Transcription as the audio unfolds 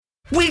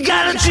We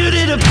gotta shoot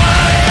it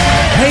apart.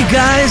 Hey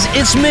guys,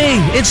 it's me.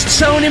 It's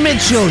Tony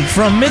Mitchell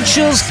from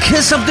Mitchell's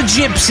Kiss of the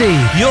Gypsy.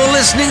 You're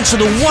listening to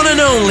the one and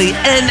only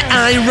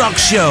N.I. Rock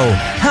Show.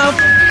 How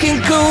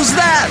f***ing cool's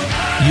that?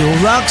 Your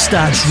rock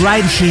starts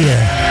right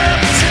here.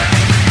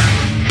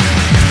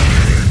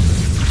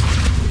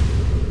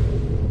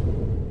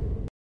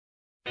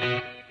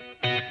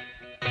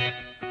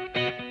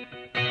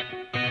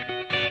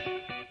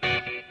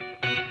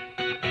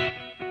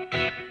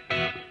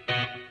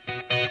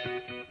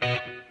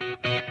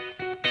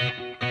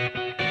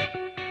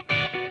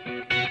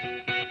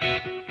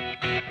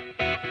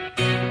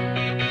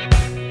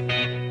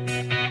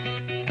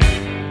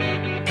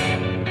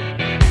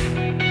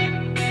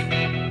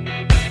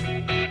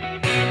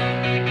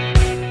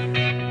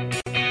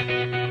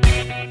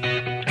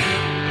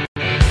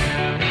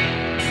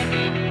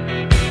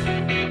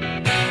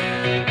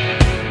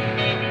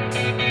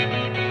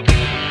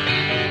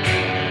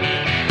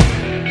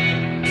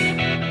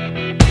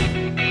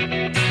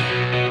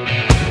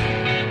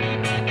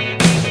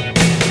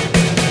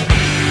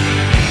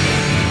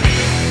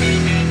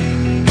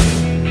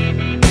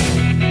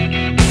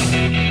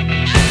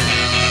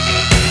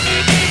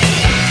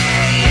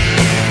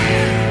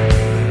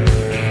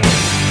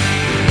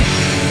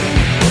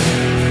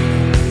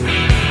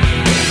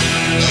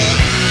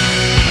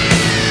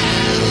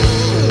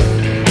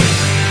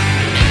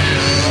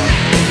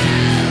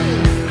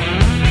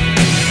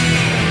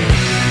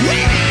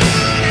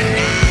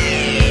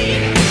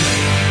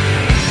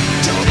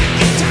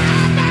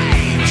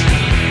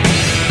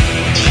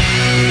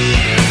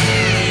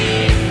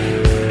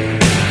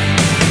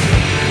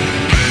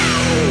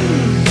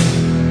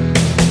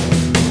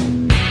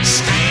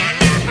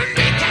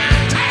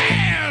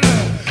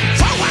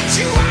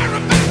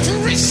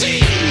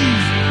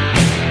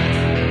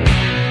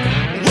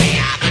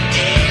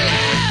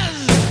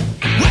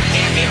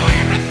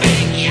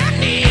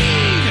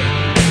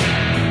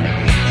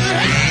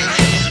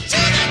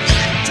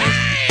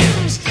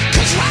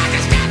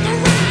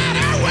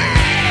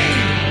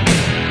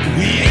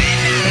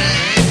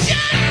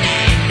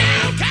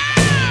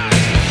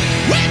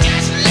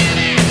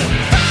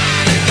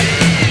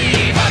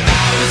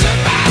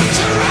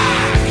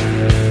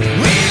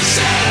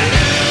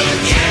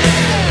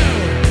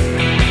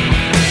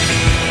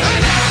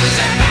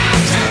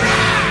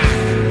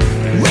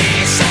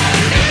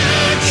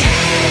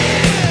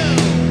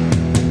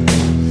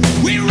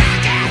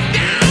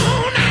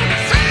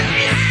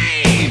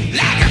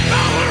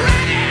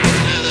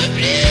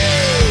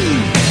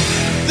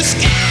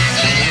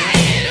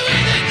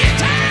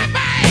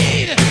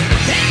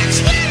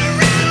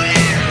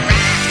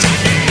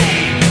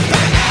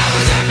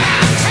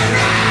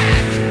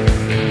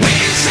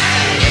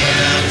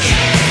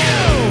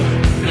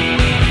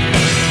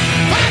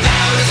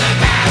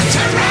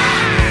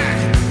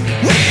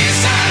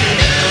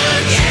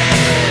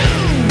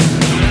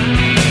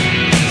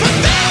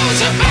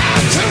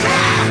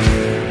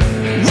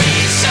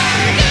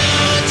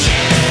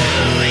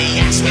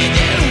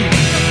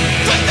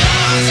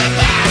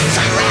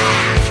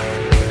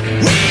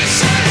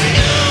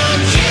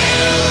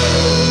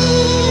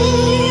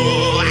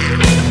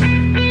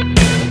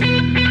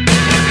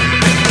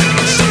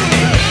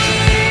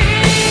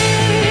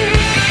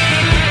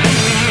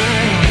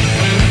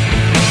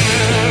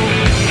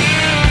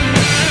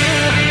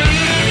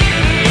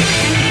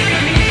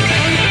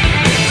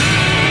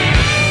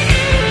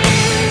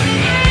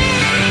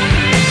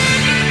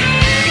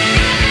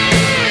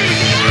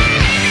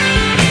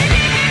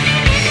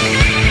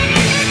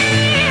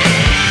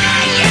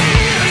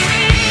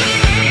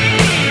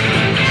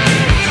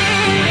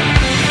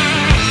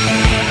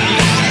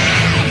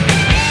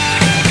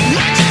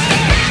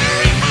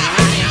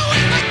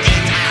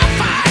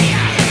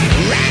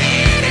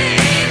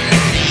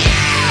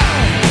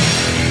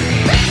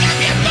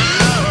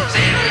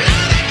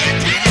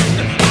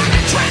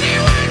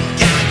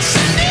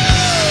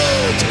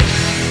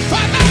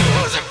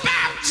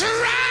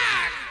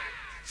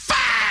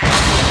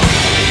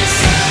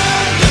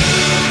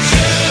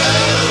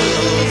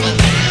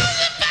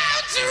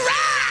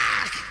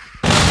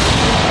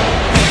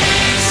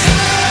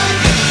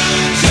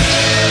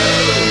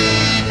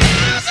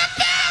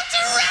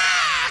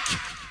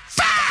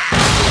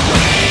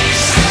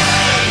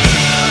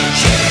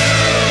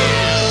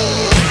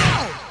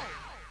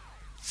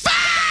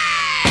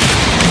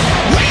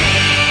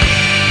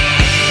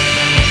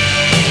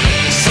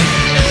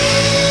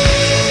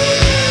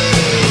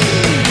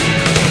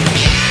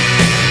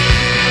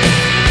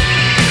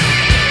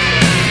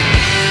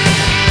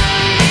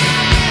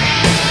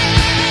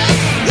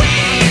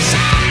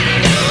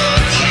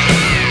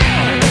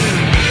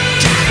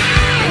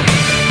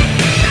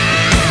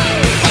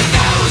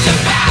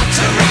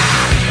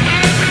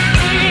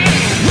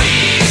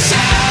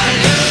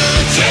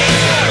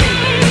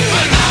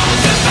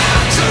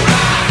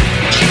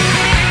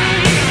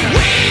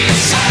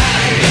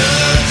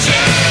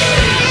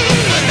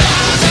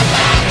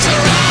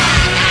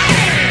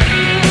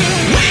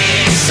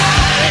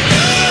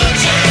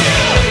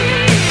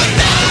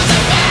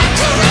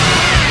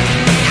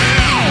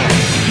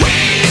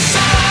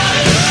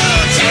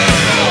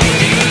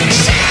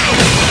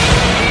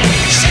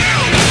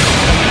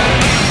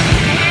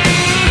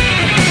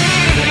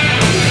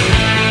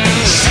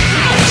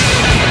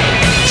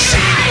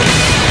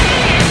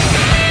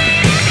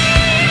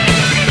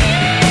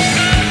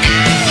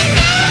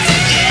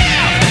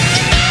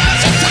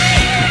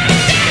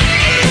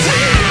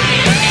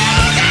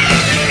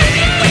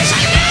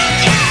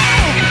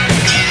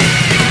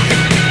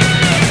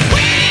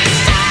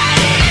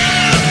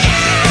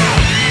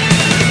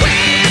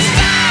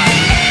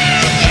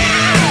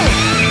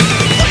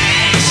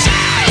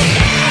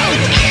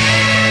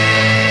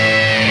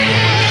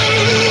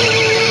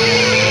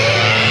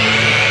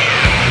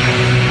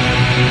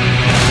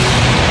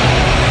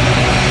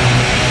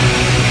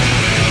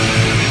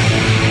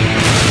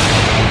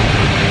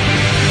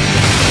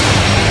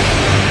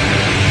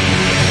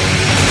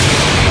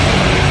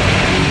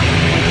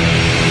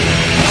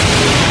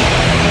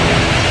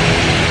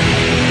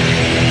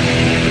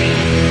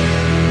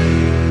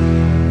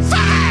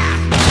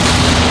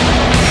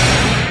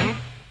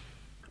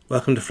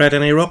 Welcome to Friday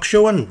Night Rock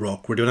Show and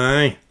Rock We're Doing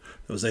I.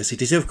 That was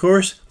ACDC, of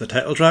course, the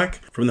title track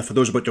from the For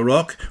Those About Your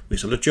Rock, We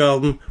Salute You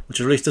album, which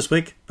was released this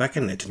week back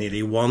in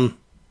 1981.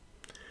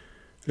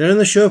 Later in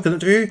the show, an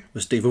interview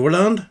with Steve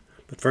Overland,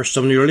 but first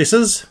some new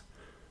releases.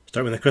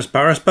 Starting with the Kris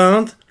Barras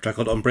Band, a track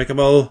called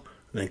Unbreakable,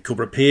 and then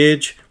Cobra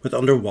Page with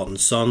Under One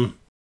Sun.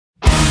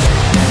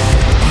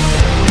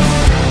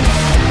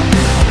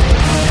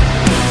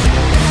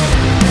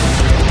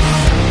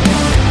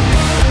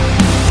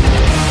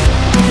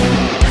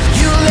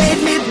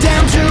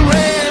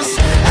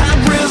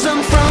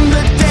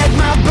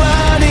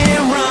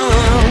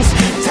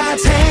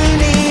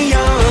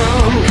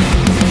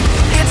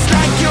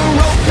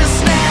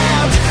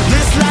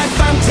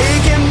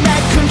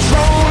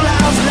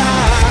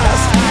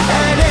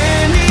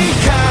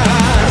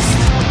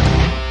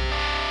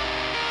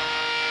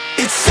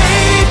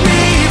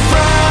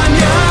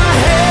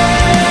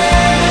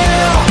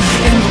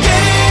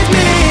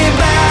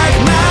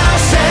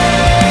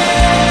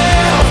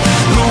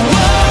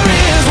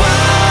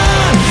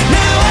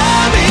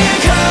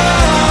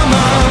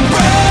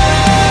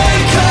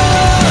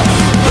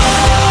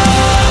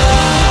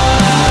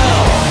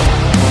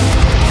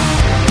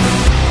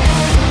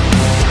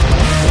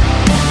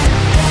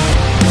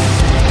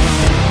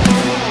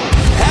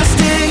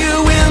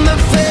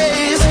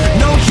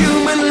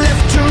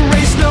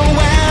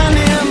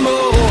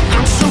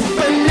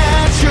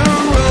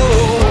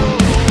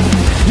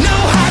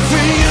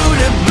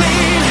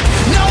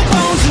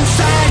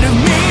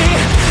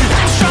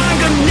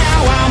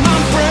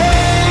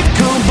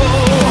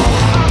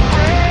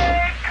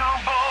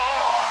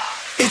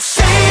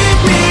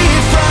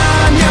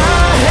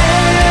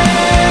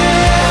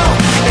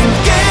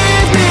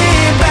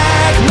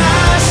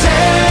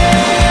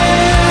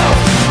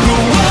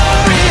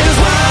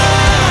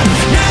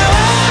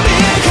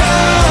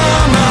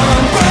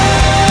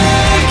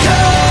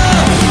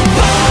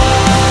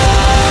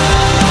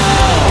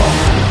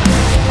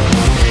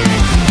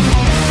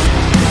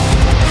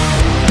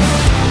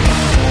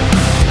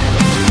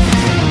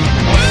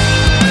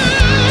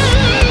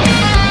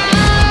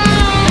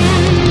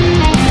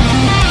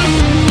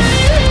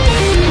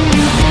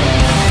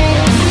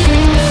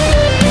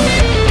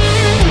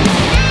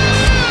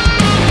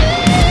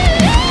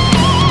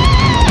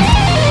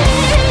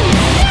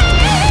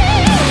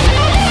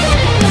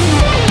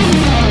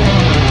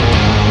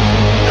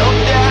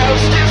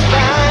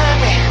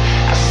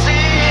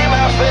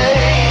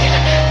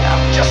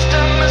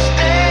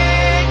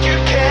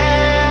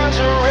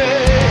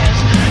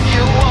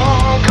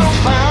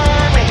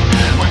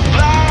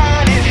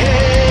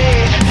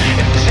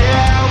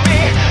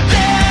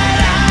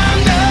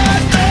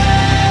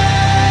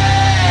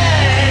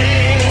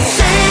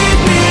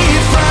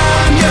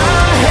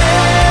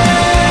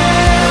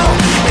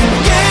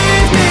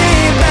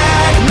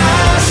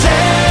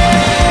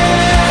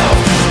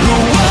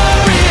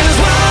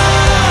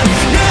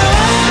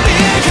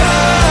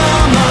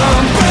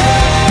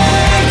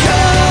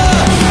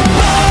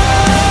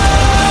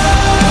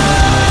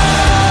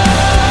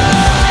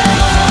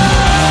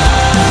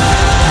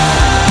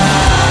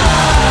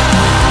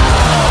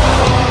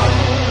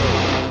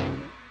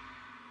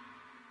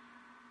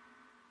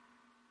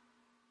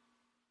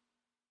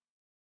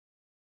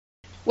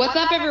 What's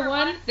up,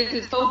 everyone? This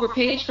is Cobra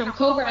Page from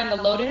Cobra and the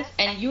Lotus,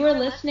 and you are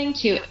listening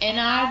to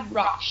NI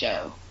Rock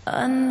Show.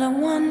 Under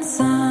one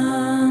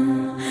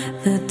sun,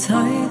 the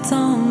tides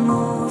are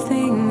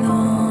moving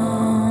on.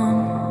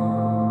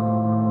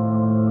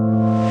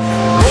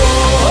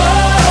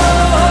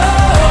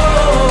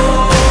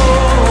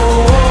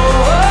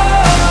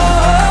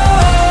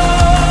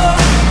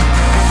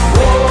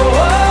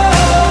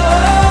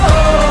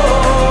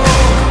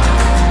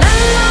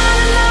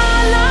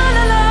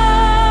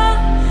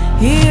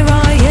 Here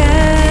I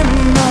am,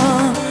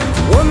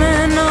 a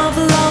woman of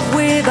love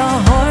with a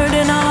heart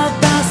in a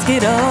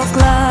basket of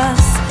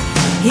glass.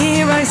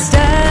 Here I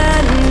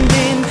stand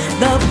in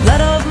the blood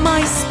of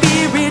my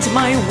spirit.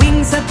 My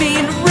wings have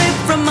been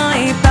ripped from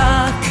my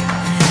back.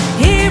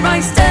 Here I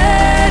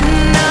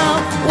stand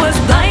now, was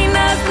blind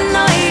as the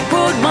night.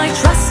 Put my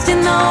trust in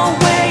the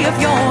way of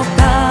your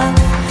path.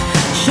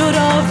 Should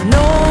have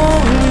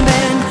known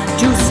then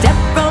to step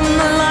from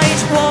the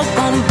light, walk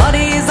on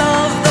bodies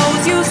of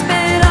those you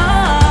spit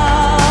out.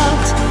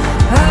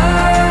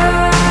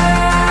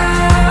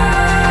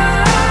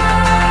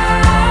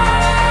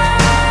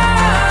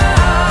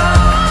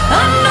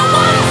 Under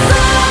one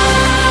sun,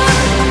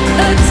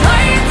 the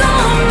tides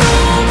are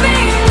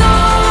moving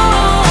on.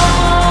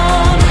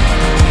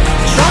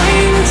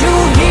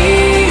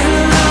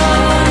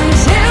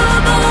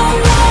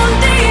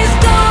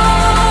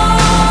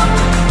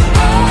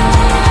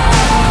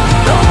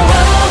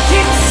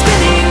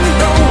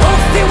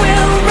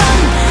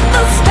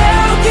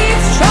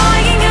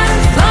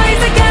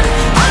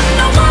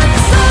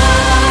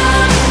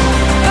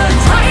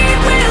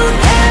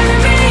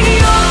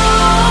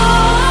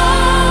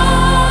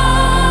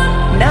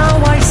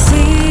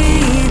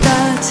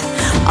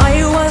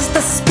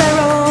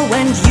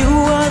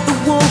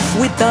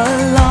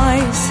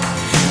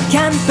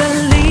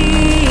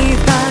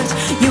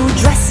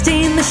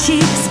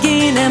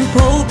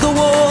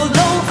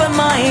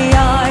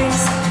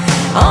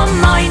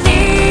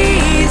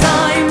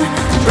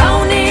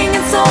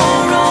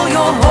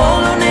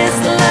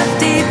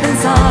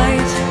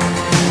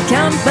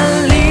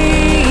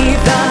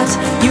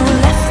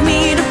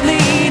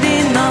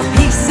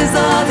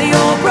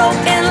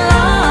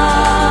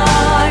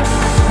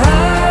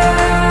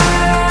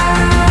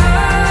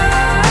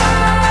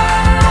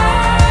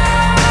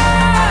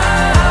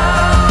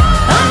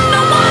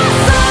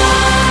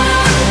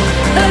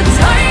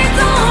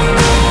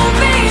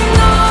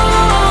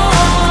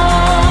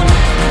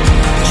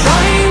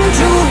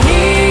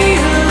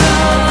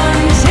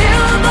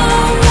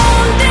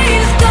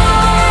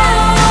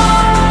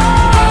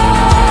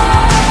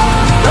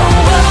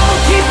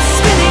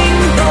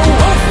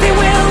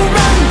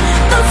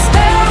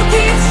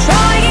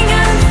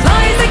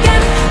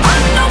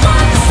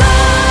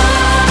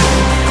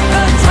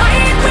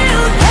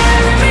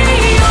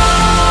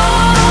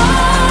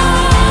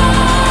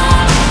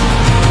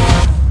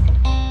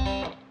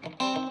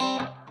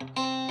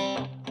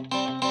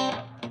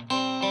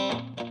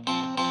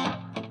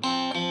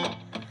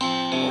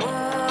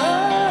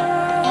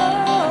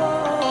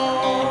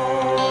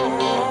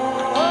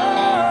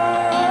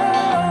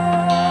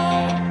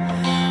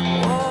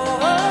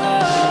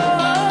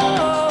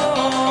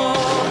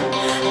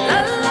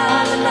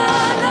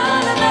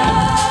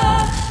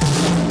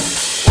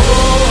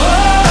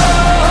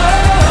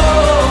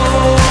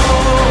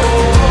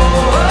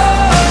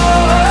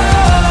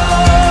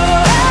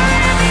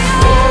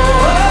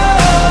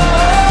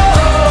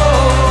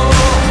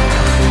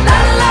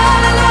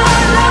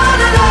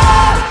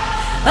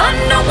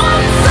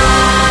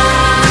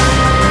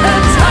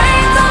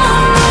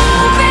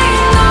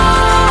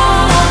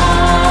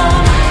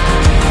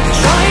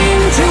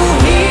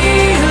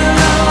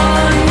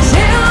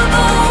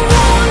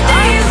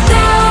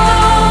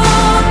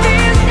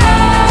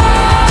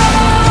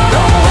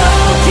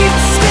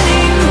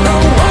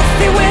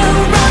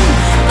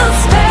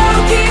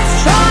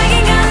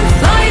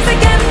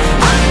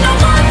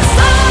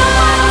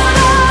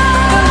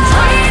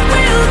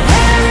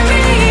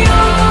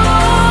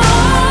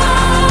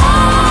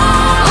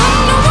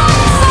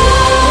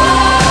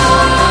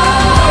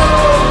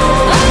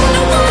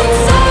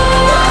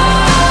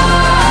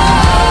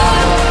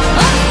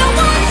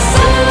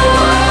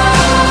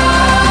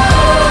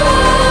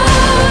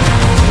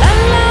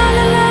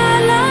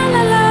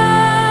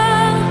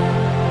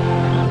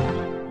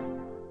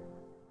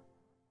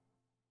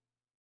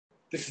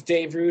 This is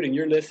Dave Rude, and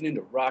you're listening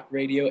to Rock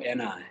Radio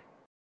NI.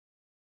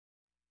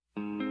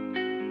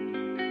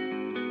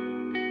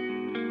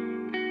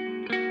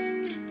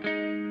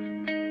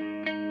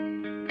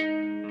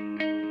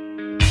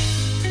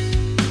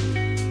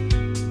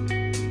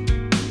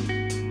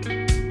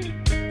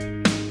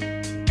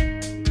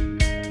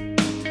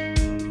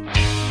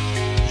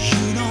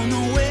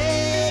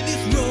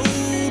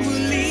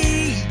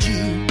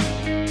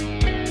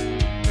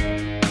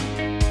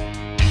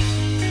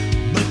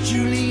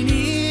 You lean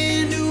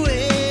into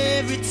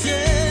every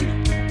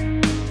turn.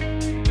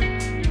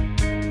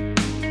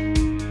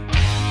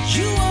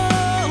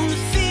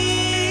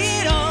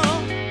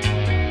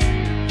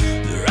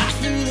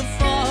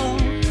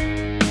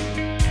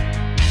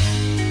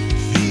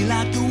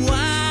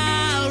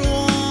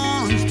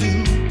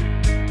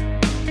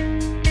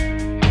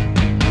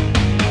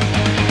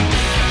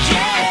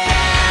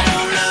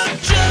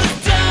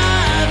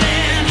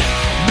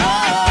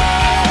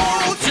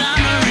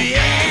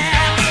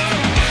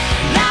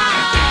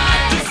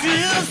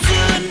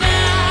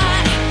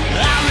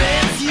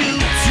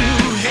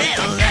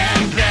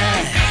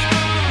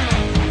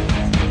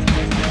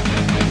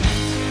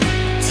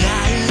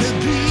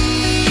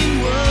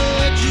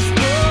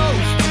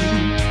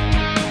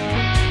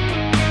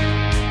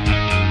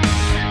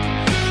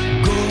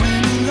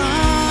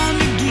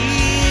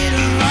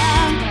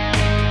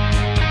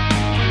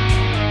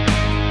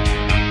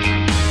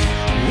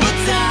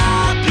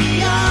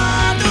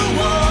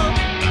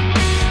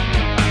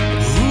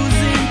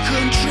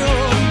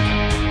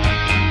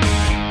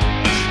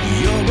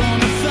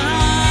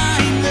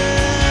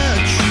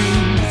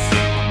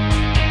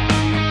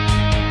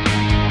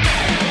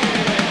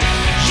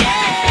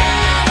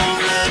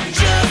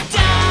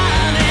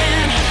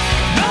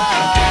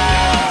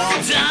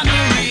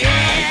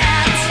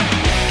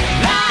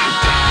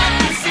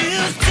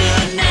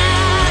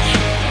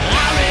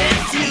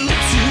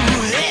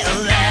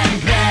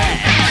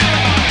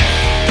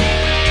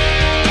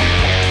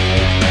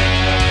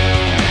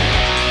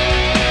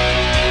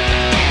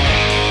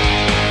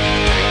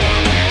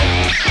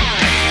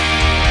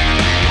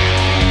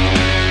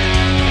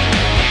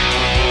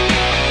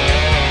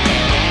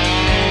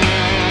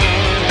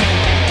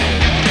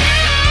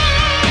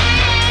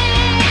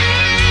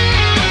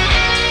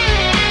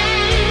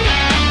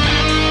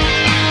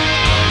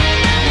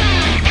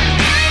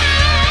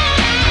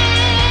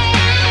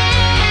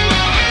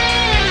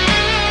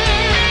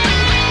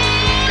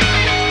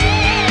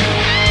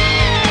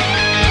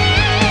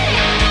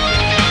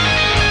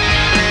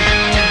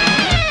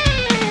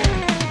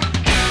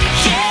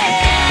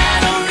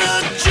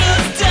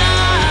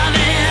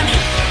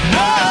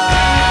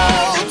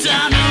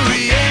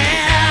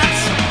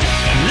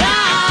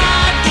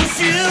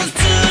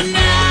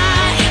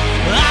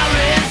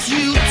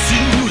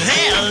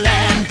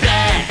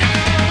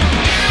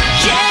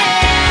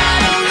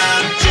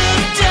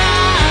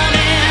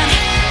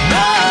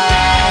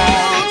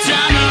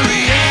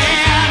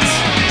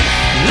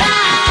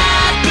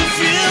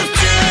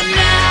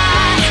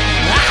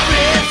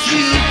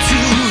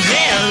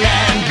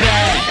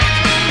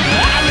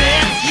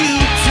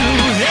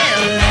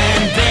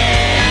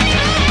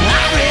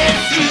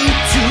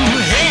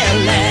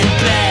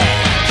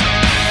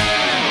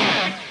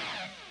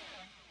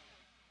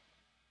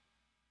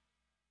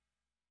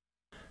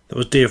 That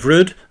was Dave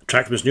Rude, a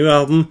track from his new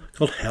album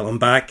called Hell and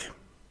Back.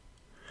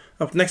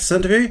 Up next this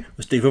interview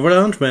was Steve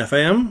Overland from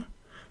FM.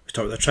 We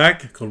start with a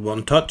track called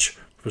One Touch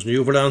from his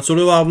new Overland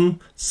solo album,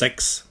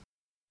 6.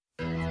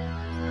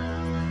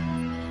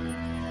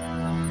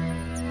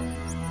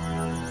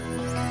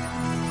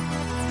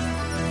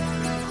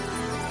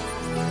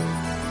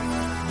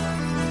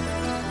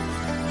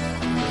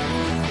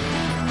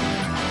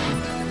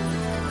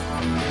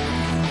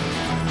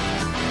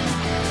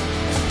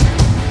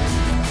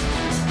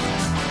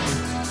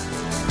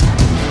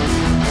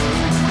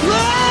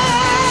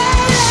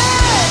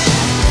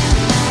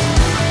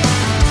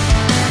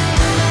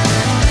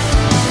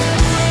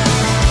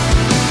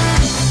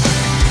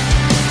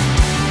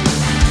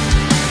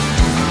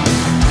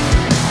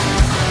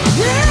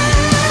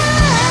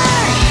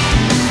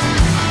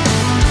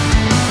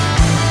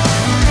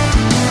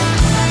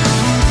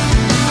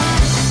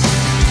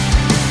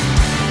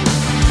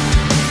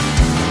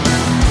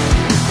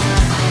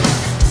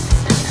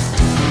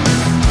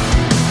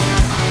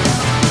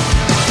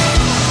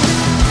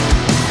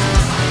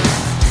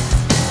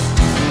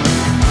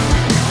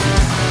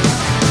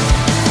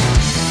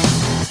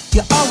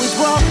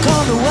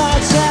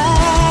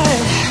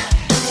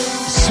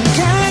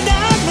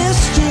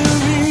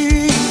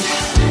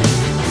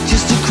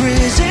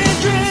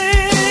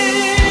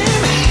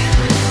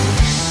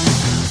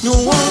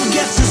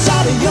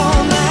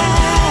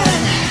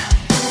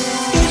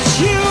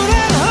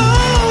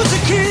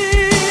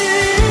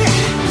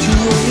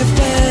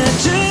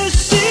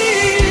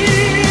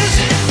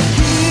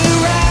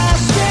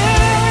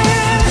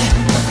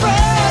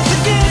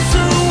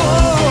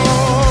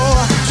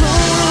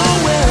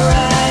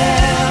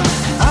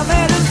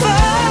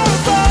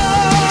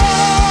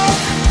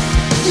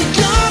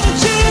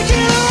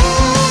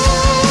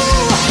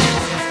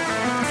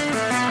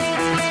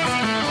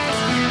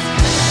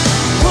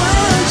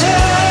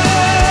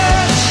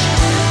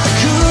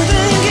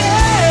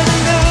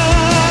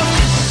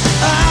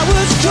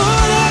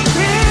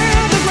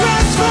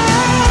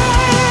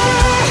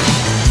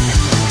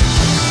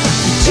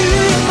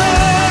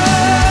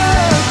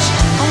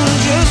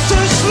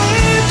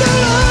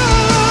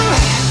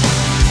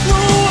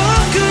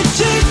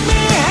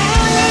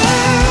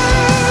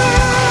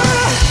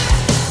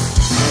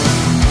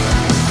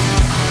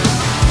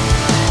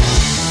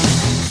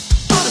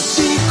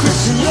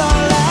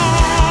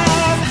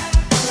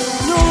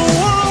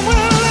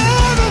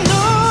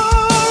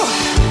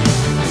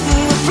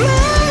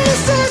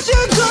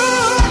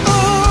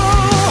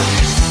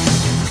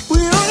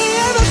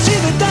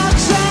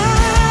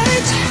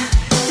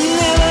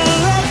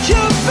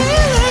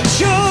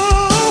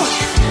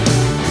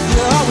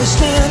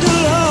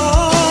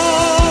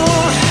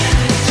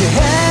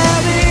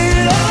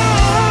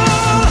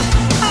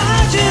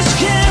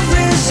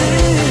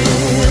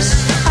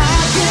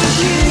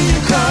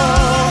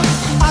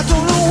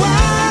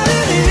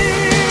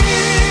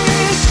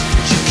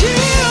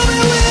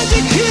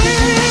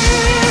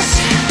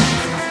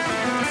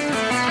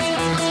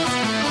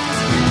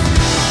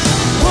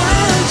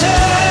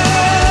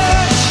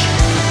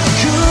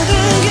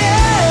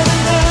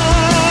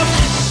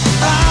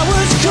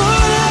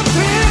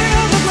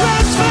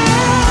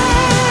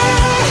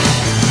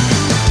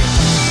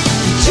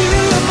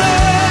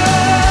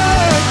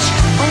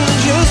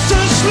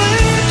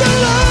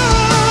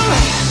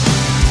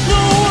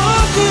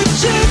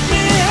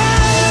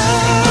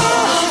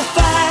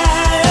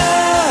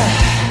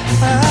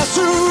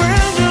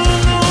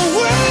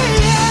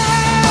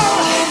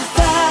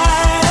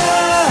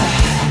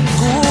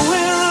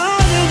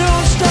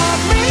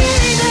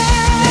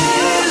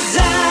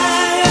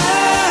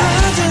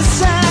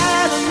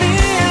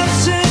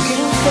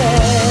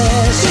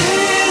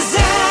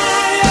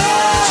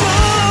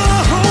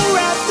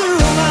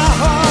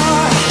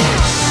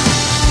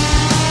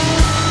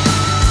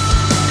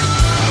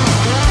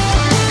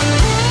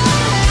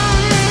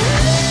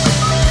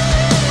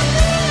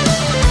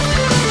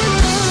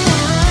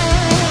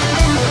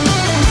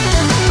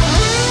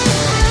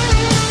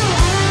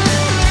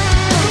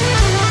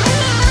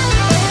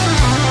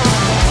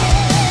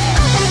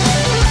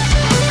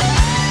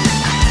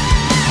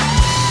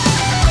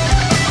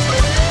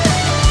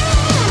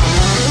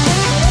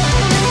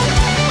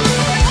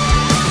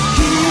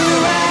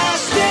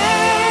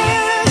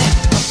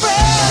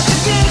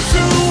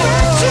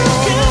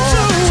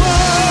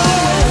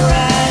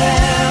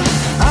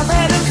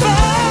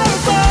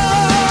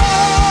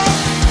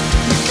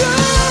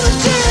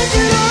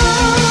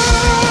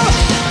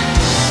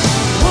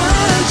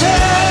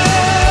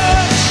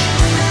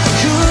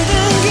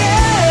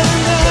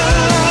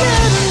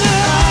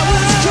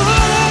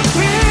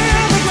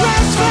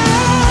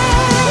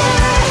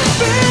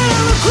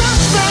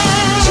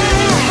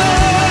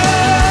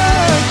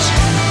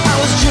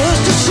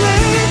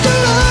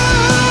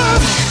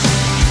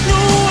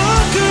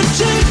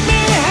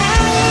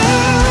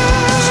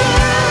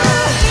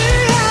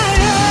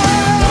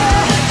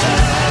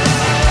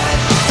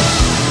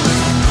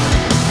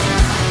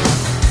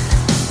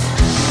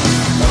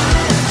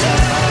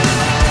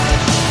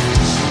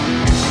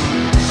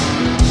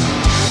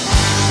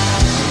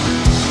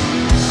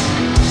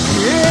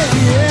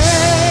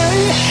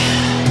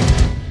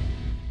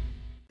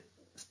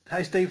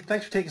 Hi Steve,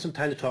 thanks for taking some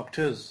time to talk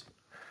to us.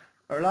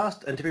 Our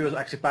last interview was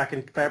actually back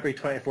in February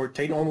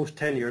 2014, almost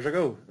 10 years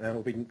ago.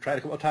 We've been trying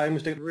a couple of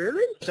times to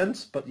Really?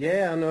 since, but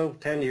yeah, I know,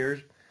 10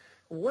 years.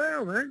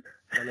 Wow, man.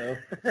 I know.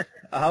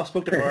 I have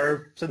spoke to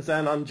Merv since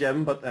then on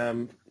Jim, but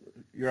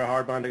you're a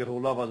hard man to get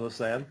hold of, as I was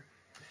saying.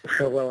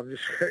 Well, I'm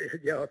just,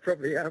 yeah, I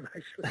probably am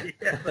actually.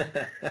 Yeah,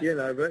 but, you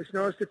know, but it's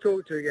nice to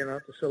talk to you again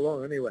after so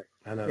long anyway.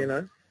 I know. You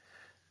know?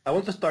 I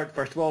want to start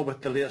first of all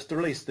with the latest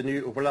release. The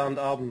new Overland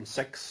album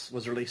 6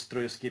 was released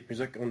through Escape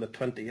Music on the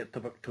 28th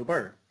of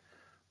October.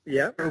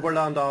 Yeah.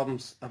 Overland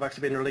albums have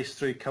actually been released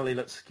through Khalil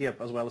at Escape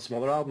as well as some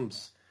other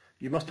albums.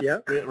 You must have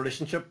a great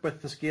relationship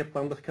with Escape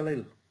and with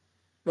Khalil.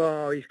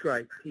 Oh, he's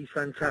great. He's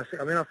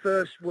fantastic. I mean, I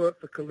first worked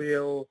for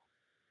Khalil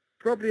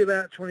probably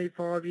about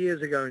 25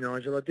 years ago,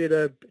 Nigel.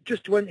 I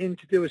just went in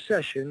to do a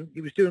session. He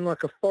was doing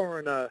like a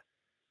foreigner,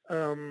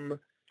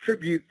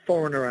 tribute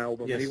foreigner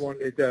album. Yes. He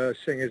wanted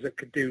singers that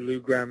could do Lou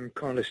Gramm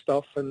kind of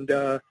stuff. And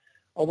I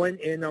went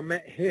in, I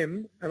met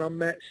him, and I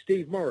met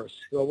Steve Morris,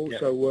 who I've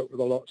also worked with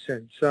a lot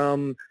since.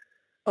 And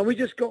we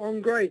just got on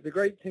great. The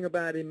great thing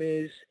about him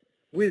is,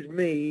 with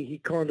me, he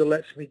kind of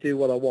lets me do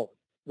what I want,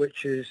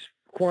 which is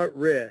quite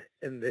rare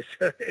in this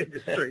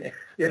industry,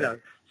 you know.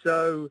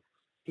 So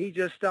he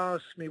just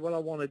asks me what I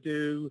want to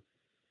do,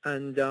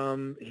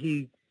 and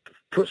he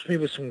puts me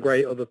with some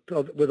great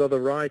other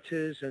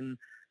writers. And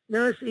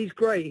no, he's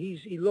great.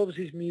 He loves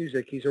his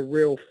music. He's a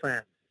real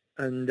fan,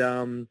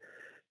 and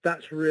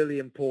that's really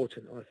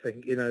important, I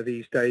think, you know,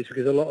 these days,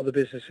 because a lot of the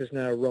business is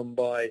now run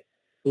by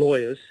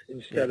lawyers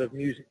instead of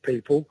music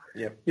people.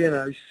 You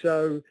know,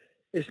 so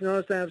it's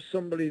nice to have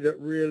somebody that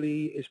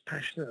really is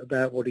passionate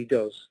about what he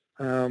does.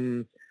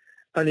 And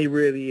he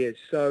really is.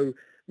 So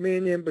me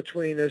and him,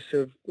 between us,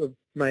 have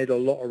made a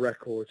lot of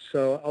records.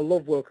 So I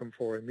love working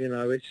for him. You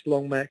know, it's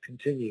long may it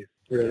continue,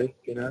 really,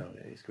 you know.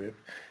 Yeah, he's great.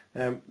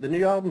 The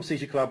new album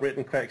sees you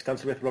collaborating quite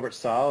extensively with Robert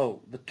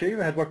Sal. The two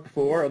had worked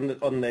before on the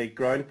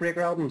Groundbreaker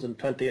albums in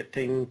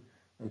 2018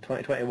 and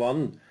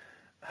 2021.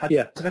 Had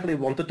you specifically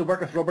wanted to work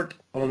with Robert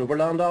on an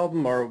Overland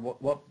album, or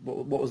what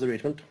was the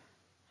arrangement?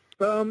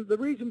 The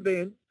reason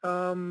being,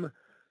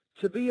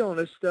 to be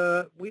honest,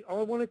 I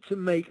wanted to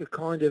make a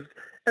kind of,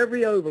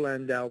 every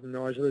Overland album,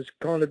 Nigel, is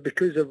kind of,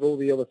 because of all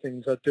the other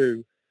things I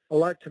do, I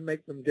like to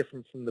make them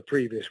different from the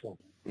previous one.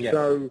 Yeah.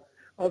 So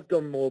I've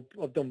done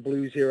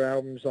blues era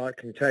albums like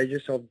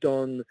Contagious. I've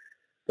done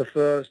the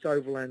first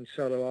Overland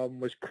solo album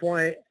was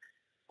quite,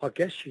 I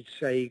guess you'd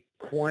say,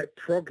 quite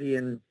proggy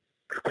and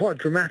quite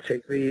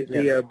dramatic.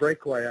 The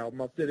Breakaway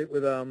album, I did it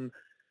with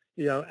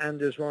you know,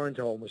 Anders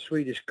Reinholm, a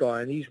Swedish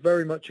guy, and he's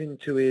very much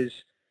into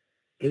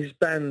his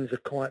bands are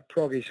quite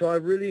proggy. So I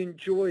really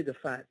enjoy the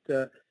fact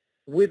that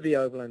with the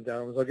Overland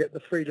albums, I get the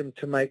freedom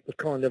to make the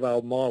kind of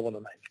album I want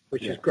to make,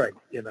 which is great,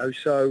 you know.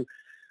 So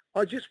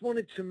I just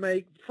wanted to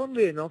make,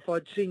 funnily enough,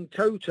 I'd seen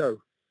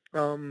Toto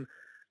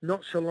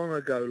not so long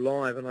ago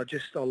live, and I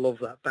love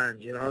that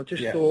band, you know. I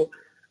just thought,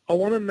 I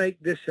want to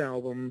make this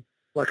album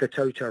like a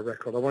Toto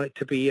record. I want it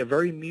to be a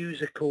very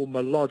musical,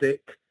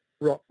 melodic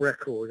rock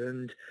record,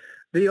 and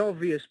the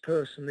obvious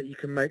person that you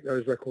can make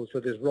those records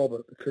with is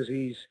Robert, because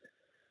he's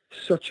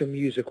such a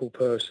musical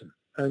person,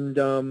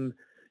 and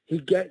he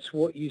gets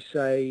what you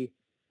say.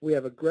 We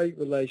have a great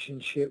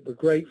relationship. We're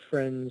great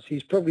friends.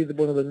 He's probably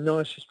one of the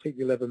nicest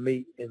people you'll ever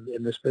meet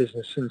in this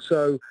business. And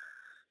so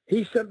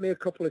he sent me a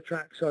couple of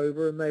tracks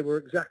over, and they were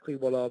exactly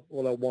what I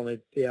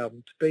wanted the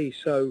album to be.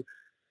 So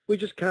we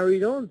just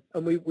carried on,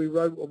 and we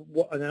wrote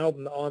an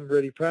album that I'm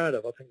really proud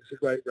of. I think it's a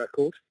great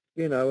record,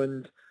 you know,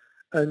 and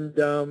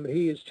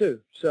he is too.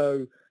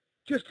 So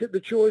just hit the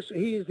choice.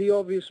 He is the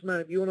obvious man.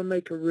 If you want to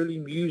make a really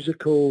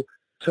musical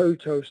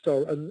Toto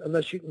style,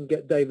 unless you can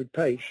get David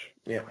Page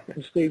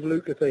and Steve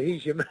Lukather,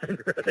 he's your man,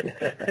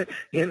 really.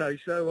 You know,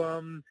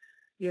 so,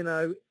 you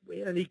know,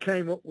 and he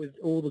came up with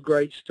all the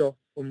great stuff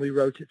when we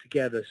wrote it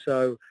together.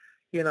 So,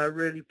 you know,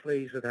 really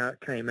pleased with how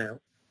it came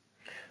out.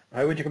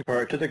 How would you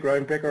compare it to the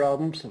Groundbreaker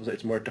albums? Was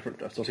it more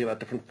different? I still see that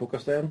different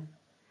focus then?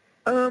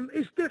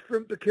 It's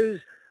different because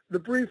the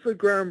brief for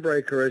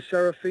Groundbreaker,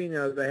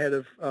 Serafino, the head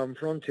of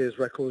Frontiers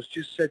Records,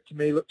 just said to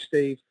me, look,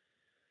 Steve,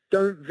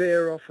 don't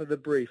veer off of the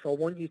brief. I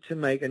want you to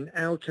make an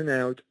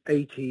out-and-out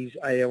 80s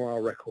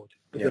AOR record,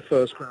 the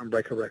first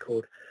Groundbreaker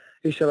record.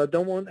 He said, I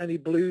don't want any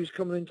blues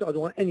coming into it. I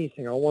don't want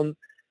anything. I want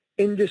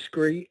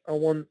indiscreet. I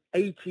want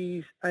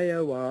 80s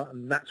AOR,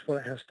 and that's what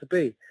it has to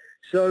be.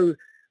 So,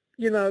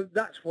 you know,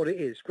 that's what it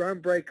is.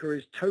 Groundbreaker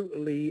is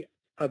totally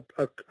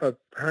a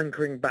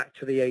hankering back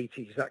to the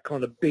 80s, that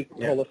kind of big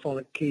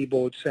polyphonic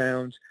keyboard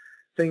sounds,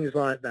 things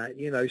like that,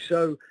 you know.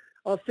 So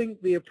I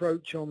think the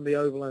approach on the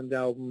Overland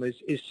album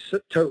is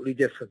totally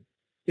different,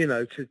 you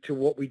know, to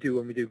what we do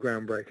when we do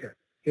Groundbreaker,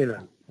 you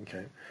know.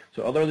 Okay.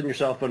 So other than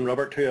yourself and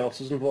Robert, who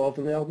else is involved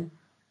in the album?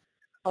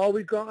 Oh,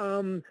 we've got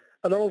an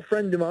old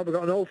friend of mine. We've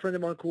got an old friend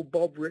of mine called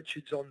Bob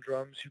Richards on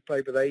drums, who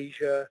played with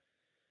Asia,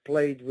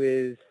 plays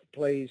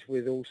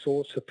with all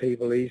sorts of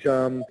people. He's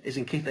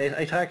in Keith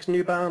Atack's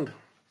new band.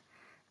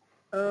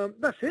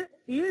 That's it.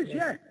 He is,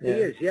 He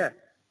is,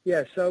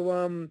 yeah.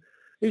 So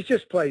he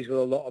just plays with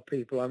a lot of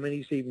people. I mean,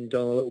 he's even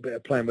done a little bit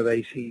of playing with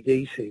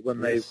ACDC when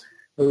they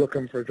were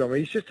looking for a drummer.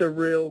 He's just a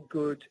real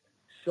good,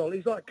 solid.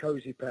 He's like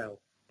Cozy Pal,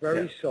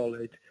 very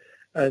solid.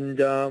 And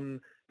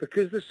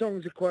because the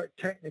songs are quite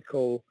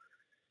technical,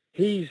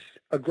 he's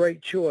a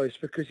great choice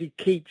because he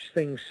keeps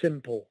things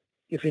simple,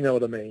 if you know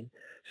what I mean.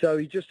 So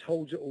he just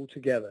holds it all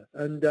together.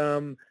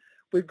 And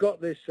we've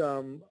got this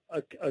a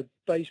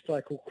bass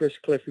player called Kris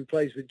who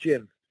plays with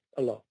Jim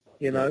a lot,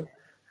 you know.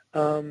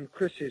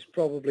 Kris is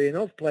probably, and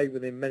I've played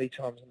with him many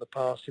times in the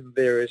past in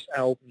various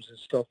albums and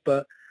stuff,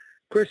 but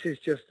Kris is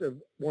just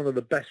one of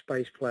the best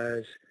bass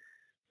players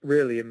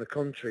really in the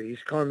country.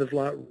 He's kind of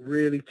like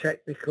really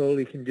technical.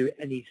 He can do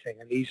anything,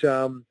 and he's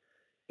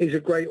a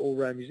great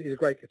all-round. He's a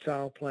great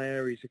guitar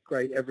player. He's a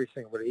great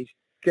everything, but he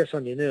gets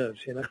on your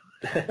nerves, you know.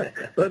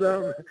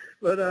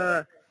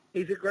 but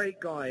he's a great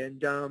guy,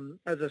 and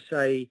as I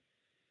say,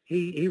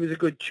 he was a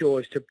good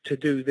choice to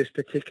do this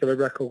particular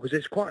record because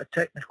it's quite a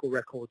technical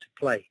record to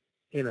play,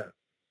 you know.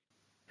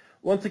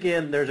 Once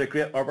again, there's a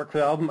great artwork for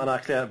the album and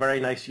actually a very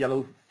nice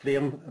yellow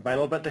flame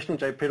vinyl edition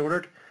which I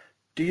pre-ordered.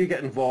 Do you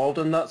get involved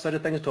in that side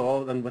of things at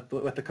all, and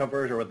with the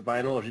covers or with the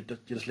vinyl, or do you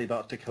just leave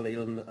that to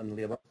Khalil and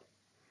Liam?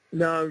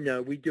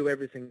 No, we do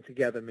everything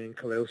together, me and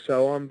Khalil.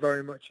 So I'm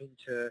very much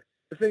into...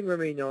 The thing with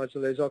me,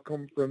 Nigel, is I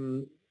come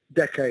from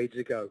decades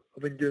ago.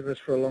 I've been doing this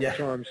for a long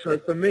time. So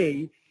for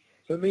me,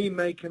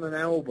 making an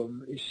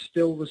album is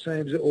still the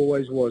same as it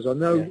always was. I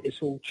know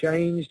it's all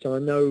changed. I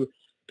know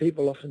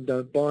people often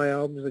don't buy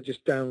albums. They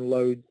just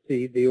download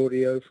the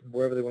audio from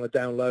wherever they want to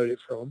download it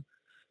from.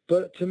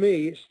 But to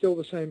me, it's still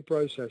the same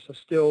process. I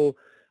still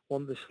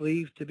want the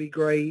sleeve to be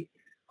great.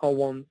 I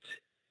want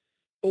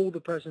all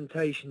the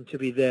presentation to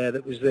be there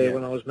that was there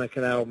when I was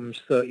making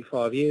albums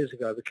 35 years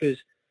ago, because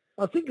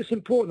I think it's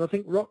important. I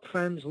think rock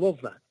fans love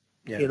that,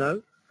 you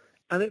know,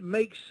 and it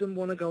makes them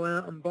want to go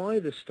out and buy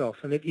the stuff.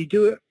 And if you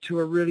do it to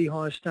a really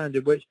high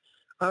standard, which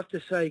I have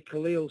to say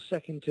Khalil's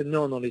second to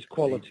none on his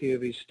quality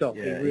of his stuff.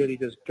 He really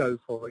does go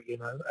for it, you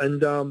know.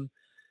 And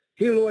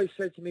he'll always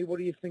say to me, what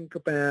do you think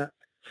about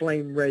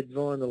flame red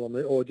vinyl on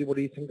it, or what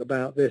do you think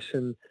about this?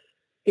 And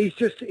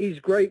he's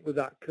great with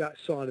that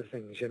side of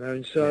things, you know.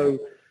 And so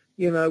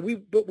you know,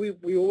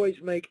 we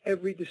always make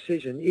every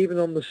decision, even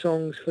on the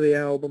songs for the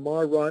album.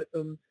 I write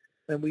them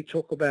and we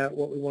talk about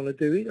what we want to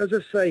do. As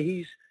I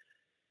say,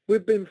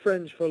 we've been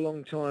friends for a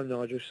long time,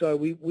 Nigel, so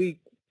we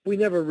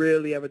never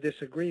really have a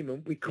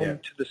disagreement. We come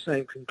to the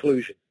same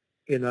conclusion,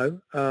 you know.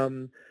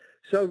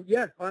 So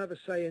I have a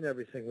say in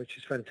everything, which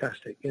is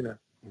fantastic, you know.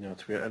 Yeah,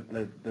 it's great.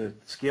 The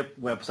Escape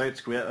website's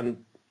great,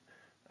 and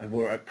I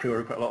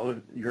pre-ordered quite a lot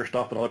of your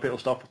stuff and other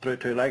people's stuff through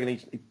it too. Like,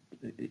 and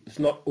it's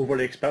not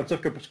overly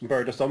expensive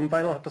compared to some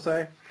vinyl, I have to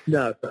say.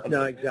 No,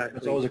 exactly.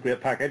 It's always a great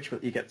package,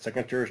 but you get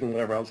signatures and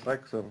whatever else,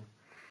 like, so.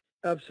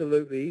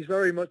 Absolutely. He's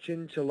very much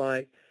into,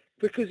 like,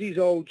 because he's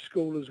old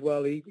school as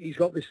well, he's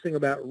got this thing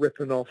about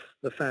ripping off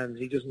the fans.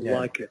 He doesn't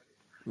like it,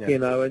 you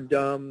know,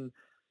 and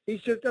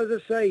he's just, as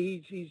I say,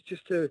 he's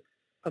just a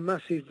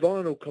massive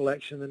vinyl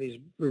collection, and his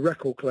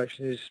record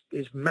collection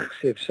is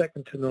massive,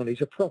 second to none.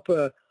 He's a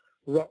proper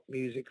rock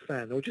music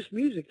fan, or just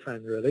music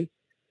fan, really.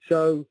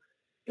 So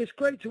it's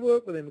great to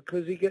work with him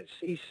because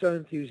he's so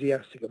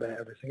enthusiastic about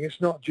everything. It's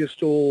not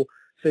just all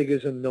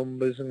figures and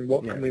numbers and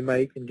what can we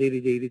make and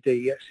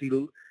dee-dee-dee-dee-dee. Yes,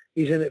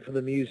 he's in it for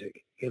the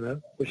music, you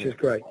know, which is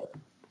great.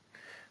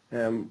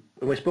 When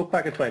we spoke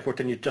back in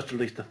 2014, you just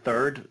released the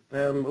third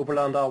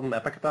Overland album,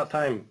 Epic, at that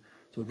time.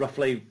 So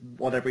roughly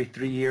every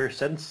 3 years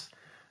since.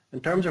 In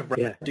terms of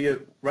writing, do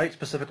you write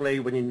specifically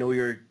when you know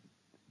you're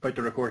about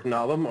to record an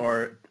album,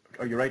 or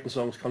are you writing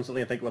songs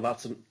constantly and think, well,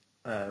 that's an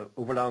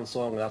Overland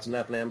song, that's an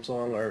FLM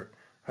song, or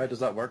how does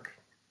that work?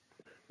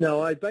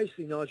 No, I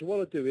basically, Nigel,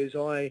 what I do is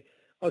I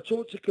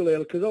talk to Khalil,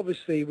 because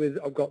obviously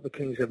I've got the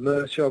Kings of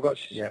Mercia, I've got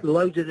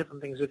loads of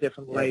different things with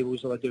different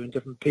labels that I do and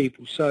different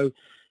people. So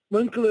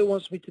when Khalil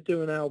wants me to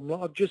do an album,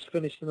 like I've just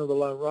finished another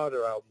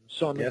Lonerider album.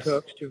 Simon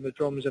Kirk's doing the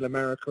drums in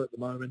America at the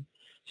moment.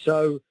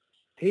 So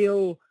he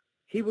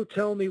will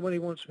tell me when he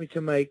wants me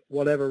to make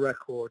whatever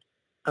record,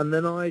 and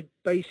then I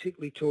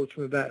basically talk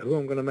to him about who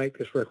I'm going to make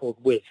this record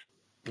with,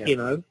 you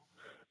know.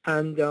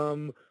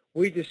 And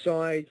we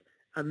decide,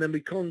 and then we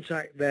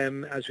contact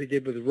them as we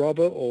did with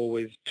Robert or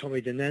with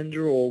Tommy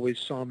Denender or with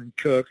Simon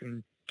Kirk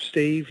and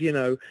Steve, you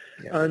know,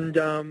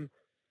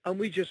 and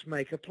we just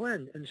make a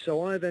plan. And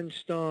so I then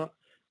start,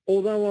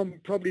 although I'm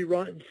probably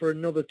writing for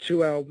another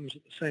 2 albums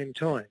at the same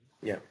time,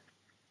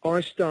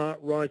 I start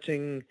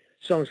writing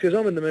songs, because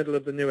I'm in the middle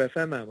of the new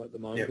FM album at the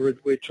moment.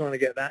 We're trying to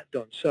get that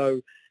done.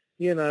 So,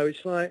 you know,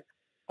 it's like,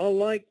 I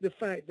like the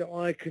fact that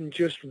I can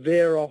just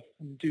veer off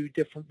and do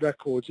different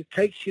records. It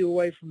takes you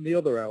away from the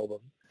other album.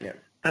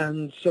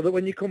 And so that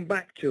when you come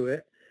back to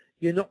it,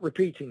 you're not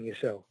repeating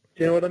yourself.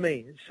 Do you know what I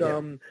mean?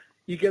 It's,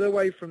 you get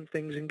away from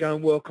things and go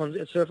and work on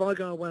it. So if I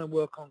go away and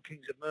work on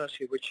Kings of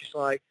Mercia, which is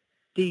like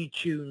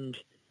detuned,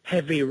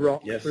 heavy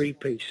rock,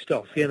 3-piece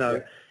stuff, you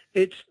know,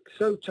 it's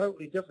so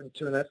totally different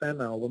to an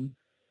FM album.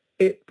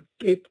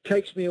 It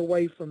takes me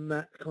away from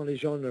that kind of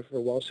genre for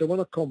a while. So when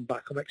I come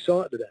back, I'm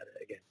excited about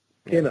it again,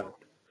 you know.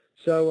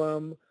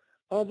 So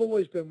I've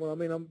always been one. I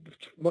mean, I'm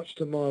much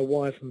to my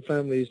wife and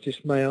family's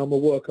dismay. I'm a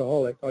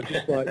workaholic. I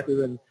just like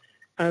doing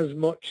as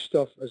much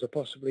stuff as I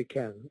possibly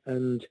can.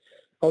 And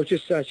I was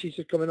just, she's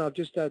just coming. I'm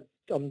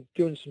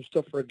doing some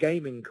stuff for a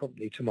gaming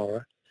company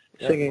tomorrow,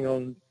 singing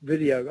on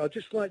video. I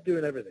just like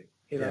doing everything.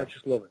 I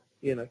just love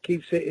it.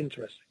 Keeps it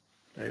interesting.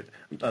 Right.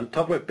 And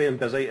talking about being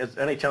busy, is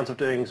there any chance of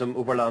doing some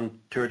Overland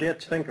tour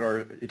dates, you think,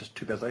 or are you just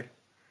too busy?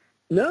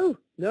 No,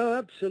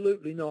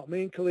 absolutely not.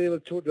 Me and Khalil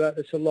have talked about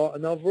this a lot,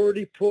 and I've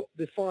already put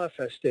the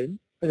Firefest in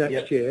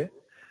next year,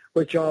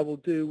 which I will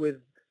do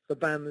with the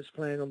band that's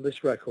playing on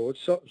this record.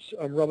 So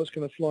Robert's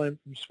going to fly in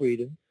from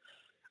Sweden.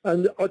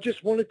 And I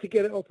just wanted to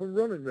get it up and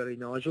running, really,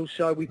 Nigel.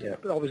 So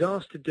I was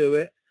asked to do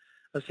it.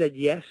 I said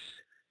yes,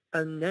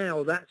 and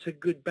now that's a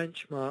good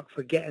benchmark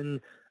for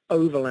getting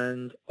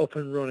Overland up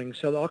and running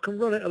so that I can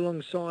run it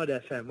alongside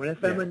FM. When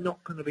FM are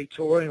not going to be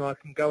touring, I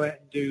can go out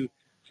and do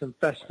some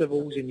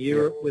festivals in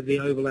Europe with the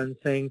Overland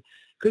thing,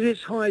 because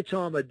it's high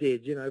time I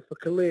did, for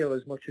Khalil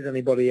as much as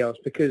anybody else,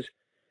 because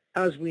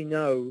as we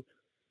know,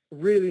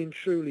 really and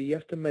truly, you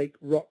have to make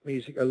rock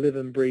music a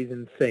living,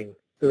 breathing thing.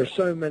 There are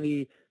so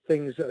many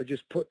things that are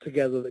just put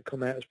together that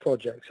come out as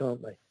projects,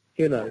 aren't they?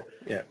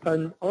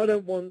 And I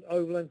don't want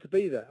Overland to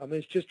be that. I mean,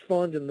 it's just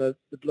finding the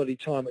bloody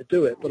time to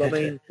do it. But I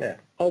mean,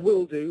 I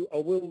will do.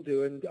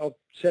 And I've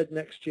said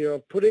next year I'll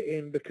put it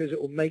in because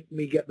it will make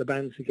me get the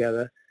band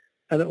together.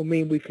 And it will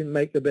mean we can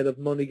make a bit of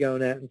money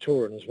going out and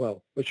touring as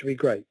well, which will be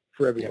great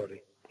for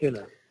everybody,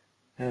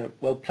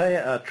 We'll play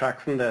a track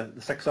from the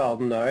sixth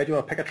album now. Do you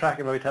want to pick a track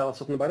and maybe tell us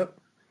something about it?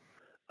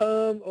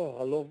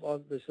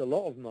 There's a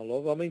lot of them I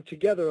love. I mean,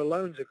 Together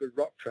Alone's a good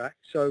rock track,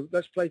 so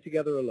let's play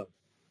Together Alone.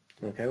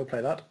 Okay, we'll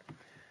play that.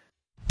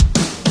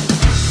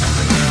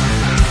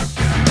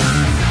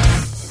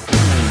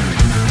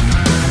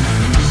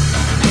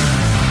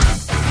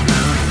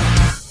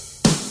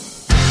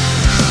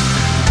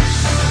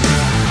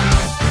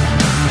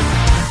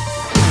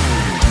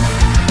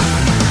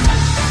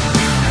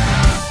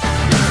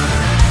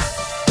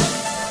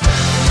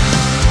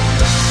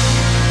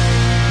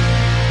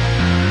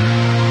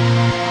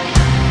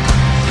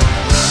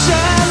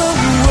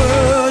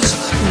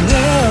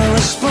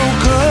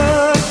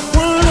 Spoken,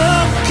 one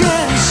look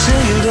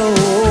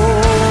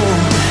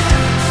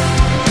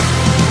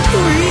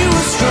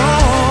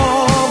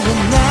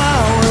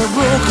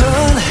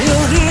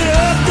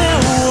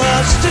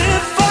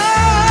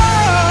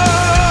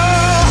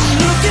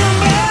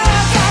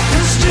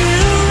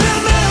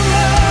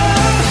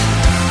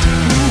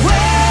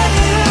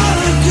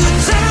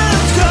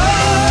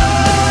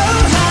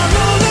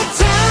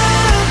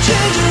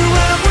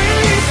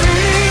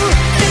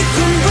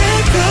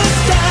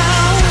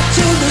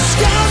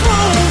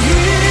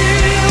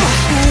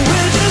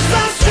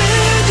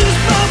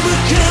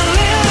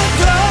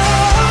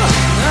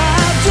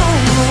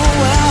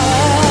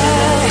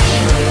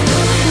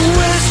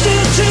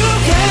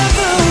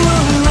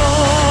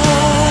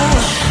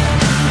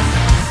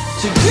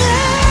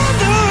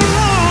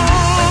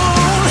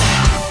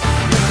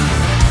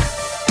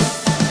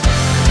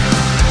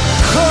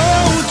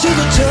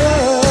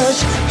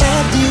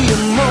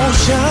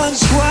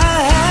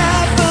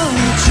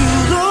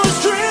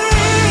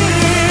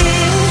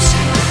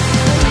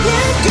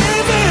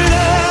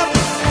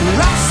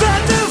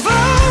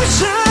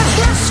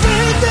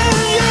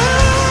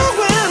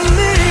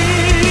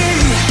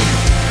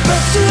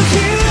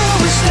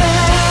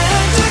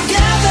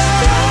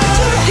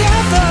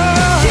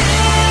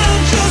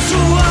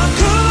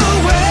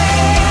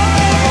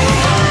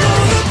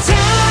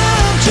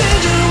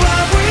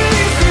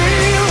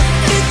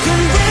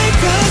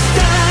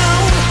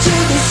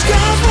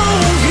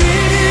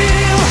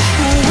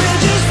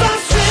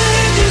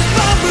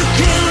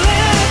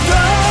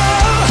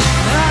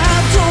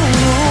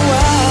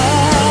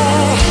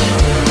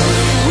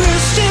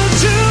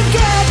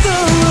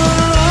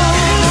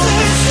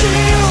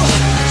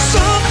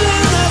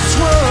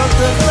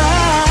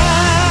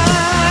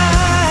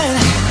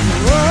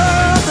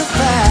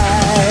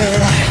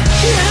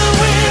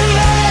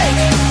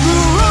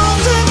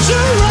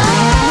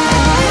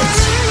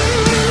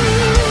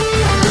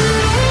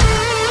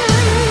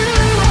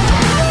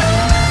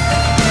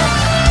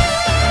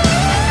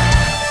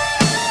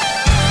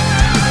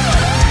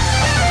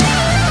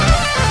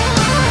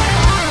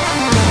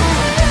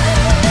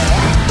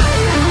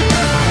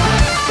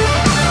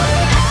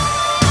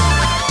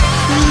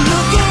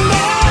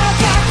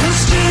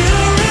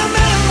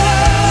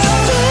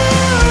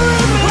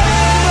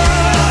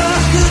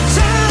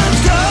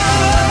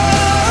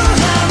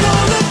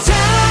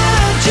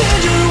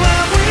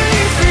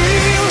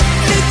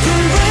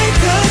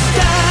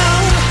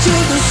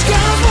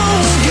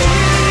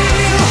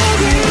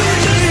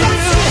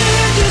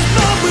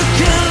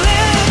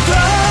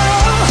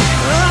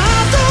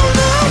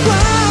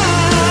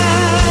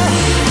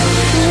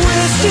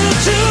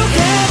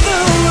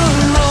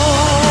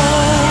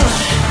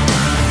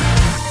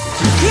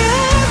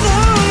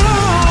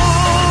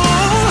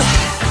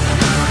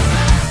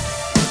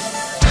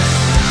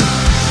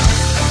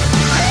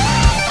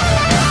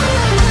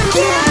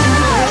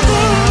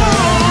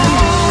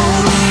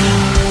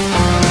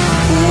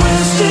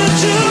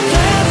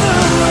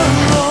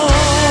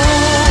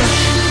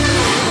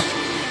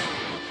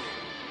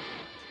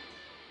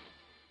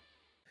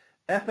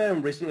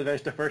FM recently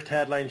launched the first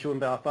headline show in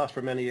Belfast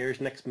for many years,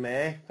 next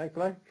May,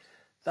 thankfully.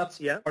 That's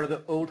part of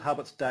the Old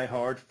Habits Die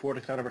Hard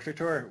 40th anniversary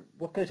tour.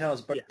 What can you tell us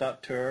about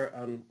that tour,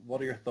 and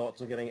what are your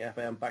thoughts on getting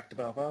FM back to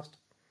Belfast?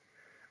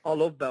 I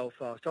love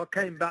Belfast. I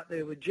came back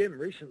there with Jim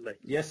recently.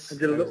 Yes. And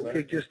did a little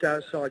gig just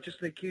outside,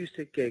 just an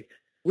acoustic gig.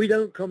 We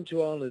don't come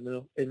to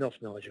Ireland enough,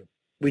 Nigel.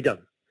 We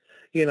don't.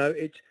 You know,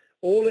 it's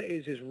all it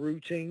is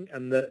routing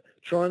and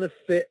trying to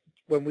fit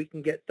when we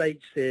can get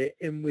dates there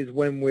in with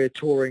when we're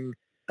touring,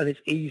 and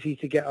it's easy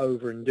to get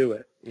over and do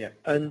it. Yeah.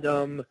 And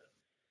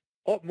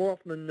more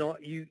often than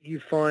not,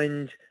 you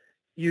find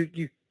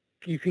you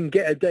can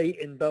get a date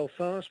in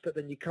Belfast, but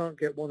then you can't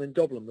get one in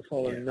Dublin the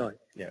following night.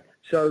 Yeah.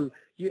 So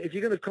if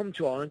you're going to come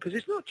to Ireland, because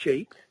it's not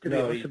cheap to be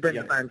honest to bring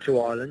a band to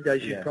Ireland,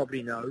 as you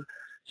probably know.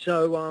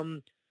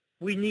 So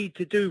we need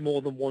to do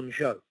more than one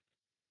show,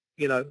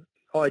 you know,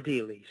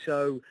 ideally.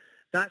 So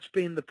that's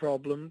been the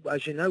problem.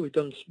 As you know, we've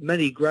done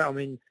many great. I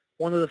mean,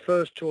 one of the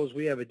first tours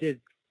we ever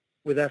did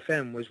with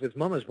FM was with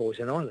Mama's Boys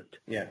in Ireland.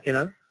 Yeah. You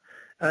know,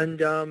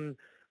 and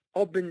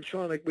I've been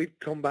we've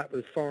come back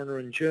with Foreigner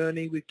and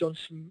Journey. We've done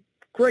some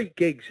great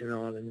gigs in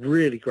Ireland,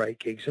 really great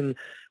gigs. And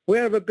we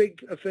have a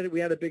big affinity. We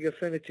had a big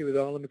affinity with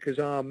Ireland because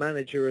our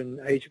manager and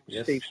agent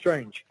was Steve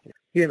Strange,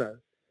 you know.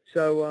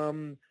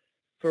 So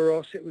for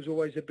us, it was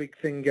always a big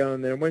thing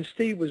going there. And when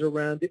Steve was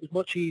around, it was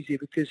much easier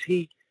because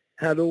he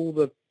had all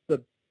the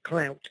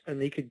clout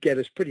and he could get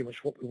us pretty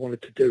much what we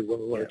wanted to do when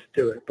we wanted to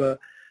do it. But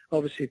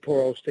obviously,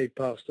 poor old Steve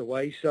passed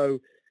away. So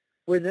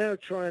we're now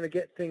trying to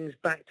get things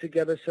back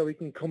together so we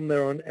can come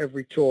there on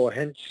every tour.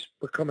 Hence,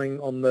 we're coming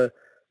on the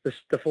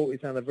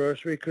 40th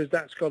anniversary, because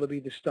that's got to be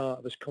the start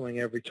of us coming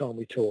every time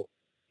we tour,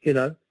 you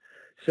know.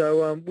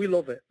 So we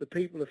love it. The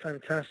people are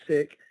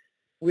fantastic.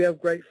 We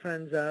have great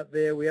fans out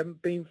there. We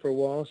haven't been for a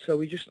while, so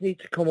we just need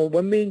to come on.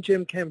 When me and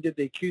Jim came and did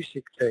the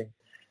acoustic thing,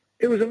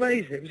 it was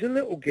amazing. It was a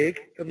little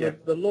gig, and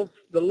the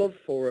love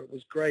for it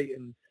was great,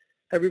 and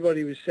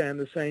everybody was saying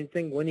the same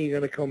thing. When are you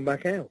going to come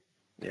back out?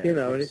 Yeah, you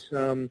know, and it's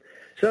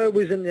so it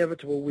was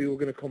inevitable we were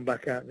going to come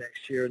back out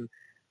next year, and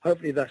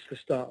hopefully that's the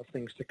start of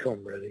things to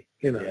come, really.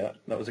 You know. Yeah,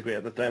 that was a great.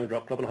 At the time,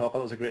 Drop Club and Hop,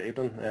 that was a great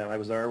evening. I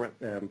was there,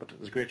 but it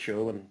was a great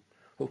show, and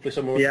hopefully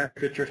some more in the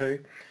future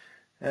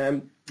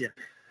too.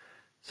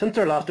 Since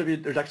our last interview,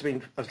 there's actually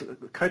been, I was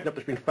counting up,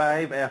 there's been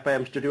 5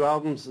 FM studio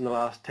albums in the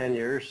last 10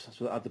 years.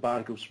 So the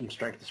band goes from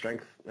strength to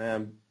strength.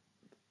 The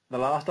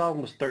last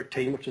album was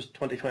 13, which is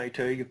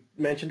 2022. You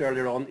mentioned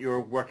earlier on that you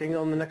were working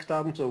on the next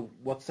album, so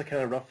what's the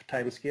kind of rough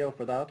time scale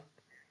for that?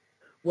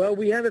 Well,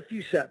 we had a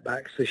few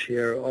setbacks this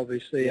year,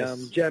 obviously.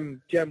 Yes.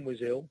 Jem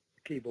was ill,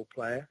 keyboard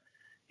player.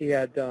 He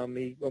had,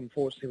 he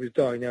unfortunately was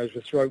diagnosed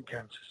with throat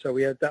cancer, so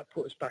we had that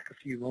put us back a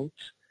few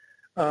months.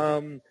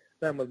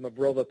 Then with my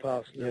brother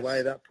passing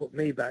away, that put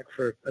me back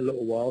for a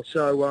little while.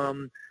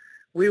 So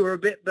we were a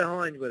bit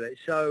behind with it.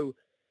 So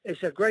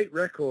it's a great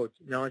record,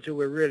 Nigel.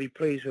 We're really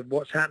pleased with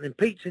what's happening.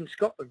 Pete's in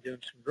Scotland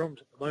doing some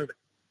drums at the moment.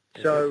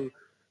 So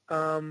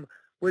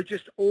we're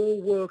just all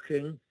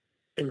working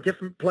in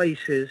different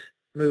places,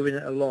 moving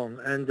it along.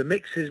 And the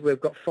mixes,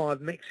 we've got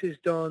 5 mixes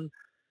done.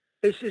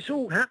 It's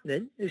all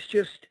happening. It's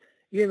just,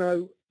 you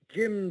know,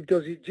 Jim's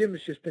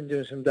just been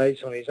doing some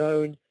dates on his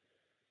own.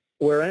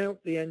 We're out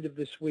the end of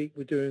this week.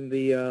 We're doing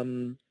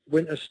the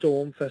Winter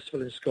Storm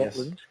Festival in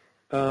Scotland.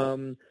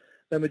 Then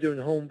we're doing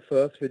Home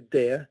Firth with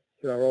Deer,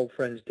 who are our old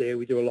friends Deer.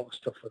 We do a lot of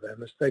stuff for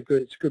them. They're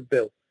good. It's a good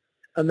bill.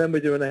 And then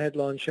we're doing a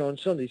headline show on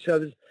Sunday. So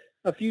there's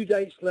a few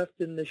dates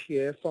left in this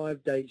year,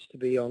 5 dates to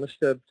be honest.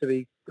 I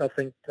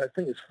think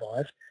it's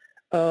 5.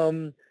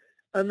 And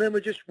then we're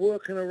just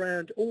working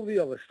around all the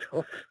other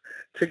stuff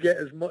to get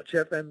as much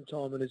FM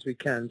time in as we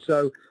can.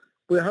 So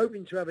we're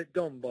hoping to have it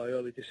done by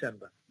early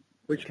December,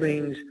 which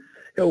means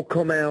it'll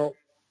come out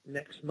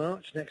next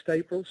March, next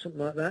April, something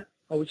like that,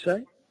 I would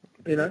say,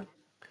 you know.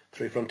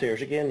 Through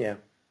Frontiers again, yeah.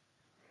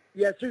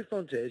 Yeah, Through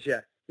Frontiers,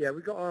 yeah. Yeah,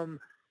 we got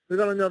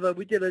another,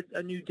 we did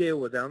a new deal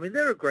with them. I mean,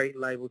 they're a great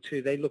label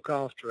too. They look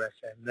after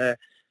FM. They're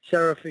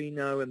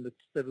Serafino and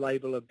the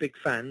label are big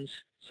fans.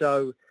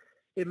 So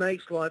it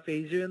makes life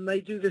easier, and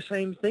they do the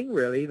same thing,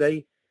 really.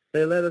 They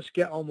let us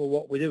get on with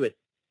what we're doing,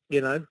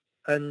 you know,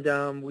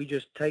 and we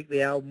just take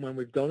the album when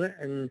we've done it,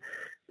 and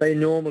they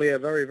normally are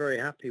very, very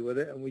happy with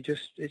it, and we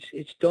just,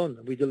 it's done.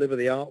 We deliver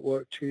the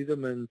artwork to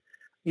them, and,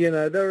 you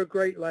know, they're a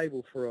great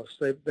label for us.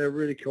 They're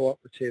really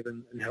cooperative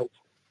and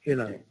helpful, you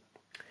know.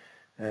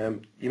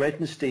 You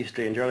mentioned Steve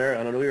Strange earlier,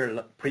 and I know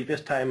your previous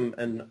time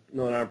in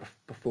Lonerider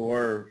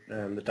before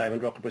the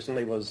Diamond Rock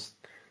recently was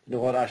the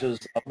No Hot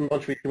Ashes album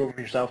launch. We came over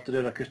yourself to do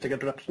an acoustic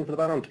introduction for the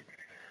band.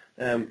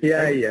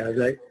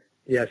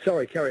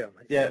 Sorry, carry on,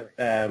 mate. Yeah,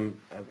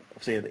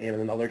 obviously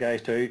Ian and other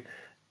guys too.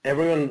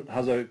 Everyone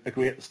has a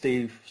great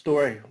Steve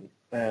story.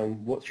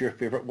 What's your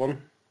favourite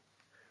one?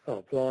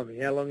 Oh, blimey,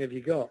 how long have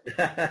you got?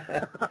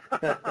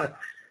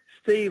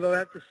 Steve, I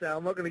have to say,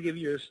 I'm not going to give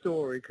you a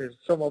story because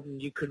some of them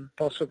you couldn't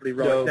possibly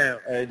write down.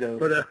 I know.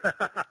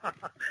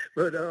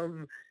 But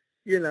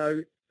you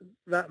know,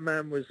 that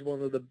man was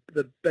one of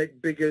the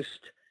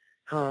biggest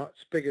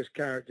hearts, biggest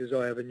characters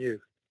I ever knew.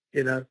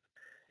 You know,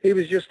 he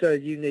was just a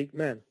unique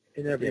man.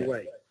 in every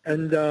way.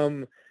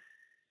 And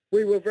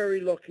we were very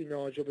lucky,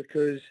 Nigel,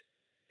 because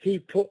he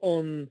put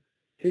on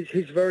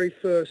his very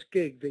first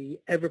gig that he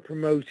ever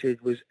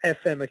promoted was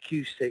FM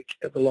Acoustic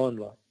at the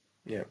Limelight.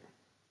 Yeah.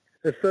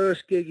 The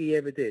first gig he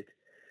ever did.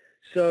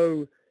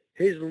 So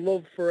his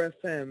love for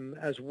FM,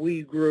 as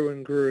we grew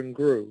and grew and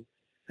grew,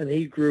 and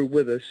he grew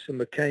with us and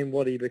became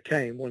what he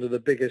became, one of the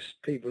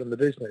biggest people in the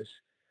business.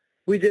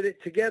 We did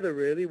it together,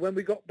 really. When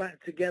we got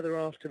back together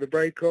after the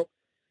breakup,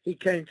 he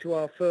came to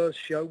our first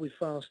show with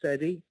Fast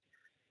Eddie.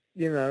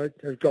 You know,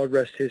 God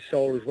rest his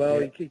soul as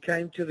well. Yeah. He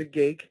came to the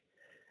gig,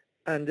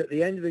 and at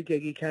the end of the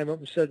gig, he came up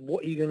and said,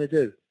 "What are you going to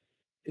do?"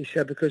 He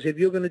said, "Because if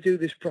you're going to do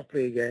this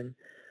properly again,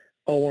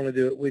 I want to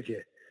do it with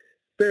you."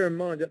 Bear in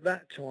mind, at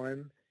that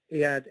time, he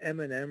had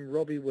Eminem,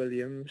 Robbie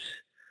Williams,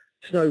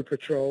 Snow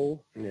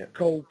Patrol,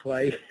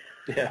 Coldplay,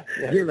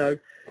 you know.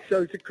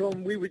 So to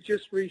come, we were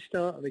just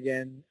restarting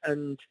again.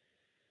 And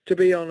to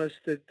be honest,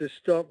 the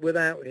start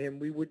without him,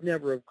 we would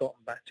never have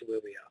gotten back to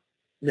where we are.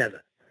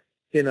 Never,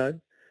 you know.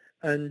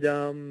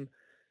 And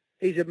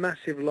he's a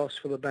massive loss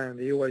for the band.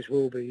 He always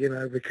will be, you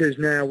know, because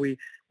now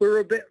we're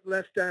a bit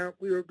left out.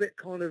 We were a bit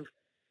kind of,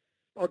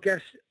 I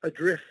guess,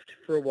 adrift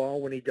for a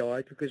while when he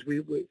died, because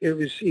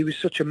he was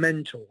such a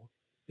mentor,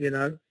 you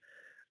know.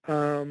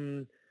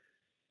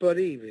 But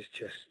he was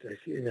just,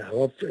 you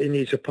know, in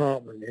his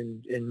apartment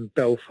in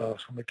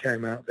Belfast when we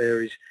came out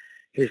there,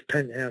 his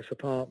penthouse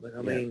apartment.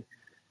 I mean,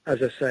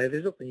 as I say,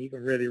 there's nothing you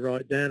can really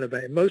write down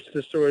about it. Most of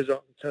the stories I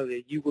can tell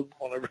you, you wouldn't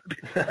want to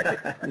repeat.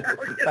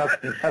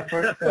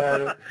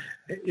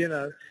 You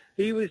know,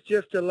 he was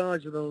just a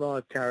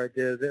larger-than-life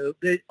character.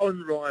 They're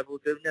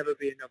unrivaled. There'll never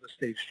be another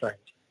Steve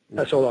Strange.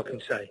 That's all I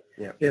can say.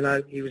 Yeah. You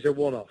know, he was a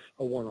one-off.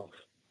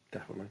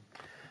 Definitely.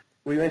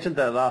 We mentioned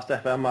the last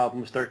FM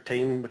album was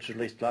 13, which was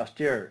released last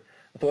year.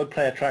 I thought I'd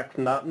play a track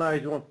from that now. Do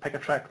you want to pick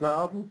a track from that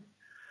album?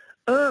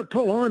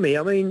 Blimey,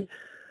 I mean,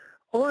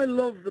 I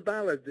love the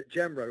ballad that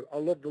Jem wrote. I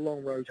love The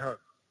Long Road Home.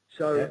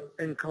 So,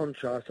 in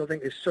contrast, I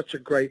think it's such a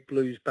great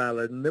blues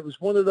ballad. And it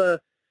was one of the,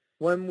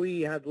 when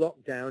we had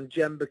lockdown,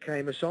 Jem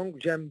became a song.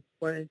 Jem,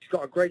 he's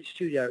got a great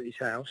studio at his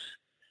house.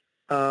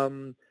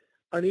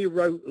 And he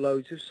wrote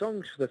loads of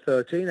songs for the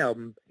 13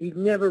 album. He'd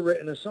never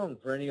written a song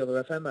for any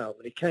other FM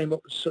album. He came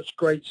up with such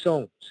great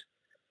songs.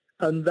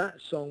 And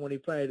that song, when he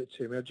played it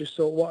to me, I just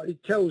thought,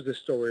 it tells the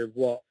story of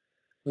what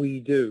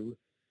we do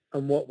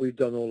and what we've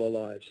done all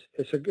our lives.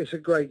 It's a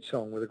great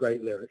song with a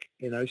great lyric,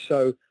 you know.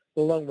 So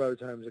The Long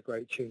Road Home is a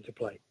great tune to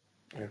play.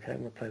 Okay, I'm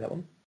going to play that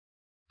one.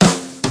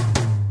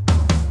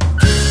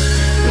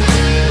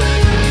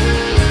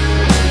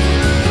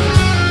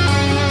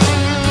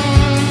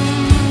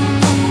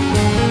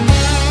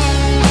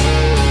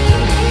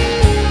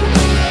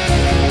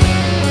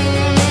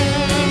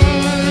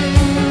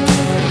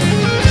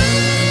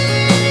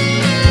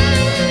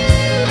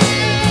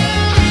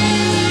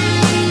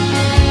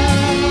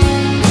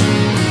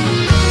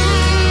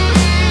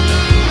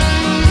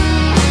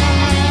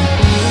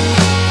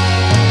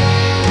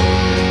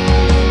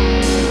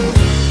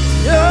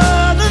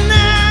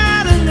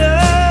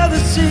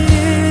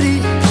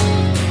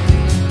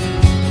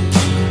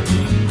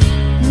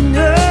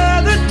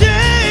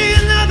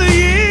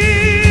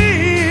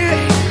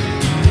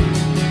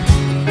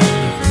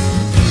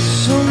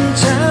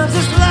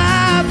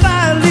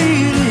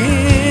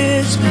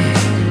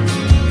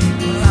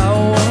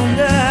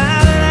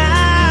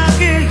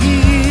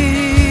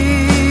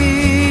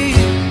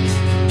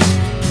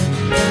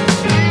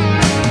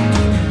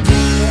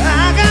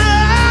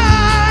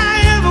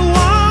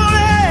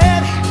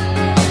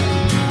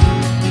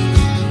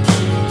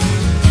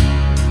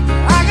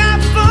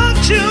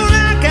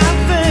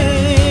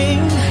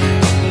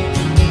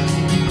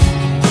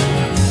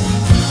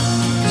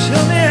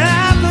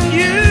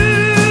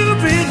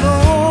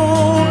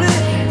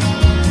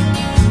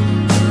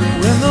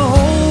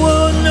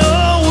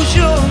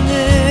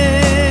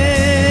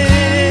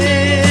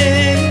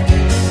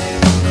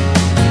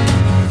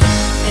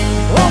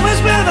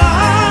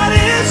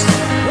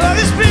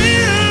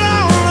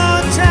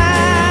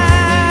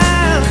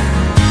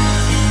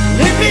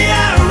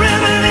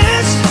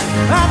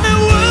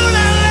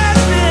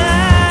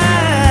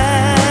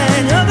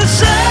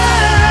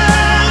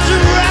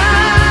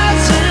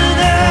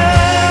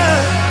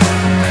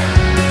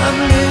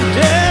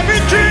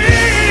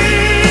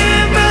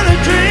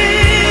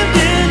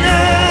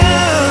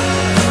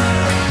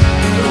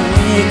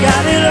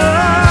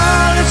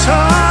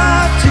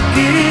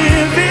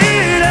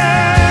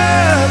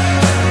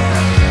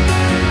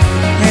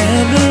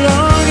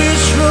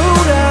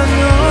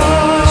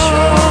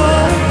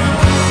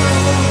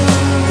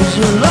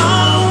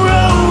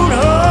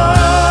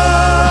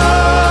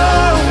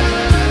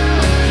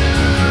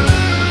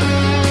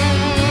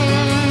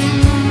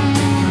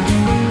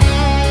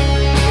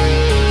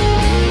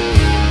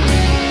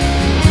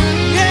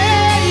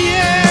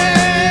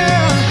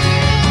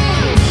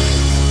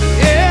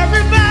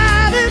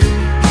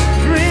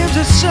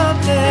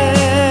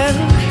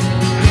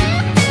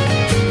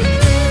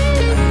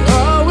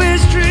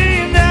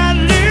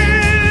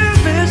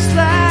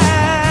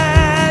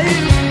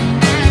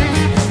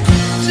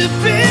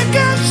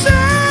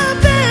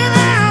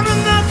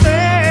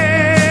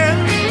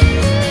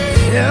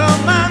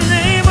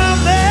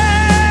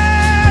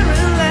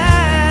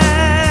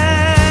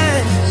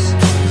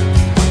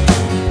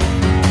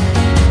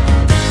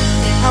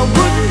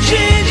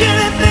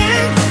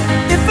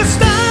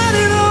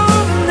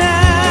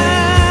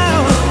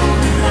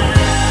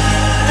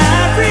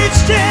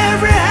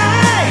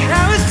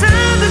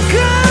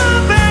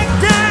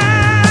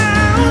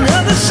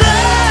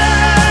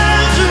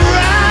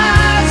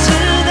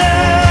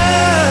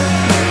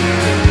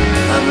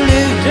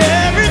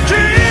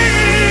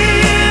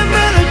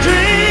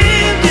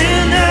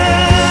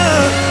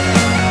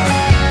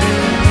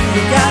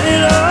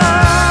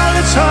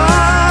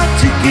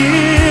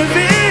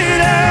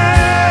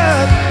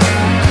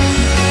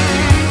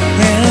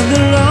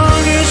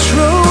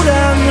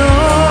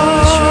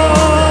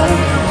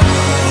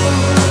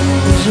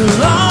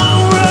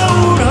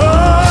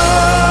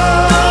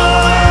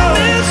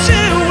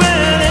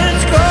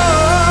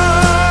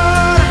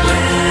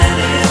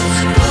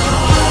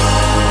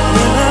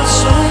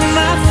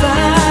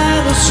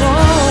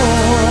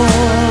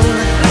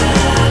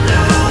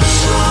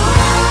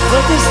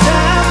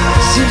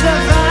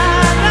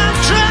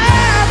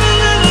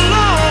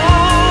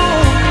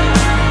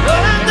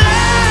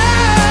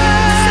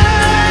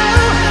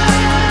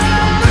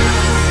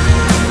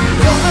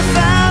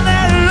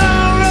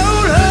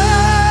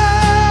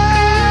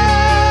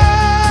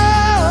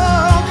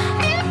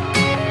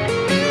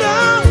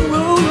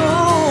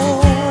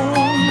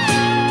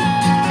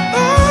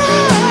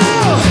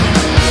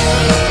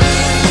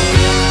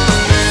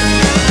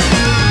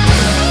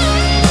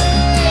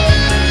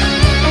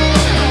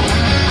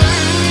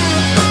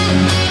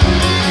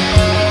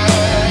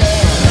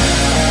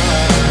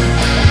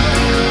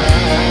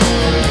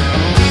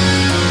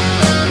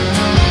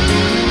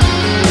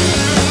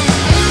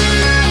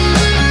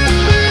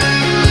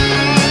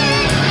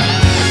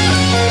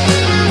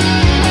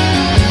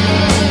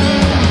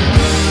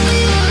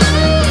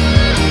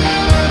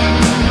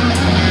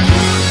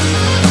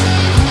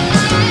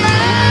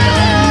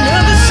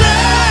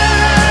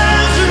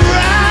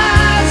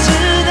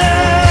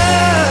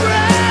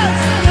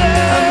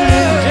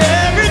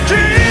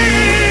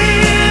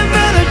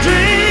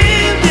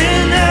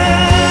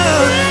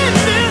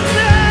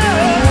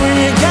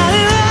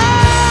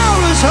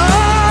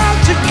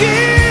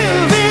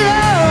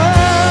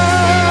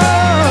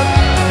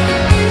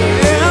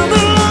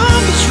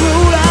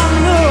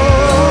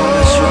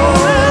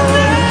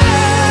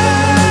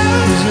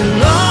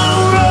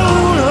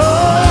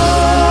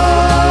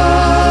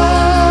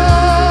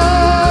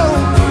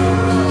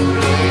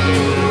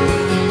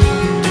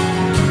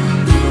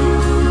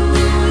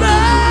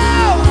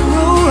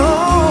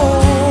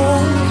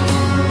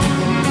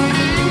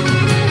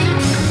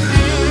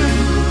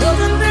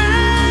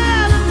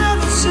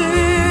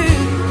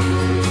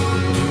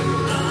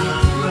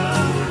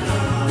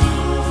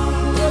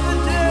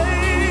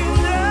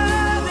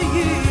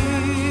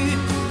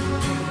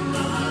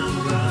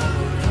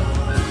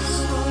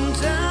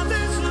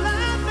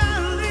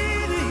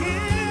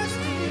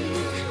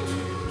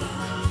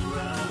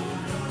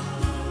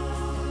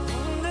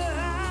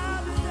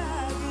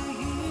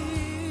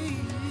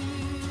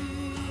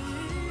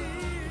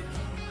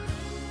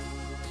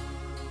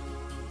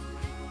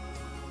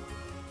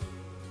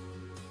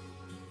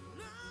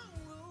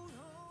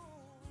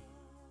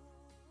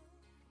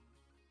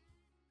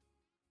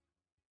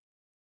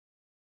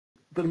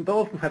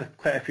 both had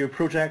quite a few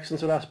projects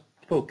since we last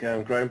spoke.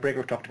 Groundbreaker,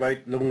 we talked about.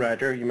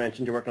 Lonerider, you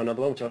mentioned you're working on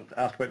another one, which I'll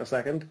ask about in a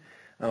second.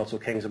 And also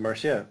Kings of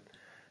Mercia.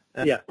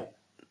 Yeah.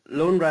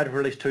 Lonerider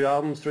released 2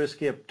 albums through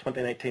Escape,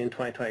 2019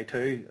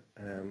 2022.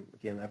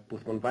 Again, they're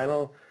both on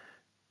vinyl.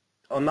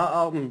 On that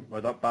album, or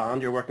that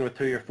band, you're working with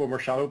 2 of your former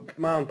Shadow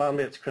Man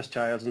bandmates, Chris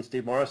Childs and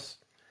Steve Morris.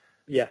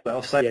 Yeah.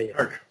 Well,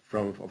 work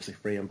from obviously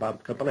Free and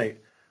Band Company.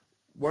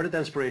 Where did the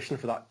inspiration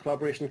for that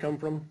collaboration come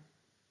from?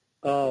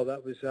 Oh,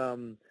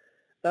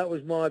 that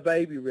was my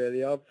baby,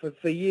 really.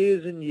 For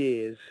years and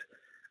years,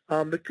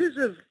 because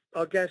of,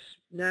 I guess,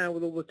 now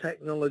with all the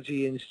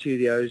technology in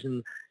studios,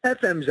 and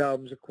FM's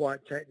albums are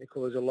quite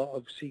technical. There's a lot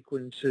of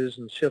sequences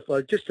and stuff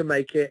like just to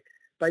make it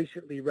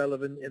basically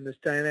relevant in this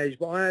day and age.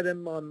 But I had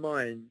in my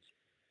mind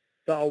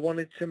that I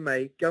wanted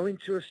to go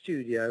into a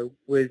studio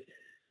with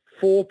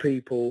 4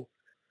 people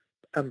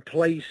and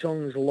play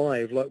songs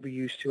live like we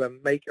used to,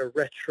 and make a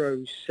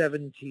retro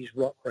 70s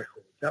rock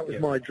record. That was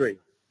my dream.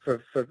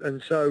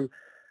 And so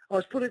I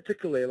was put it to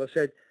Khalil. I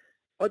said,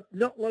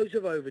 not loads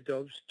of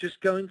overdubs, just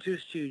go into a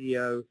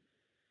studio,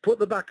 put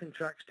the backing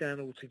tracks down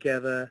all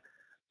together.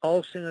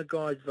 I'll sing a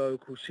guide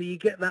vocal, so you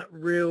get that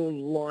real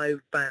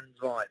live band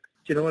vibe.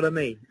 Do you know what I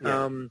mean?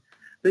 Yeah.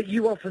 That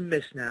you often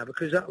miss now,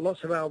 because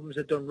lots of albums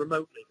are done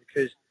remotely,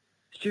 because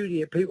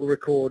studio people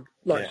record,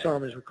 like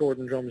Simon's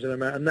recording drums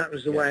and that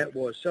was the way it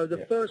was. So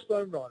the first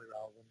Lonerider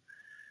album,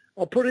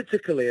 I put it to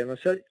Khalil and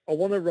I said, I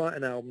want to write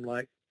an album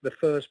like the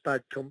first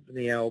Bad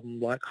Company album,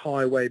 like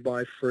Highway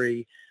by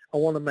Free. I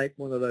want to make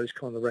one of those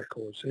kind of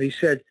records. And he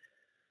said,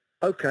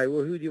 okay,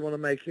 well, who do you want to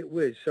make it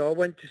with? So I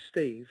went to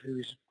Steve,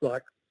 who's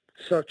like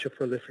such a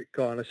prolific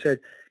guy, and I said,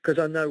 because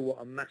I know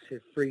what a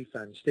massive Free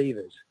fan Steve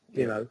is,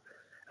 you know,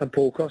 and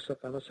Paul Costa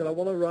fan. I said, I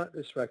want to write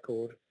this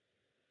record.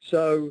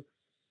 So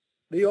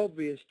the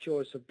obvious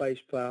choice of bass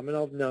player, I mean,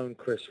 I've known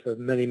Kris for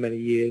many, many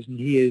years, and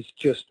he is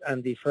just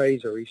Andy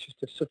Fraser. He's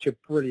just such a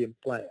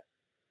brilliant player,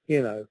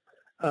 you know.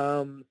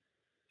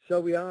 So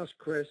we asked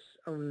Kris,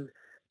 and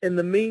in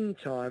the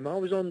meantime, I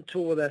was on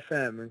tour with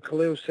FM, and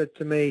Khalil said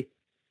to me,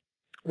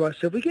 right,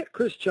 so if we get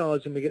Chris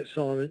Childs and we get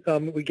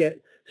we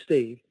get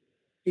Steve,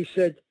 he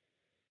said,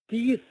 do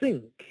you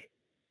think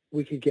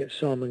we could get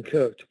Simon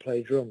Kirke to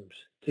play drums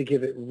to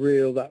give it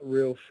that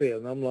real feel?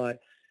 And I'm like,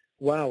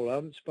 wow, I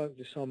haven't spoken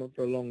to Simon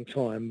for a long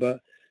time,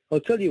 but I'll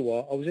tell you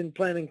what, I was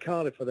playing in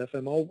Cardiff with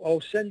FM.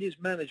 I'll send his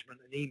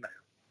management an email.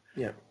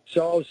 Yeah.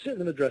 So I was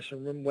sitting in the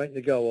dressing room waiting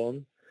to go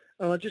on,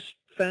 and I just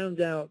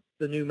found out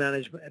the new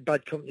management,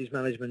 Bad Company's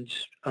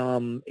management's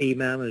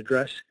email and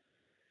address,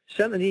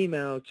 sent an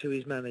email to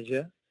his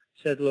manager,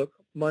 said, look,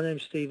 my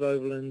name's Steve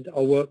Overland.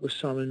 I worked with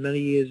Simon many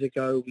years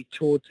ago. We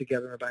toured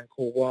together in a band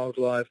called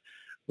Wildlife.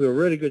 We were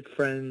really good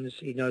friends.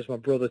 He knows my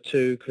brother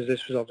too, because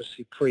this was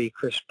obviously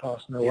pre-Kris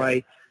passing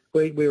away.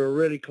 We were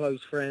really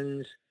close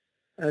friends.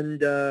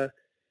 And,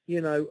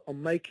 you know,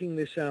 I'm making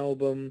this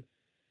album,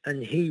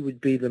 and he would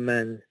be the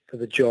man for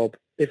the job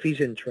if he's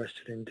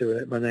interested in doing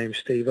it. My name's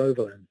Steve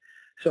Overland.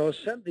 So I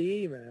sent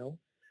the email,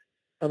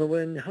 and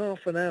within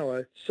half an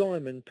hour,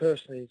 Simon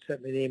personally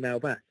sent me an email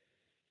back,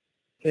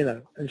 you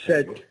know, and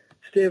said,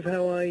 Steve,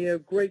 how are you?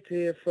 Great to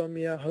hear from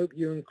you. I hope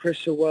you and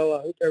Kris are well.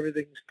 I hope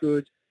everything's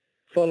good.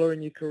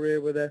 Following your career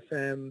with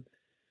FM,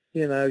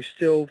 you know,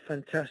 still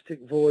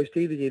fantastic voice,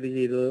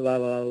 la,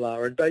 la,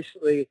 la. And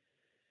basically,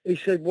 he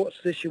said,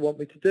 what's this you want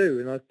me to do?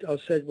 And I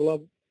said,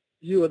 well,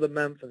 you are the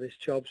man for this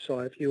job, so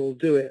if you'll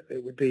do it,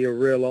 it would be a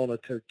real honor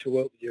to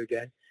work with you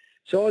again.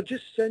 So I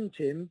just sent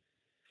him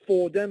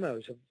 4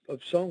 demos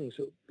of songs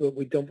that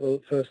we'd done for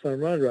the first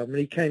Lonerider album, and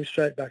he came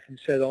straight back and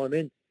said, I'm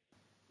in,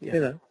 you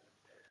know.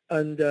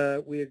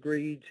 And we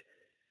agreed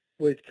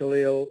with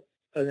Khalil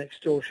an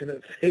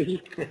extortionate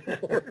fee,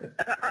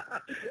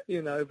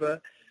 you know,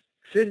 but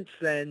since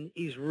then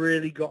he's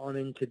really gotten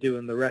into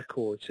doing the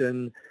records,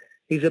 and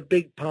he's a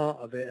big part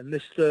of it. And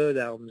this third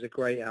album's a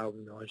great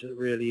album, Nigel. It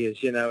really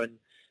is, you know. And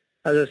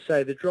as I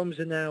say, the drums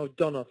are now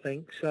done, I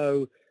think.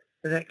 So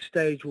the next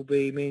stage will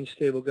be me and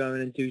Steve will go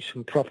in and do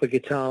some proper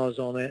guitars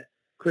on it.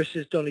 Kris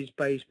has done his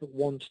bass, but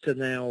wants to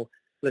now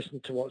listen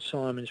to what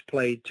Simon's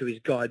played to his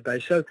guide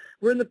bass. So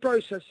we're in the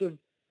process of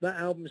that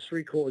album's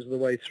 3/4 of the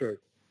way through,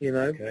 you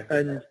know. Okay.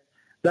 And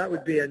that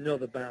would be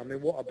another band. I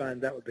mean, what a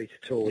band that would be to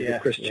tour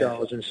with Chris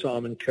Childs and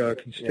Simon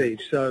Kirke and Steve.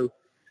 So,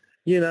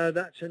 you know,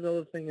 that's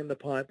another thing in the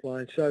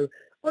pipeline. So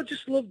I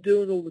just love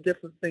doing all the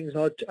different things.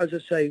 As I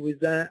say, with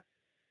that,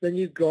 then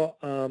you've got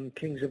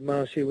Kings of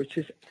Mercia, which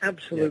is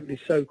absolutely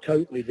so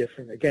totally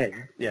different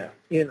again. Yeah.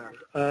 You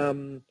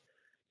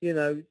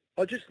know,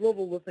 I just love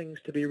all the things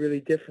to be really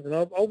different.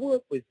 And I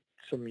work with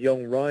some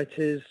young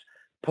writers,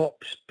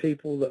 pops,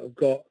 people that have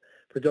got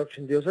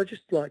production deals. I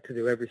just like to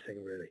do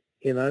everything, really.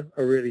 You know,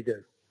 I really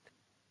do.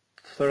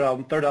 Third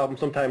album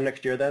sometime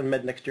next year then,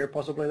 mid next year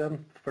possibly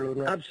then?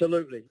 For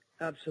Absolutely.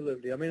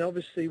 I mean,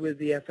 obviously with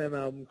the FM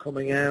album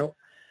coming out,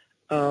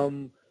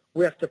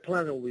 we have to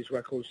plan all these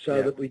records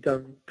so that we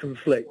don't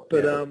conflict.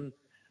 But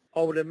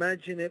I would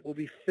imagine it will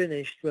be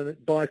finished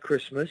by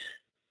Christmas.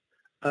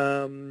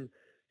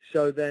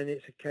 So then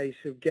it's a case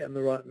of getting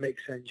the right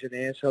mix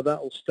engineer. So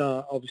that'll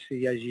start,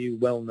 obviously, as you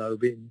well know,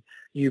 being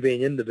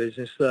in the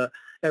business, that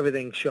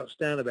everything shuts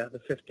down about the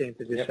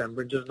 15th of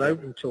December and doesn't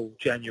open until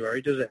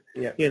January, does it?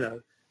 Yeah. You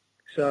know.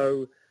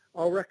 So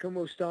I reckon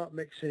we'll start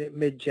mixing it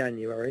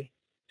mid-January.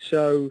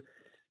 So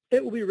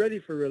it will be ready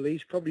for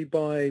release probably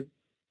by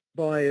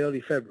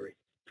early February,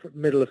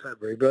 middle of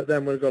February. But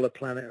then we've got to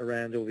plan it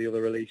around all the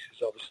other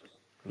releases, obviously.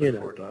 You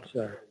know.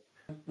 So.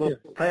 We'll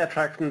play a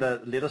track from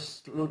the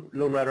latest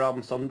Lonerider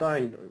album,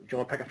 Sundown. Do you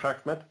want to pick a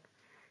track from it?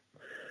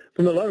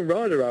 From the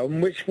Lonerider album,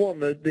 which one?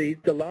 The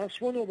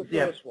last one or the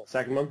first one?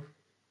 Second one.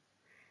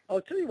 I'll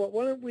tell you what.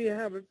 Why don't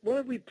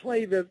we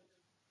play the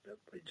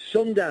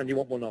Sundown? You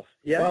want one off?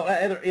 Yeah. Well,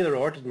 either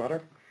or, it doesn't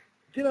matter.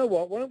 Do you know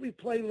what? Why don't we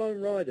play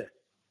Lonerider,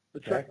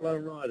 the track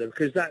Lonerider,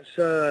 because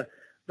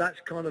that's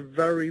kind of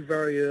very,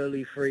 very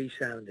early free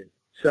sounding.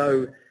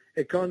 So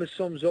it kind of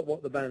sums up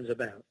what the band's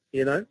about.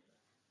 You know.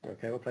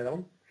 Okay, we'll play that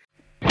one.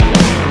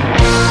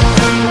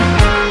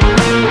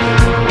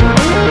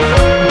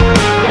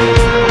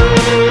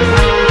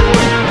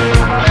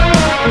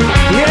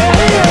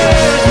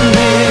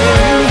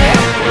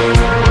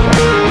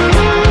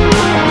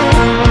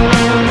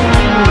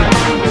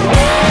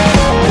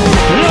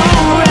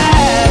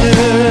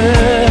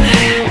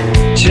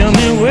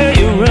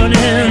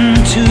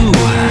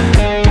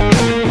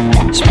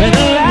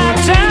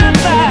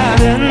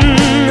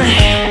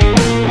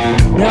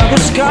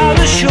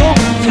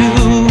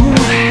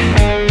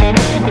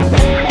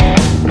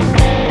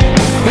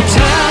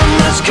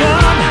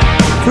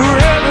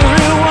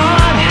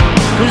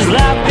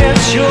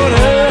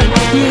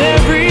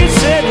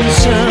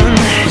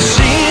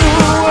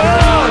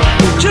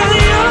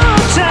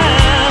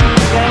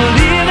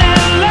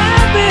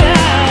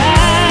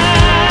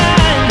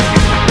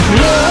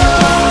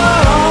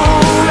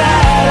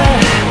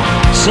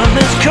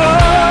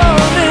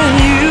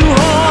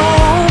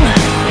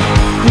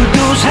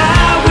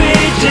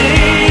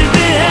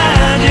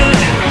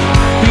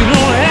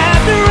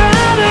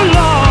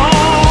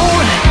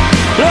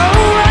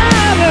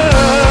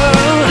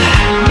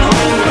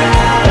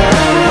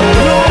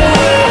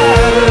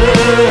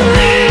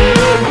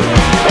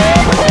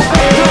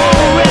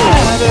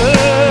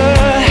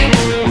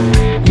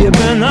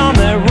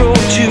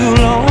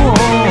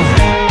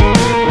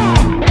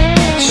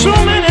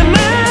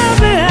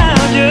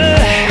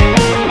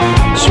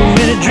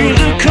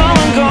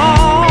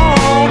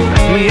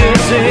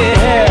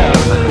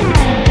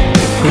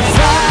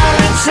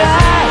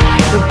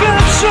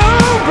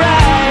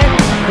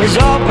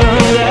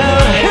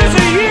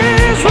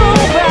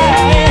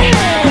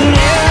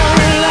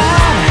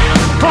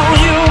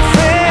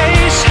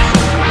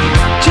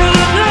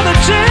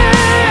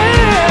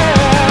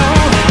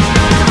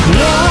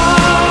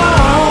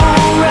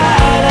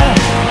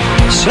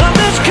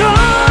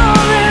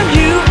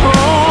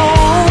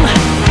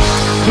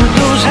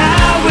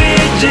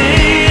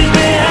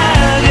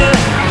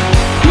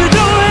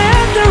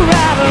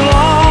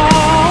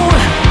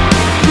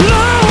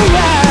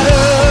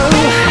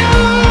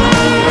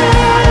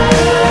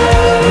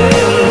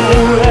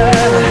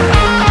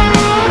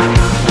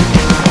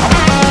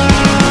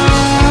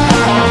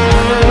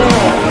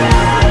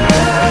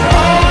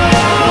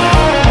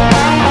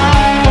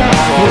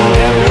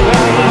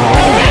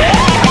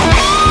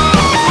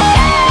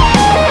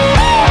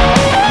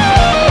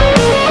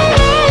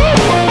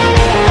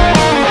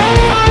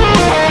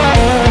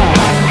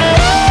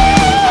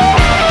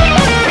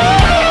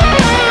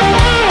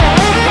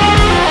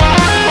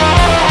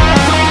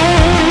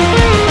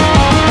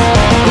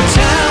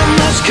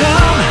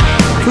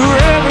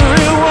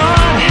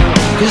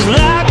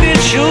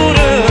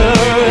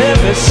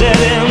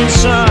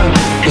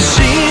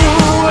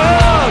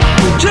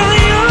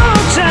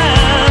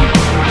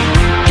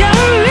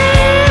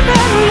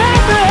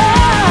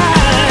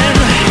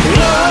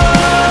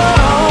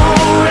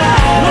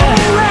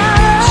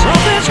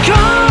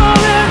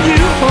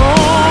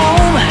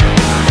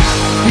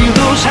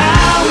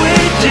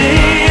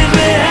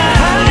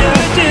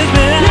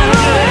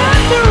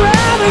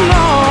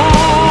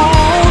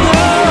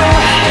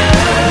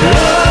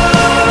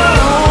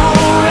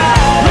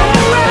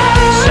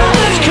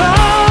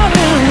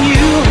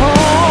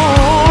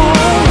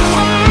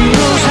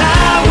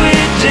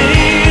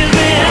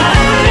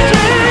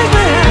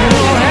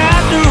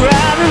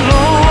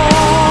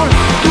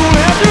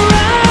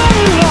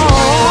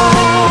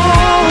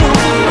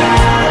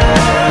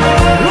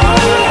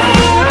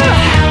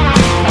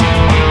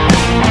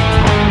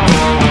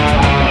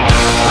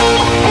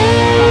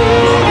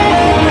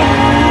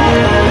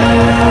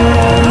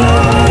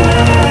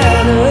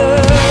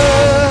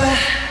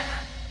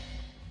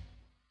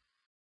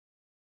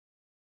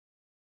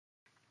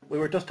 We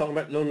were just talking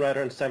about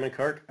Lonerider and Simon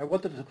Kirk. I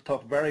wanted to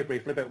talk very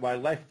briefly about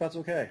Wildlife, if that's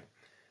okay.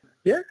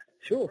 Yeah,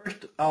 sure.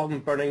 First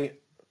album, Burning,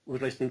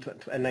 was released in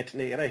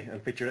 1980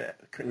 and featured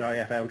now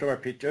FM drummer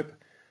Pete Jupe.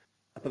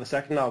 But the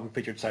second album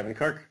featured Simon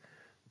Kirk,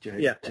 which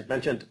you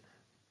mentioned.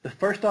 the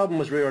first album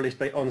was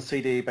re-released on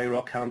CD by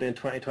Rock Candy in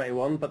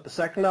 2021, but the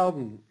second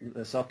album,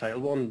 the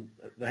self-titled one,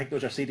 I think there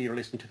was a CD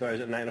released in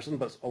 2009 or something,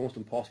 but it's almost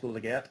impossible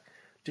to get.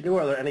 Do you know,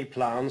 are there any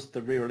plans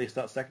to re-release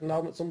that second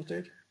album at some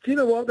stage? Do you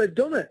know what? They've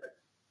done it.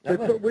 Have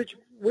they?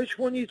 Which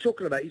one are you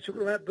talking about? You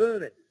talking about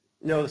Burn It?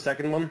 No, the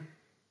second one.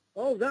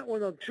 Oh, that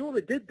one. I'm sure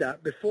they did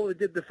that before they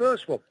did the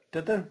first one.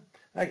 Did they?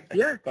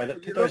 Yeah. Find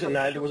it.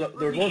 2009. There was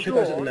one in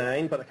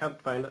 2009, but I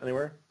can't find it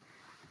anywhere.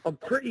 I'm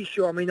pretty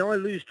sure. I mean, I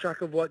lose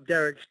track of what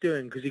Derek's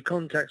doing because he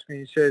contacts me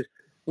and says,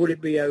 "Would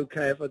it be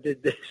okay if I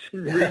did this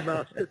and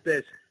remastered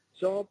this?"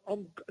 So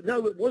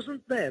no, it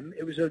wasn't them.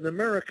 It was an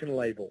American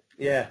label.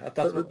 Yeah,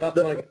 that's what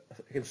I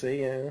can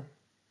see. Yeah.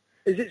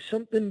 Is it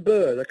something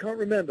Bird? I can't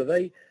remember.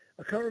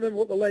 I can't remember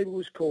what the label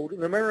was called.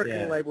 An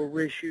American label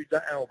reissued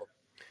that album.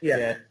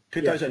 Yeah.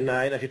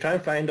 2009. Yeah. If you try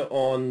and find it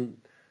on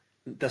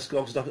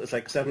Discogs stuff, it's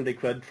like 70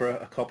 quid for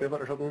a copy of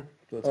it or something.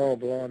 So oh,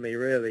 blimey,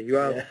 really? You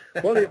have,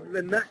 well,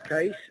 in that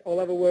case, I'll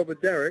have a word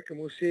with Derek and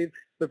we'll see.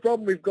 The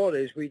problem we've got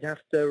is we'd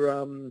have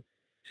to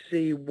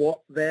see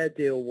what their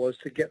deal was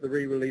to get the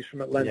re-release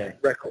from Atlantic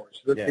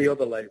Records, the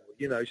other label,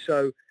 you know.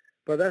 So,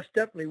 but that's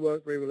definitely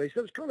worth re-release.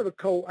 It was kind of a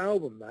cult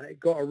album, that. It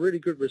got a really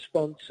good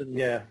response and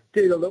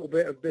did a little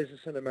bit of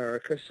business in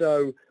America.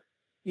 So,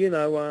 you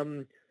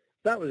know,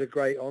 that was a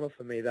great honour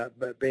for me,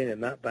 that being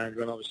in that band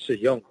when I was so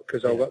young,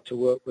 because I got to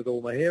work with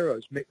all my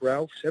heroes, Mick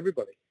Ralphs,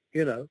 everybody,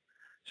 you know.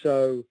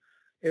 So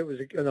it was,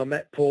 and I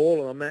met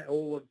Paul and I met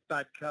all of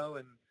Badco,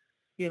 and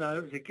you know,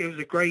 it was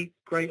a great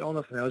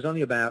honour for me. I was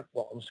only about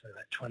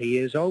 20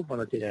 years old when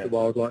I did the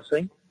Wildlife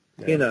thing,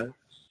 you know.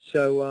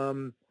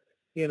 So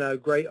you know,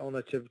 great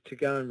honour to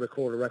go and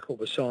record a record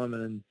with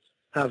Simon and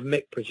have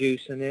Mick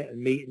producing it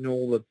and meeting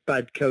all the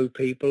Badco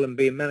people and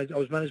being managed. I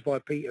was managed by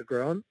Peter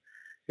Grant,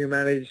 who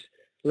managed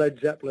Led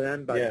Zeppelin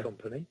and Bad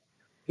Company,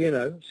 you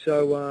know,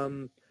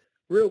 so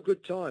real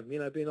good time, you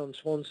know, being on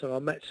Swanson. I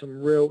met some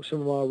of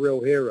my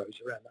real heroes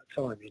around that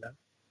time, you know.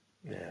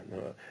 Yeah,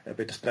 no, it'd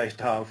be just nice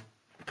to have,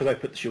 because I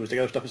put the shows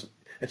together stuff,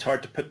 it's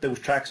hard to put those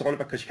tracks on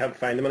because you can't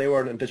find them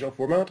anywhere in digital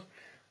format.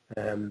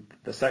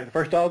 The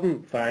first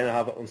album, fine, I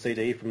have it on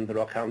CD from the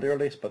Rock Candy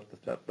release, but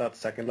that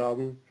second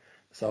album,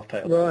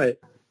 self-titled,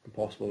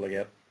 impossible to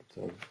get.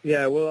 So.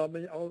 Yeah, well, I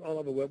mean, I'll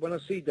have a word. When I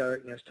see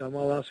Derek next time,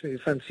 I'll ask him if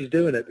he fancies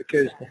doing it,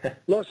 because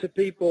lots of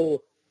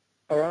people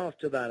are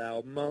after that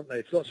album, aren't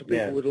they? Lots of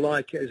people would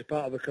like it as a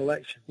part of a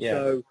collection. Yeah.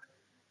 So,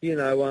 you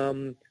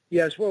know,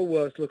 it's well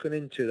worth looking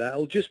into that.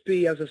 It'll just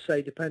be, as I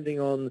say, depending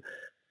on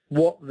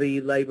what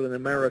the label in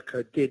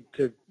America did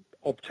to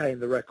obtain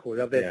the record.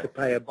 Have they had to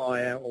pay a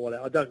buyout or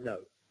whatever? I don't know.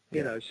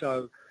 You know,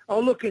 so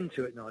I'll look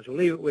into it, Nigel.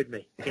 Leave it with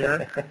me, you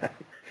know.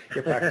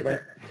 Get back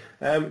to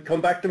me.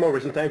 Come back to more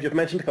recent times. You've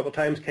mentioned a couple of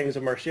times Kings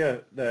of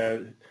Mercia,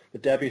 the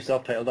debut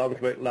self-titled album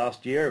came out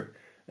last year.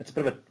 It's a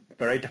bit of a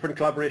very different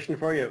collaboration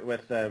for you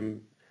with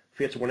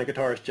Fate's Warning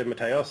guitarist Jim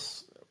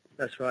Mateos.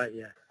 That's right,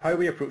 yeah. How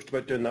were you approached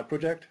about doing that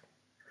project?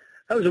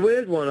 That was a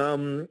weird one.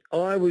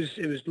 It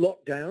was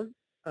lockdown,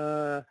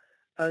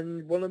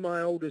 and one of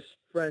my oldest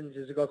friends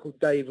is a guy called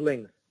Dave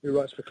Ling, who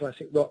writes for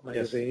Classic Rock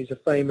magazine. He's a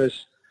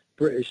famous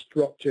British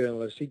rock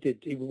journalist.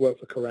 He would work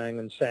for Kerrang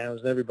and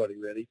Sounds and everybody,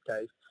 really,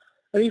 Dave.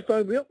 And he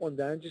phoned me up one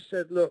day and just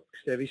said, "Look,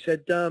 Steve," he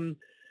said, "I've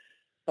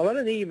had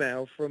an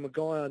email from a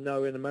guy I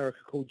know in America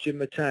called Jim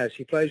Mateos.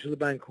 He plays with a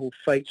band called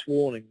Fate's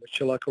Warning, which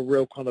are like a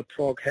real kind of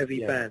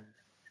prog-heavy band.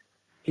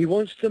 He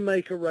wants to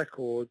make a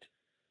record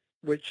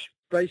which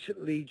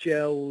basically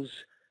gels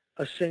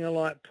a singer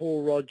like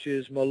Paul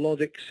Rodgers,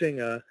 melodic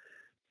singer,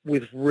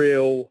 with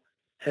real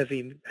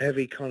heavy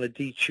kind of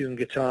detuned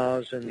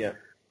guitars and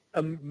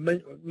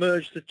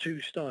merge the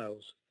two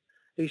styles."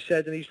 He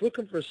said, and he's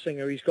looking for a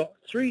singer. He's got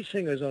 3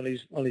 singers on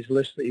his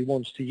list that he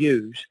wants to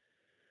use.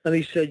 And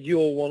he said,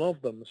 "You're one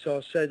of them." So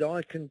I said,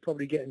 "I can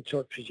probably get in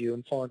touch with you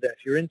and find out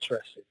if you're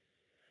interested."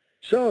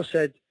 So I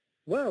said,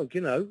 "Well,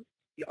 you know,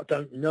 I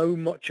don't know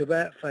much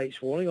about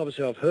Fate's Warning.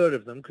 Obviously, I've heard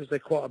of them because they're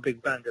quite a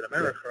big band in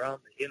America,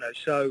 aren't they? You know."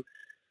 So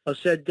I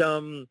said,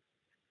 "Yeah."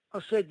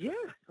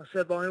 I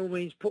said, "By all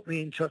means, put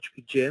me in touch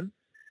with Jim."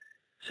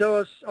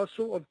 So I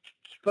sort of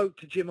spoke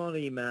to Jim on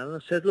email,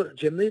 and I said, "Look,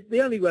 Jim,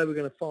 the only way we're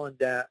going to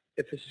find out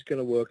if this is going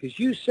to work is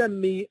you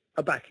send me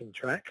a backing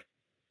track,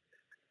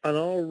 and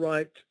I'll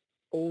write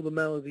all the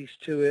melodies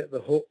to it, the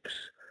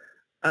hooks,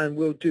 and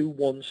we'll do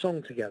one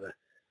song together.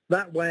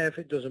 That way, if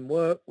it doesn't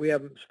work, we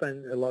haven't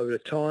spent a load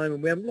of time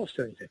and we haven't lost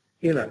anything,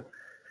 you know."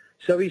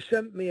 So he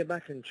sent me a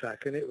backing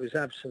track, and it was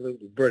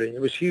absolutely brilliant.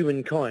 It was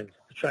Humankind,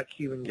 the track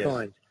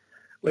Humankind.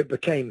 Well, it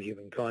became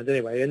Humankind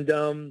anyway, and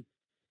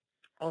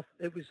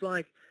it was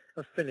like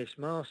a finished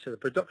master. The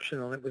production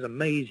on it was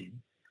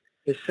amazing.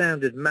 It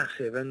sounded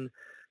massive, and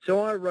so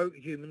I wrote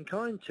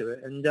Humankind to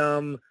it, and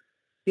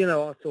you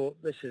know, I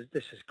thought this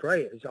is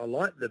great. I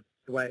like the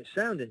way it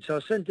sounded, so I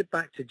sent it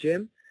back to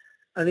Jim,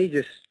 and he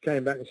just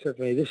came back and said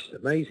to me, "This is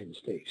amazing,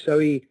 Steve." So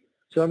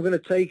I'm going to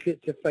take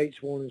it to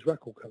Fate's Warning's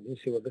record company and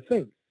see what they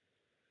think.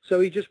 So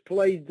he just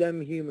played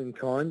them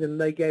Humankind, and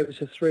they gave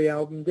us a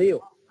 3-album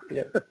deal.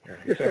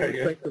 Just on the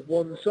strength of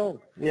one song.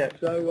 Yeah.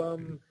 So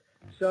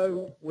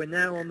So we're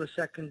now on the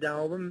second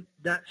album.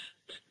 That's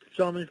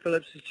Simon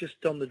Phillips has just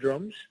done the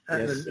drums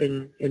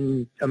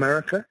in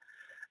America.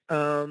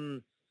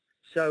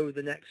 So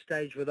the next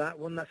stage with that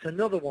one, that's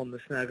another one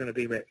that's now going to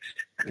be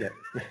mixed. Yeah.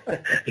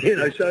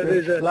 So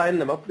there's a line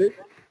them up.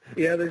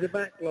 There's a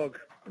backlog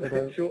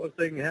sort of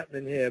thing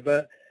happening here.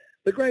 But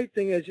the great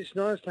thing is, it's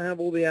nice to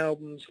have all the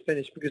albums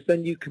finished because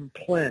then you can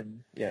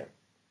plan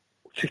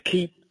to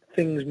keep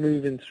things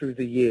moving through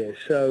the year.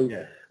 So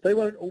they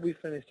won't all be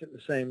finished at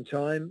the same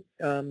time.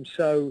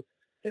 So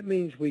it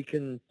means we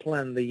can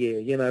plan the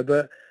year,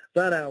 But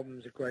that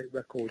album's a great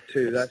record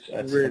too. That's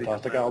a really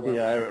fantastic album.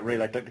 Yeah, I really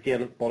liked it.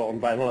 Again, bought it on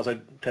vinyl, as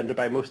I tend to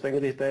buy most things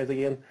these days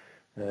again.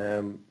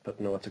 But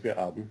no, it's a great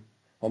album.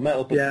 On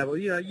Metal Blade. Yeah,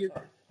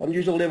 well,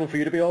 unusual label for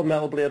you to be on,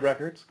 Metal Blade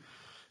Records.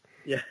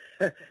 Yeah,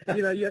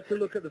 you have to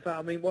look at the fact.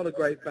 I mean, what a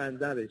great band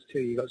that is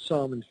too. You got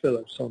Simon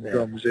Phillips on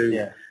drums,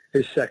 who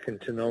is second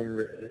to none.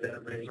 Really. I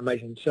mean, it's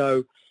amazing.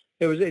 So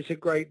it's a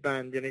great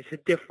band, and it's a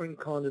different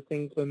kind of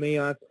thing for me.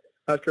 I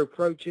have to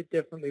approach it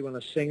differently when I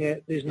sing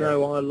it. There's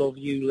no "I love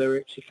you"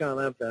 lyrics. You can't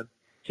have them.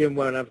 Jim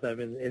won't have them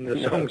in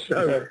the song.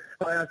 So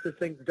I have to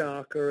think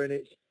darker, and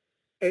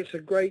it's a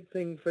great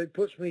thing. It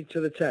puts me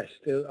to the test.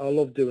 I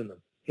love doing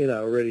them.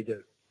 I really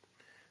do.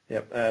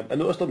 Yeah, I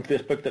noticed on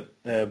Facebook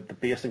that the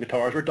bass and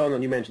guitars were done,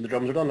 and you mentioned the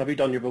drums are done. Have you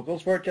done your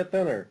vocals for it yet,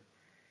 then, or?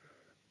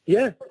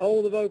 Yeah,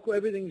 all the vocal,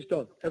 everything's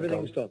done.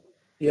 Everything's done.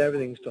 Yeah,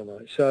 everything's done.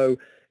 Right. So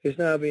it's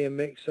now being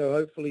mixed. So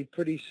hopefully,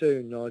 pretty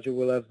soon, Nigel,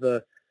 we'll have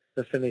the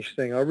finished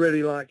thing. I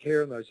really like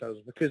hearing those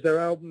albums because they're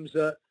albums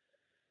that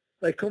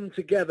they come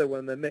together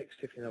when they're mixed,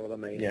 if you know what I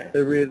mean. Yeah.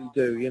 They really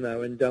do,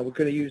 And we're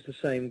going to use the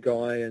same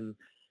guy, and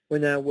we're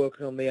now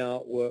working on the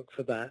artwork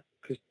for that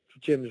because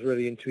Jim's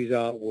really into his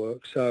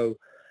artwork. So,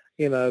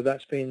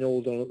 that's being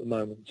all done at the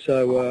moment.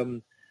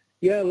 So,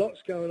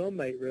 lots going on,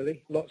 mate,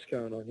 really. Lots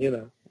going on,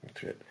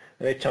 That's it.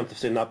 Any chance of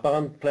seeing that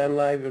band playing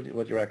live?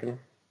 What do you reckon?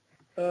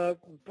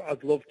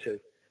 I'd love to.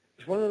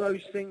 It's one of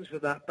those things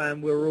with that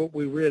band. We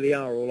really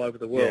are all over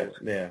the world.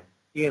 Yeah.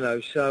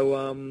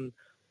 So,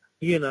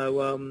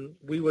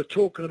 we were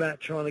talking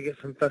about trying to get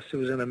some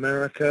festivals in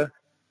America.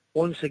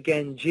 Once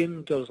again,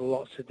 Jim does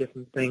lots of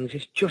different things.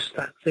 It's just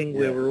that thing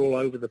where we're all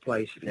over the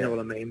place, if you know what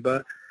I mean.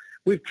 But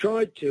we've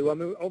tried to. I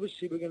mean,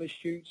 obviously, we're going to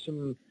shoot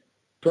some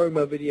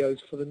promo videos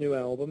for the new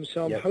album.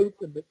 So I'm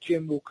hoping that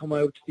Jim will come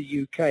over to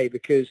the UK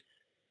because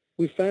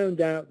we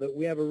found out that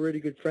we have a really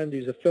good friend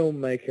who's a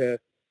filmmaker,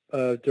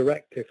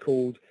 director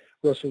called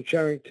Russell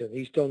Charrington.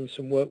 He's done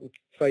some work with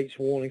Fate's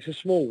Warning. It's a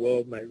small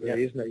world, mate,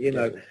 really, isn't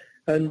it?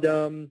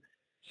 And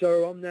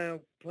so I'm now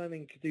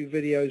planning to do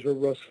videos with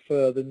Russ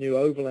for the new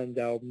Overland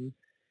album.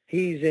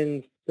 He's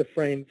in the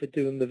frame for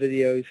doing the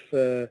videos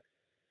for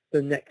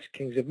the next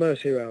Kings of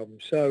Mercia album.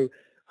 So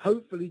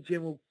hopefully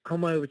Jim will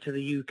come over to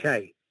the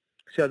UK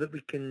so that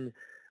we can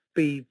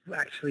be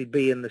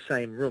in the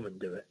same room and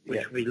do it,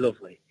 which would be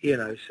lovely,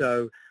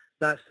 So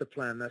that's the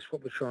plan. That's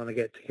what we're trying to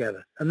get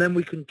together. And then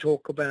we can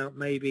talk about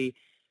maybe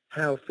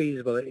how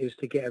feasible it is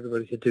to get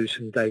everybody to do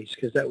some dates,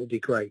 because that would be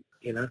great,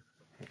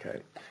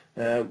 Okay.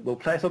 We'll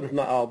play something from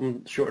that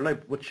album shortly.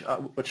 Which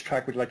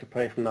track would you like to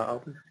play from that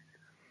album?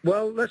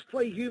 Well, let's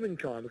play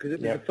Humankind because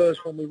it was the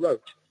first one we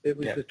wrote. It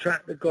was the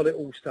track that got it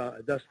all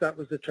started. That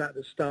was the track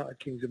that started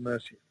Kings of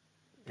Mercia.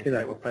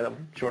 Okay, we'll play that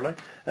one shortly.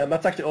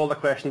 That's actually all the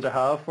questions I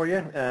have for you.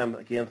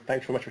 Again,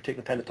 thanks very much for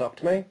taking the time to talk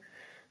to me.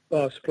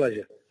 Oh, it's a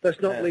pleasure.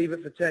 Let's not leave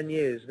it for 10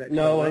 years next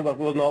time.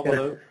 We'll not.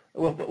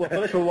 We'll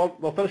finish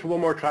with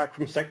one more track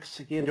from Six.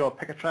 Again, do you want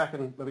to pick a track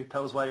and maybe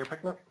tell us why you're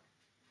picking it?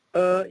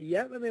 Let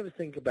me have a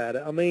think about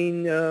it. I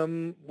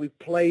mean, we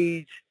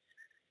played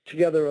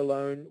Together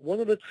Alone. One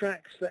of the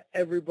tracks that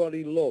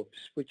everybody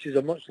loves, which is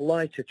a much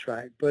lighter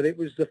track, but it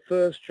was the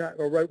first track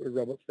I wrote with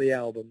Robert for the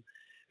album,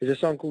 is a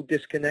song called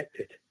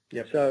Disconnected.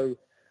 Yep. So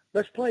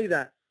let's play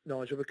that,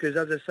 Nigel, because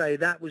as I say,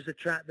 that was the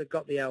track that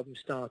got the album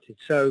started.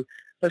 So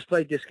let's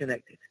play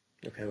Disconnected.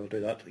 Okay, we'll do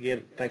that.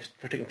 Again, thanks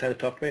for taking the time to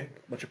talk to me.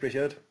 Much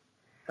appreciated.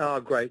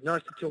 Oh, great.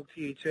 Nice to talk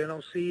to you too, and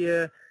I'll see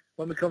you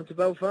when we come to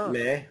Belfast.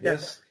 May,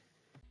 yes.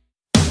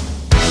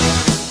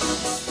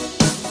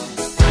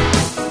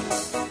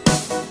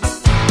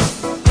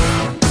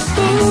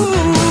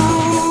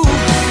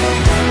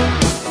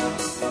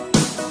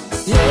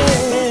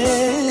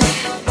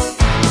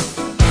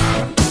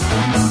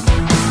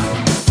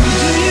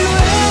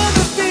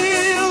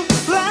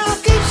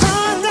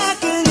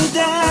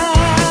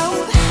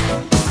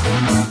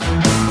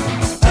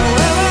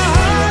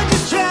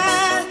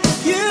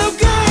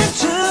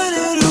 Turn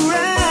it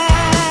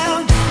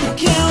around, you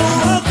can't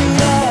walk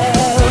it out.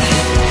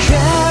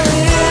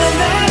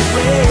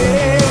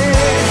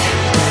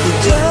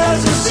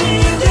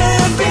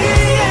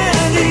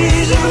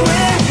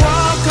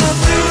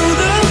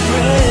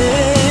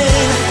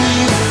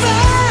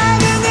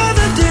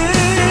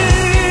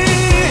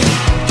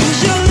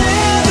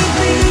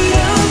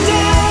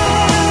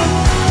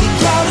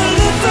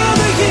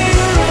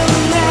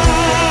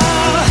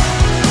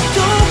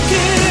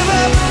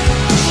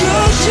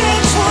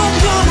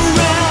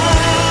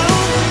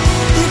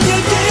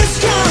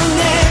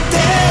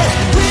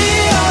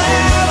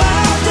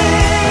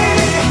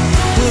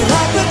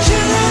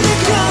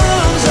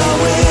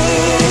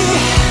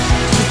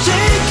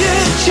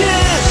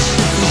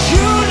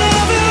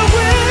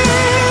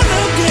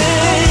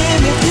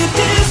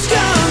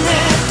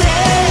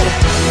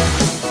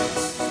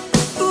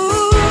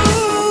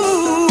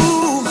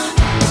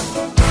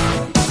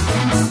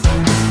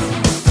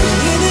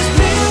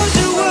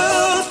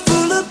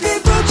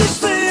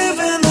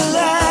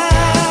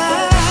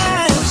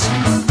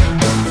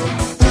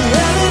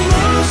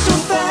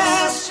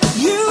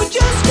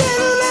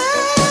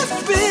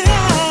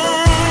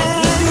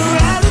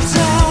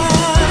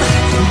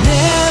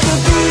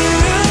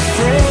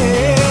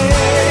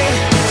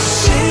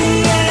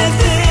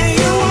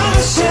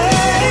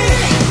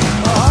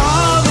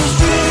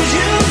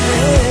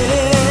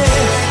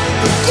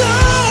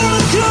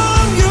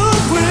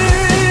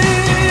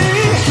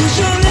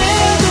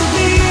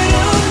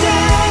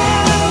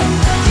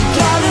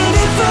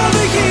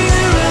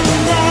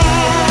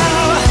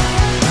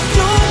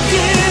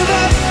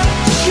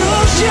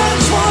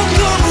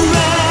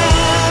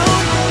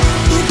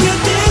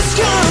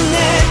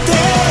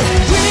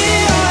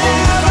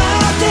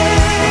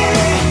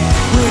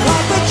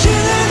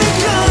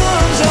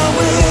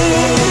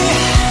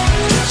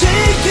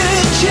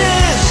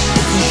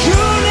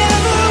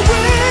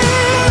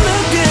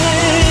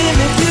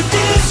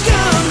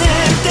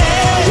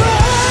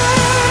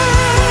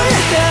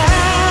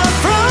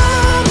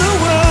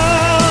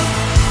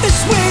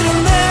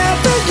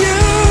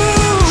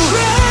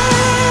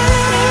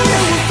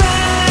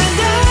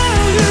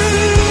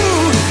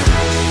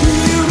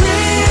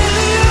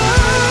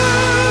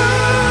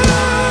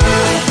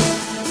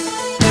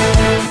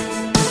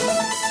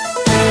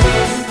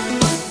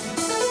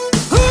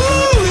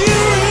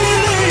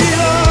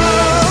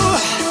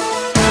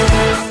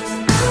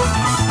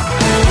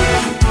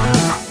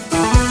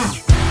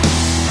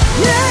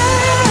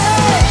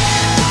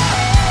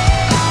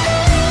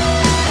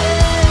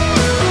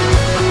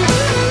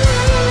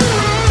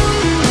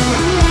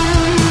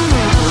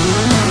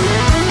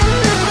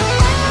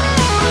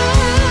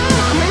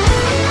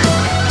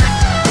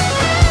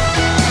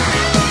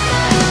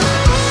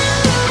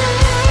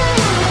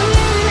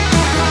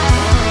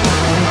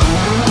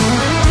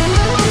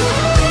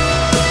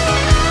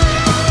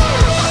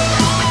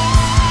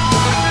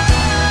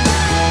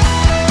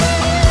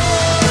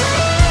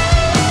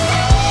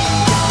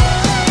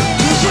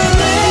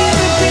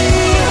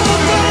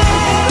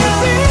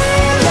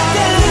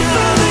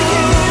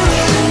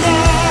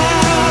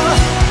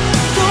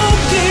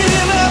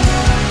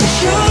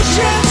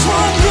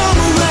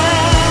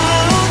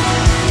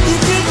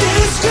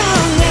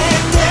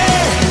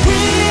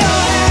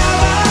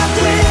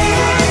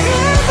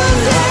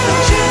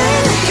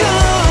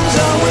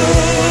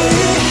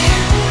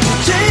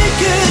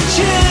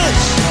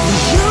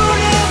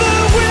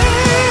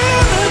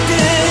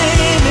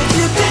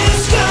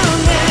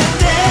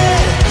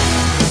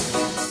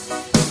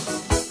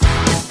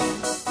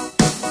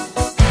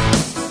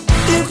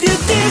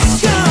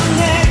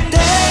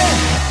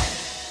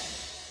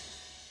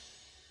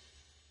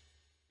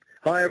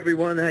 Hi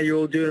everyone, how you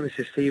all doing? This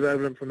is Steve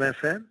Overland from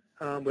FM.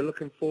 We're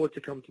looking forward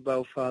to come to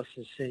Belfast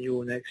and seeing you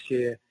all next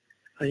year.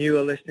 And you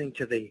are listening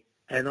to the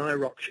NI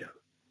Rock Show.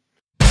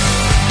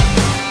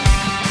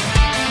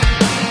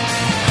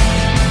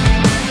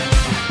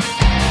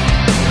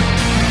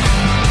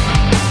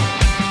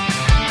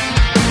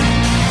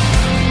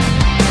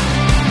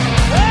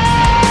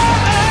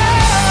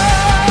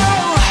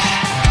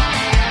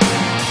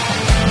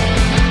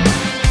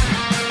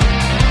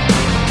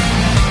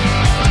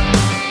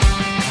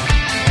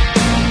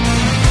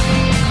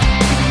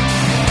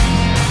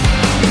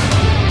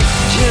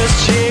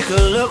 Take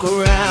a look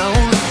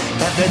around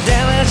at the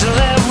damage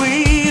that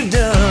we've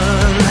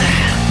done.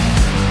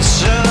 The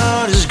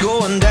sun is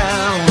going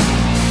down.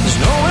 There's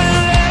nowhere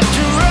left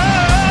to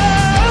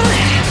run.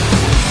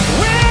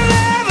 We're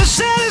never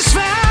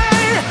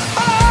satisfied,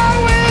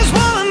 always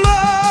wanting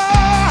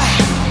more.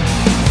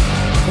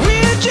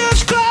 We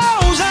just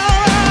close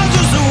our eyes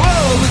as the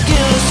world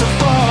begins to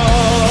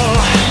fall.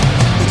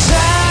 The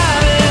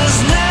time is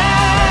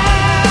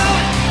now.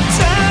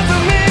 Time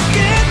for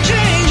making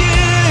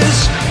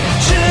changes.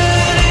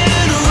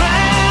 Turning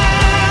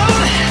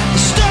around,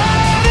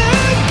 start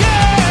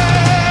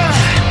again.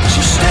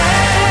 So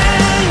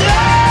stand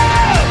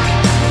up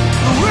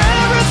for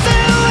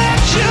everything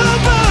that you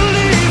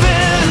believe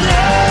in.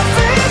 Enough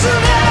is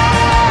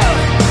enough.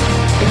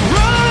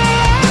 Run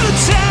out of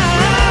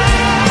time.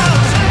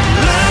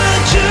 Learn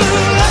to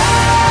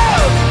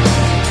love.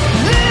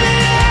 Let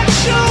it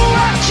show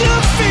what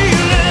you're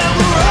feeling.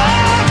 We're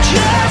all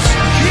just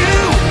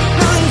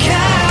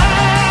humankind.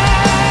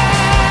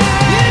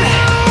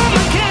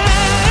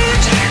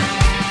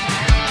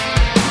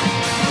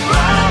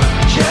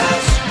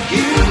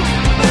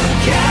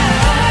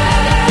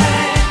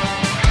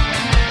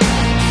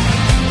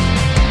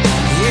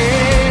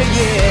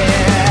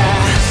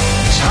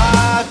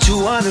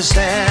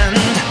 Understand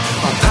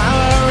our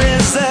power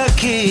is the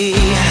key.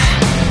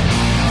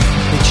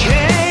 It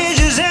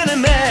changes any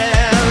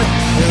man.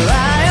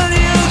 Rely on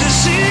you to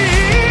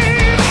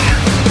see.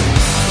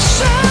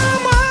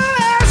 Someone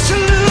has to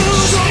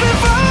lose. So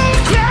before we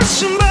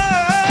crash and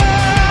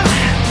burn,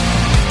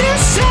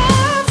 it's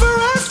time for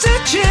us to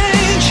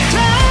change.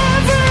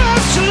 Time for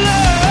us to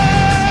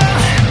learn.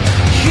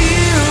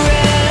 Here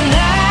and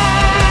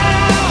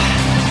now,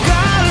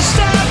 gotta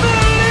stop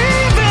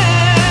believing.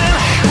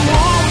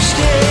 Won't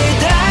stay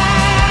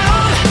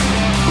down.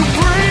 We're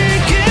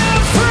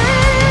breaking free.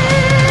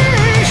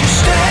 So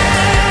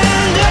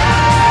stand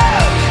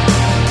up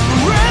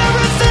for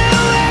everything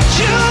that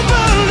you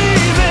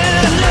believe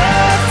in.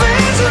 Enough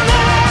is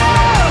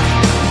enough.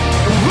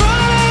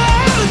 Run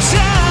out of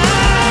time.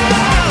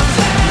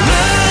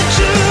 Learn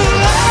to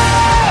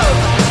love.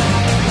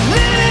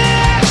 Let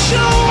it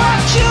show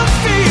what you're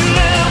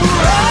feeling.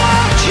 We're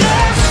all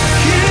just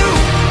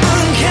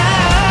humankind.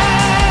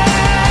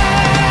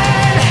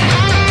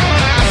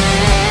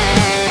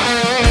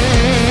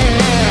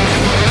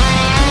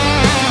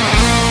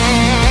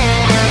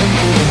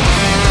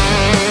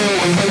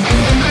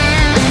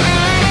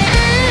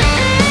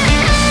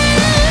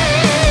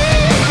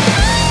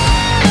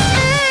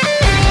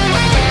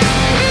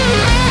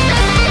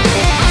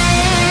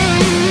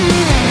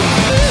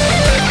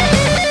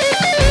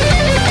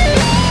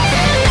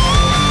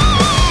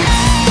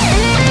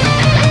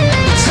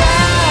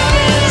 Time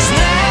is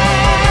now.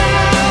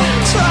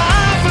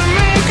 Time for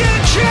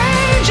making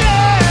changes.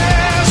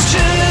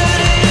 Turn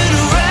it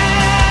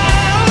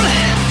around.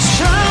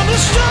 Time to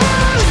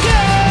start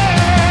again.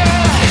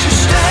 So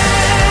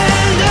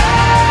stand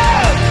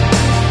up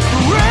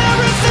for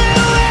everything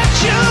that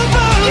you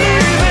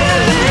believe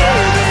in.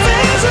 Enough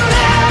is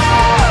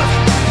enough.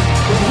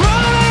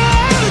 Run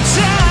out of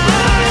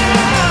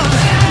time.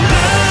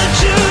 Learn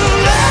to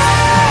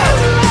love.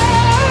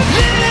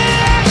 Let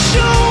it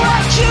show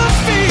what you're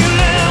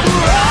feeling.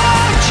 We're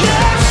all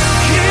just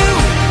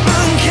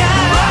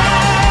humankind.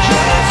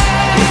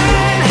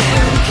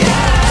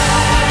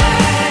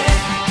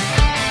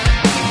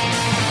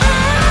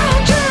 All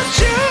just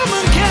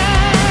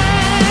humankind.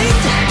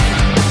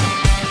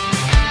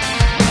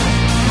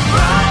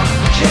 All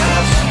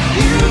just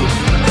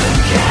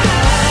humankind.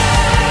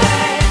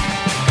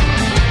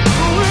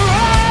 We're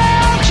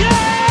all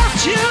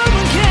just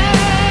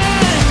humankind.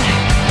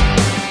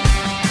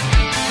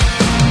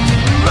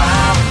 We're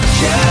all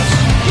just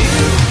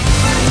humankind.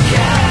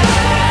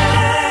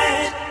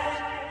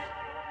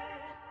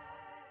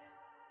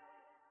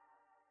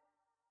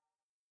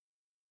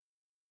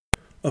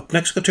 Up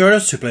next, got two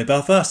artists who play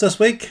Belfast this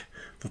week.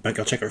 With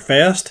Michael Schenker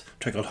Fest, a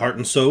track called Heart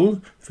and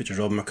Soul, features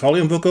Robin McCauley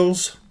on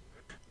vocals.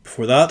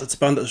 Before that, it's a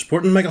band that is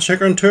supporting Michael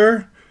Schenker on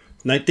tour,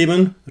 Night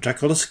Demon, a track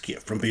called Escape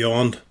from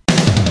Beyond.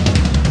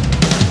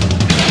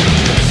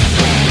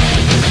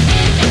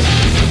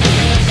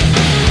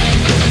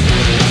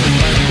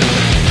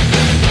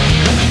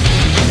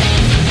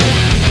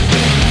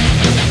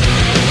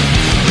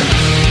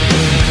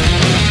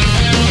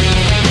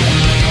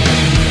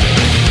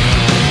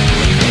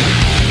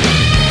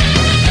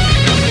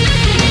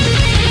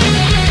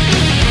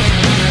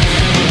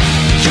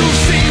 You've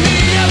seen the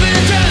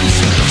evidence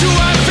to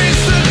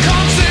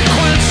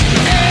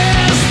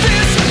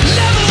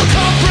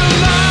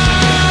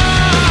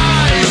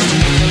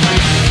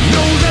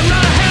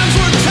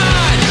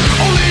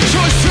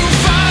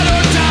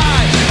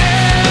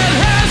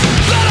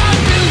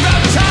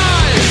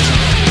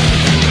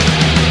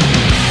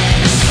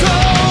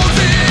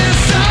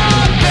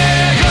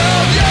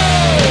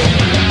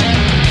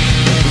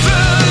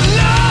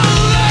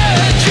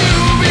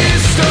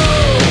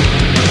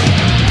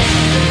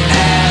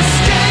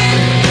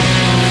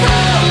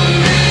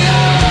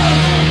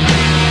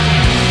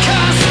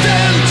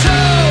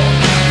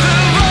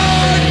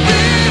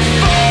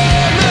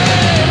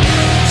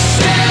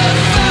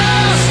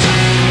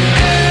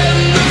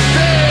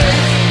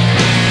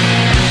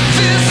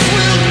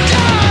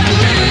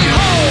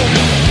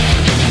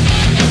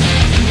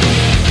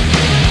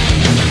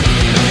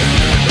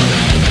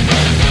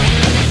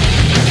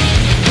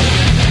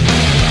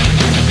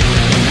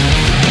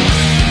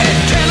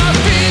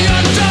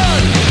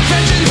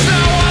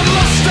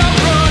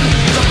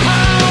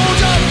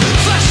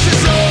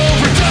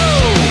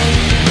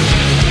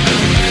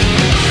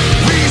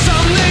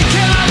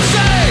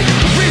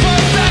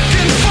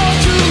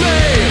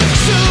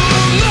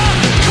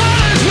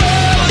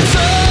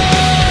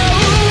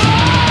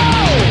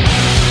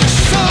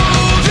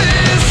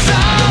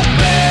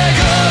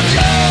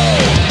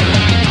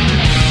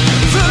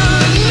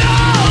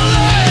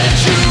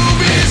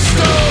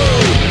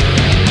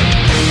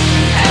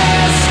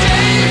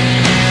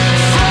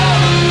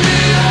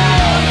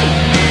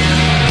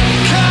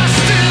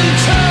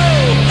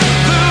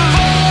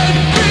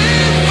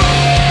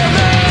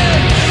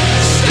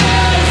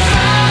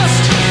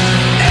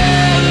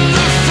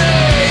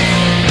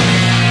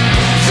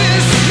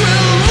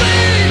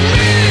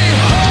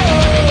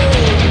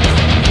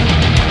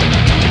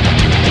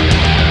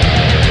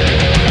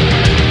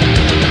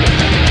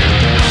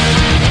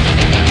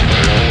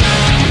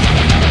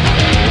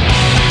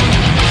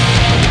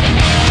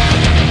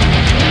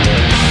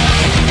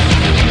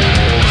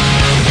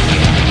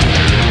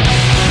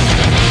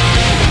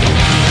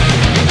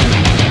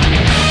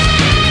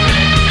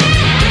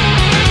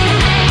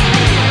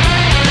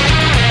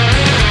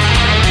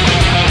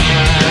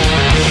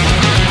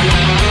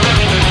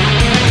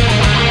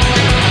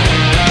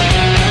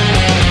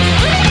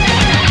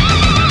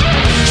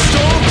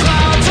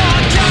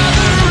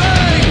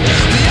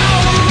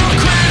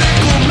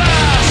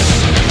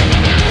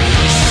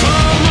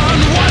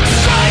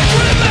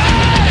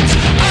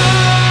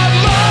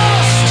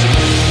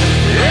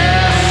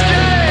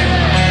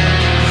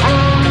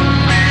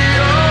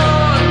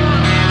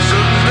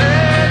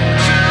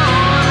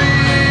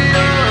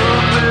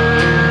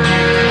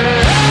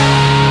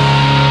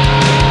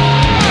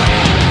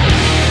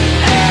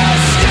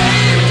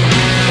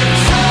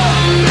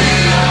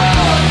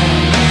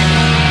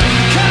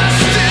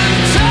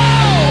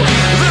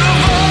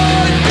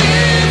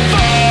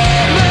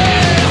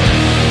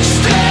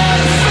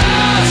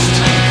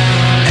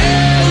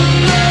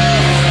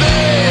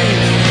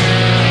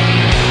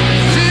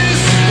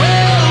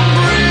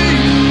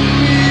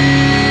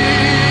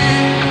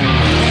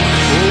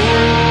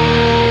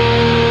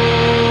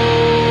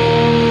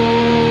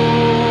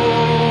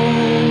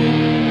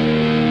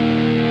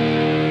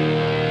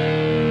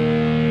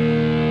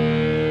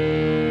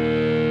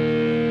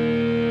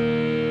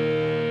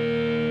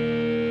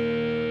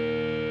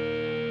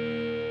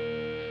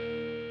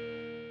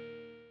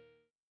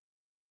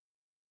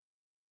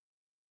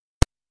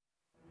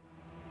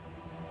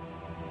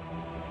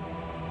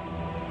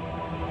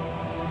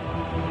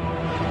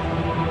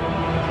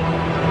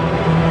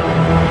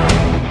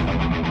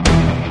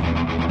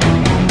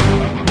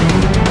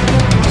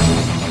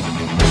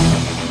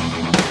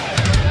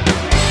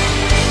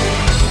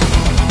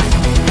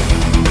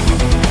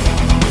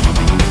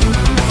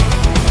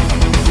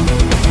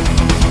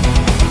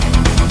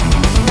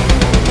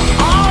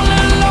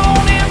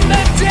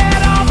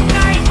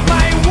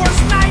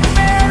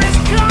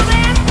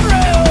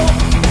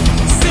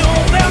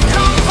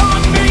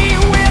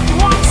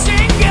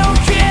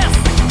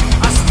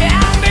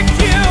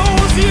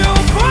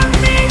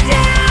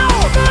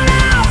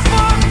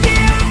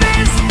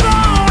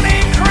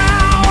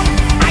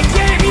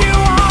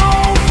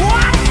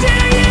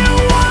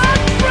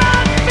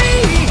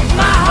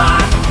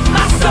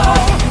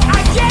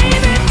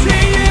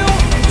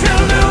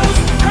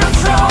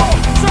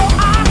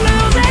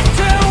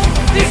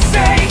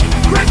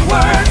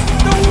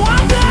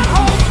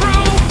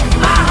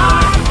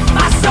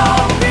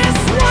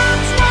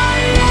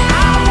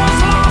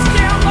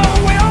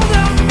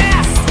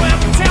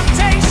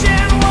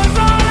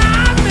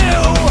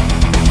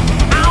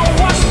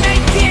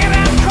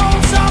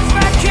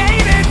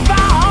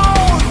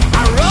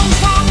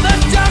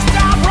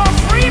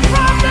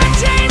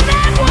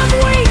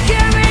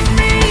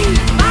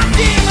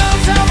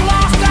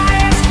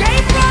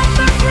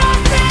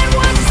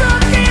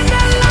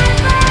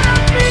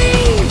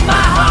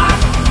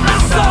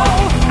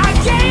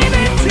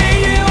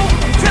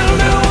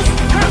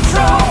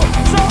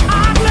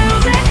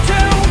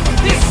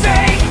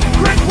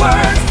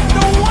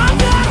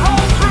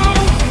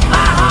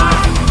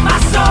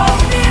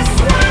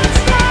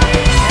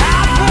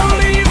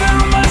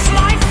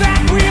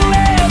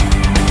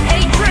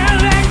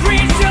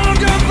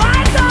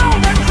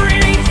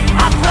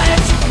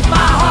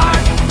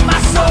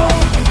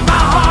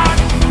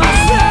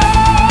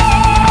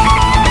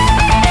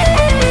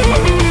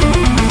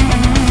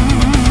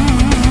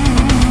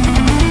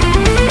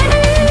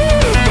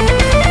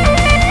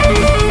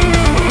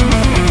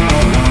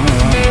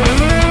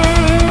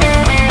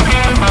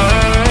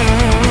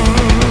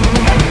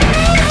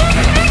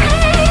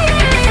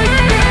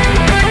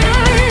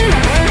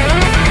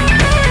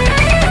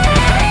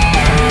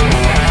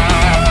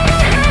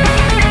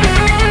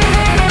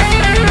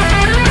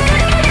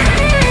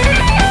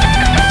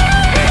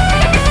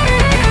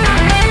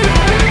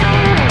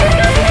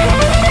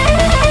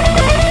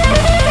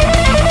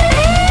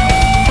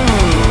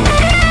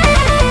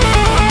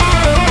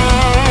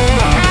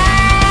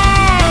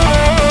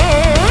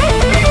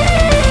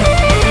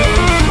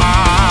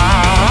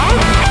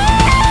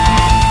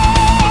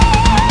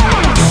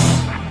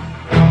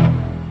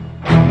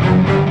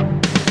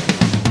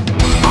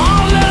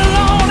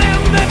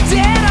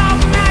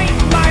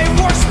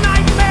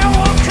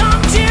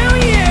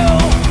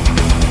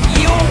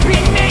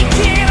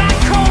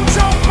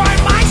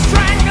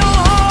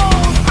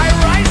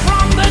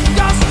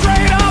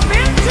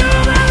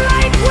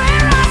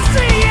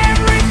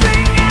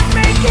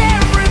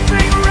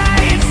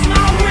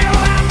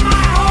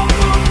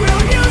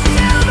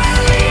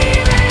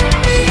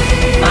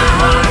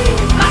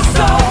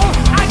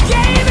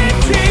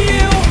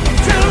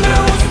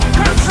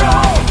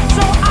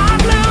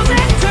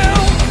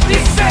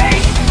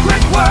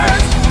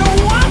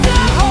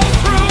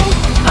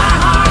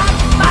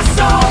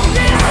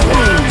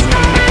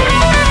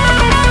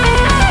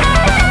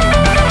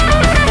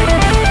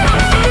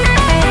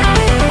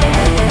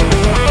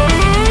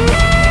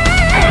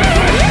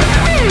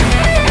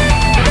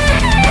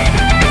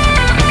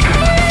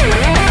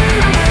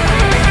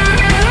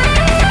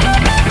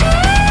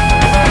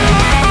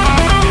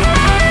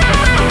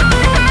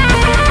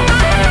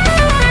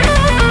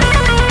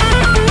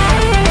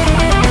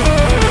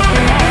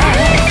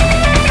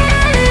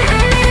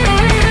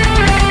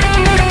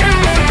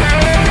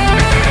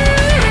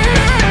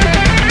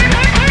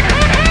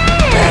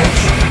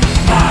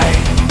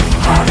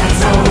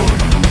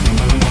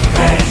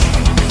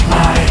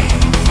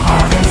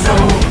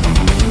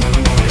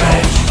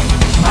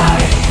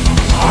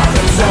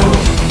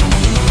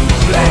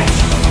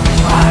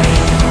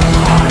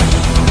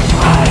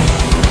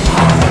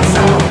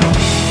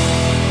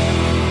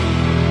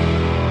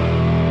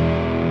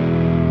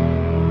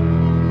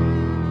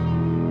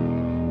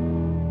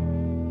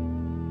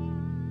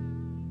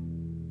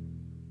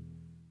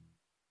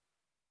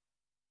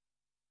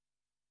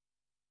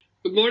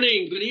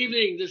morning, good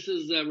evening. This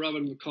is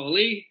Robin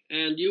McCauley,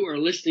 and you are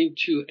listening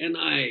to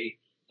NI,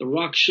 the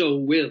rock show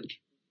with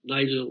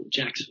Nigel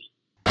Jackson.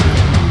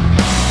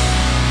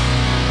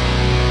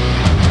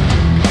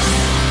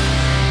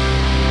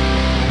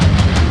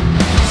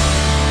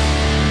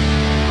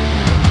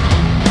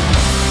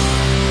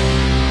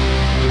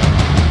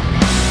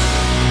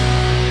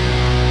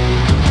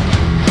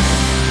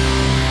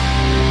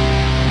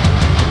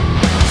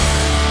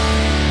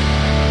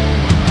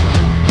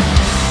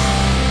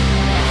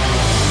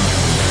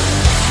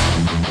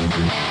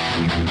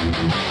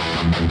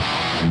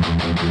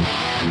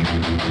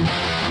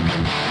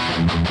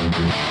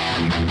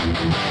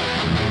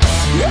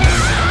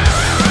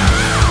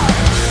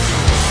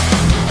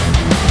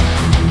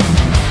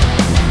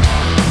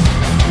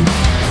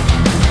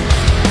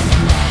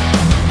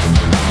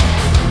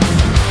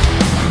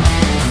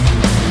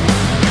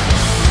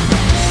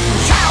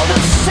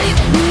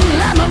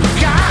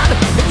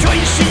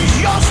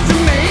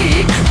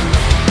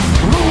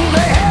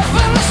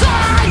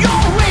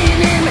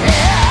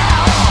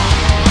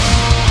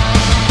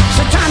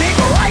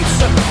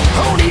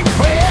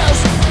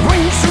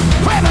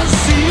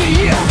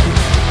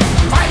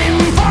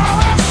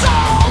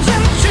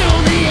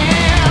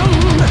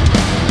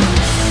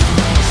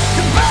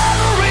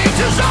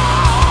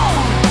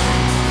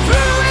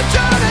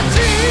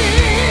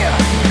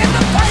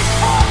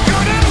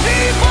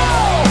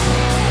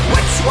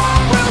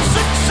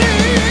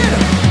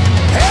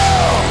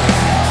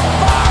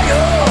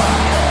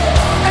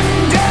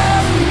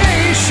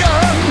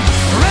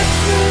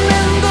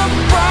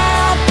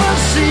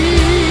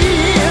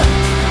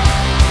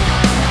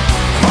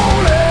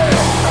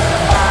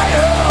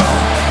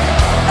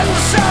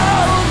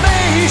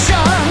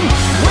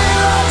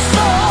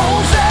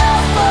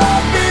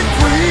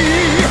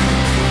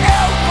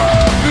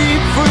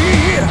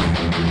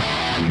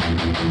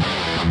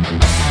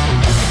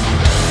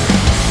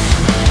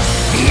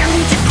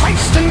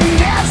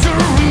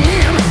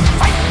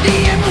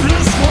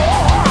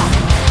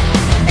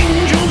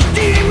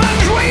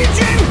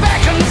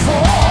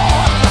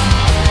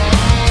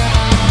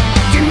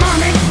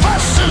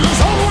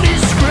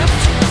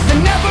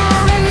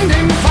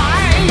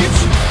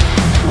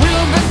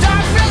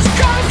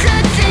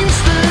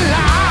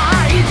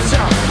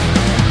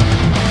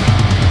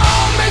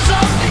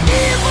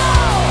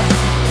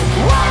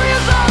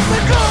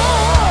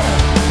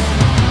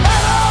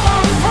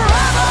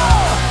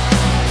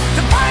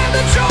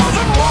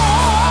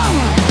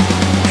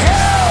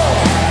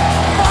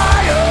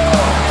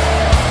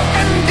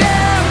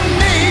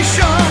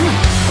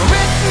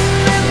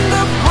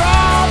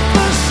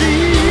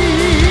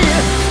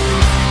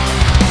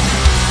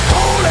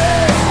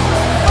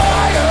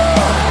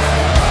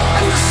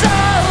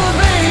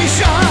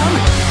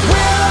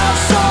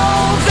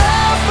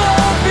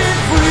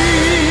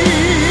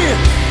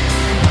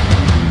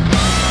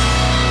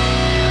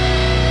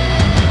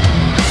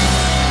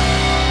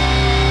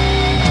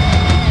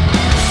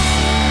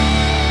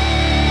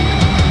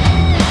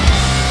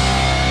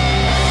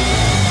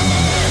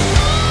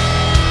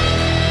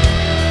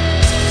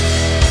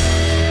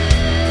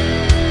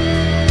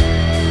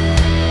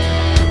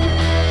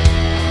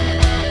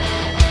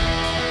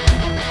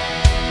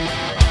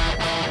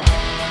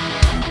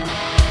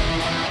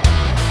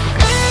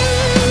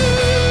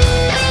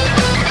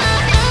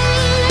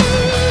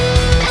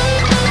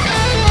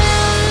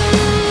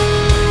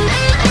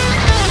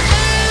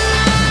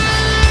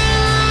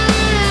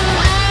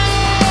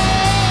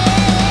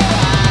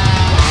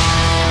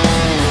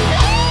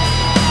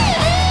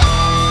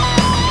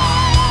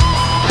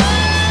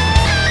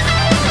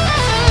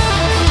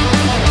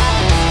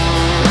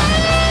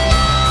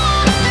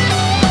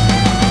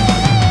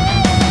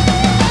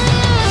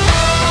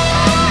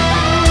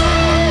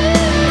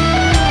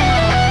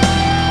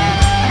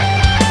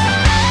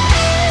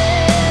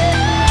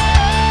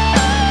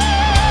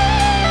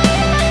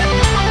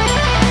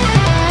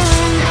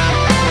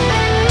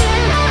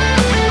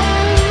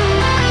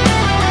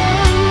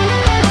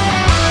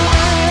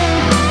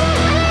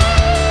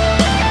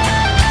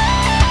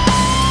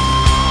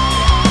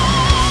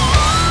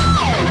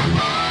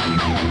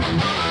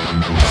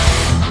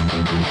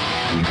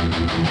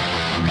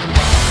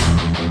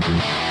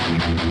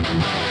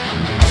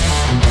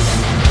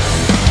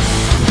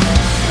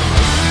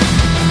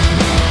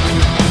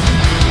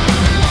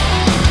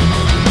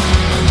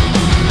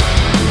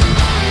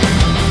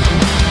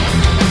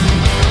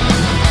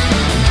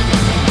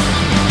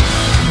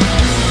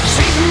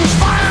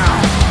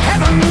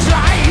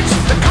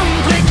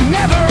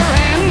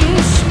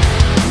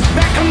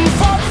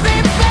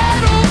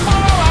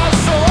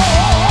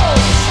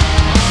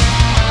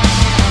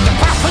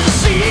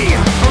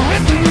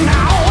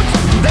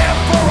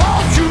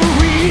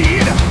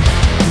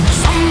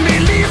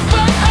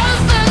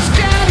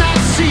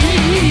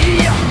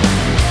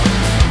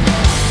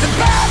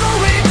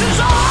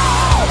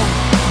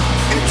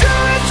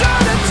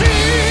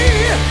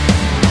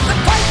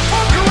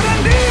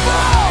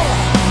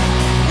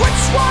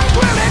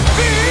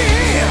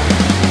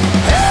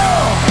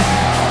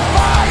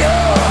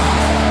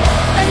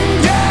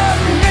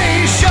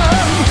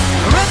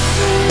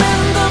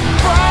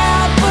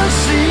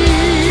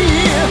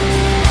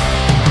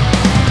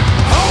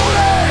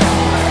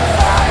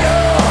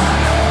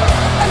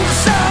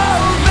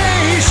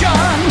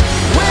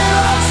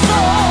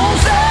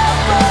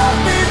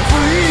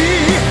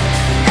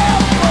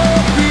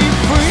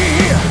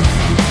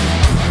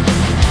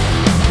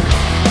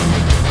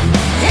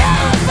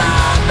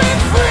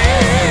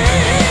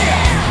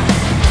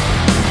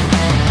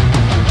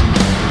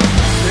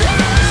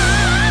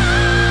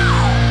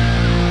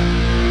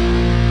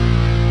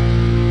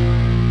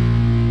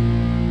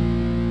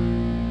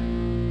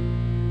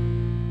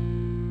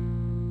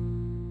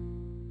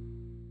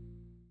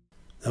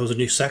 the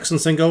new Saxon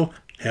single,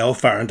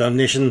 Hellfire and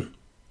Damnation.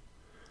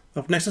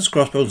 Up next is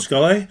Crossbones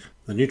Scully,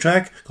 the new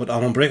track called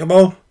I'm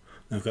Unbreakable.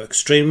 Then we've got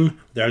Extreme,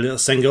 with their little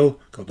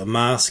single called The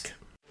Mask.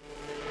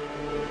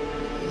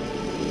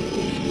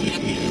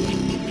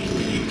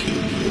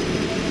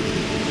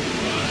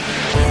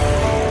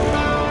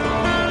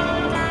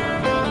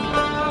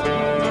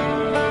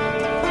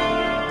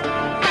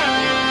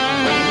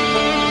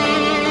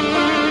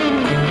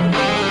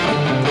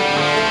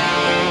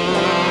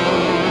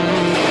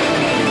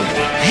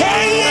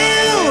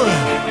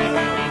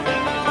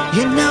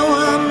 You know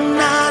I'm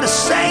not a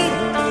saint.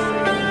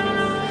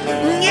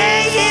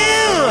 Yeah,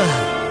 you.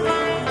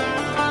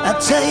 I'll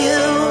tell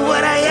you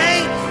what I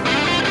ain't.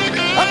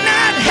 I'm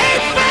not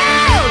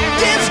hateful,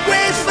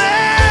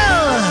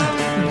 disgraceful,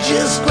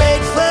 just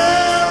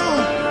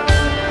grateful.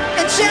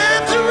 And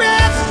times are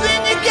rough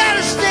and you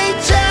gotta stay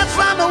tough.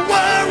 I'm a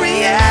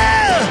warrior.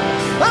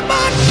 I'm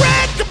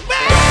unbreakable.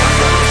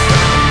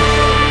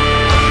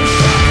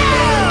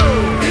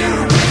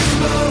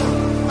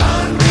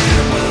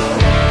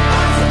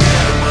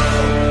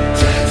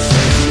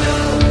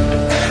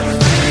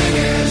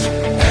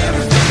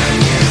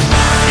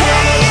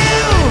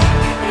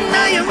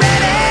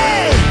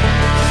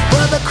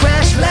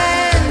 Crash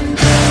land.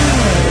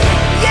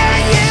 Yeah,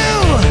 you.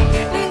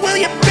 Will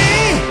you be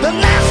the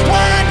last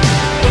one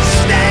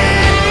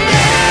standing?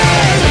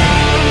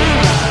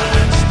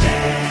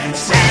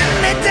 Send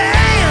me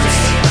dance.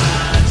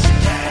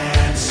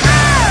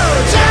 Oh,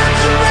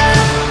 times are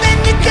rough and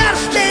you gotta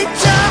stay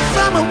tough.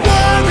 I'm a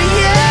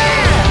warrior.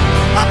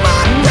 I'm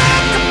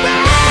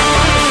unbreakable.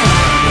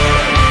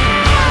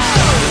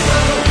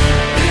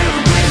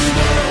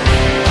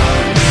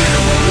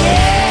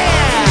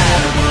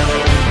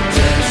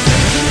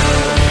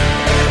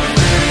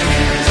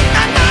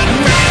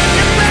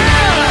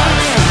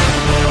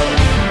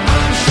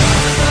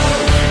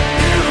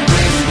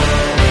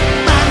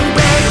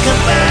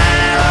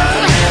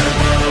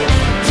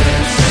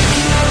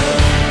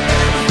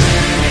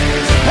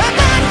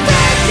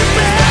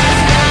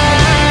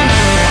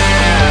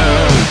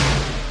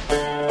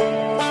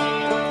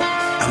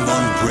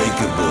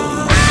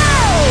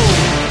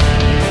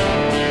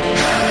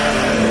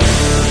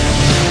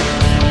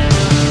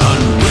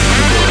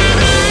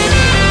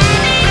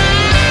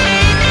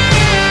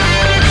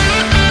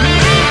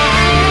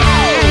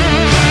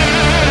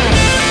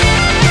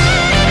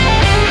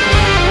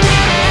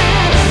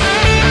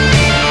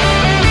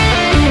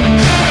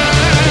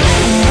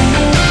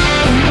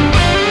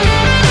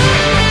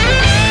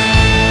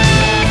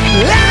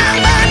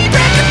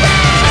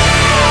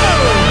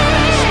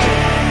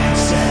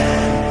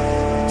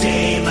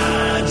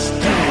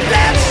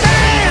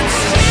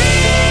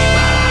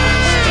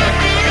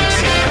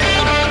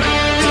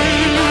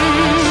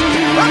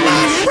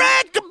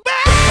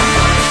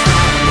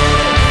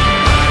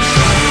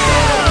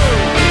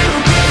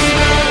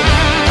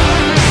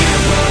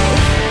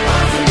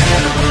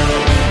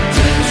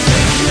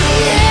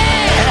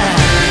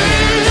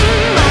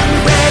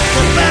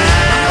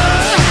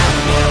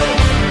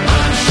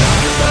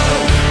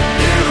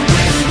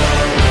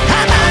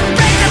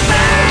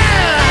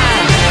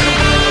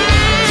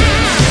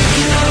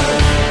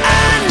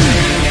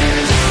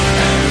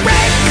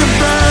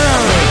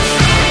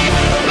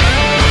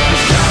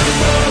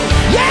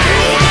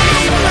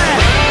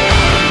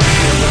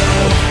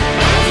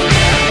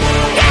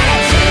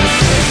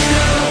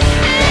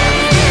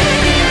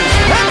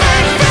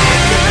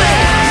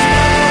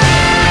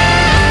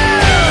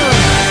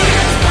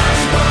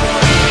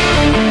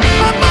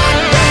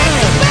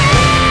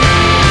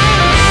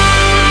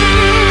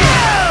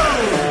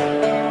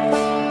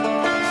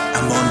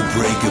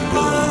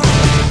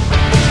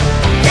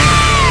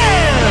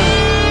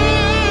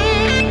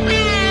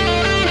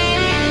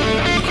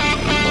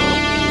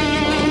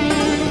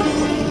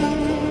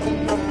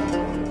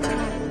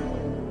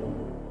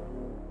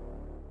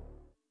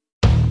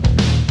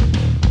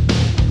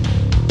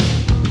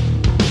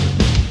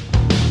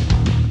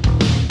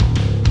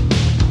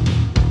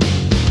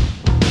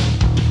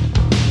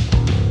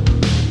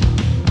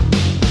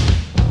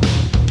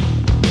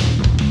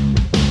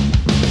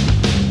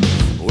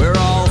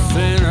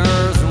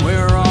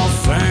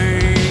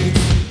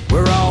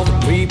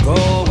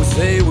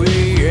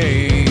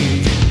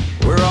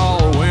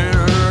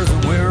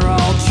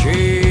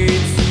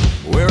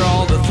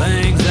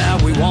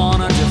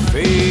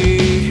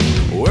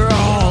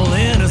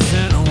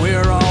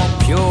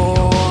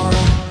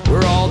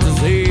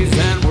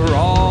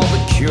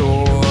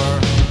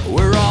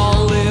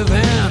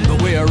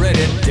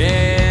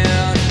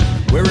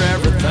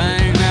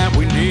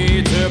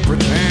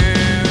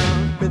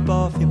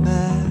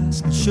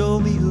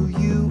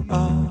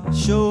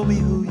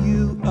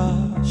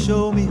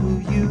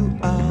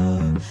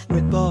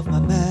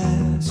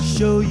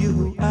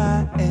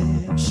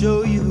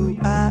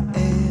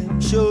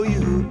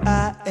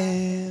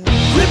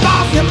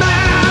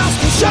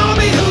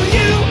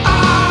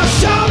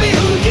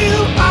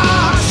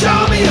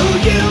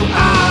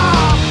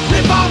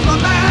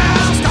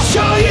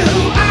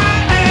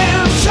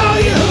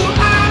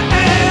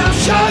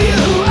 Show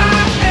you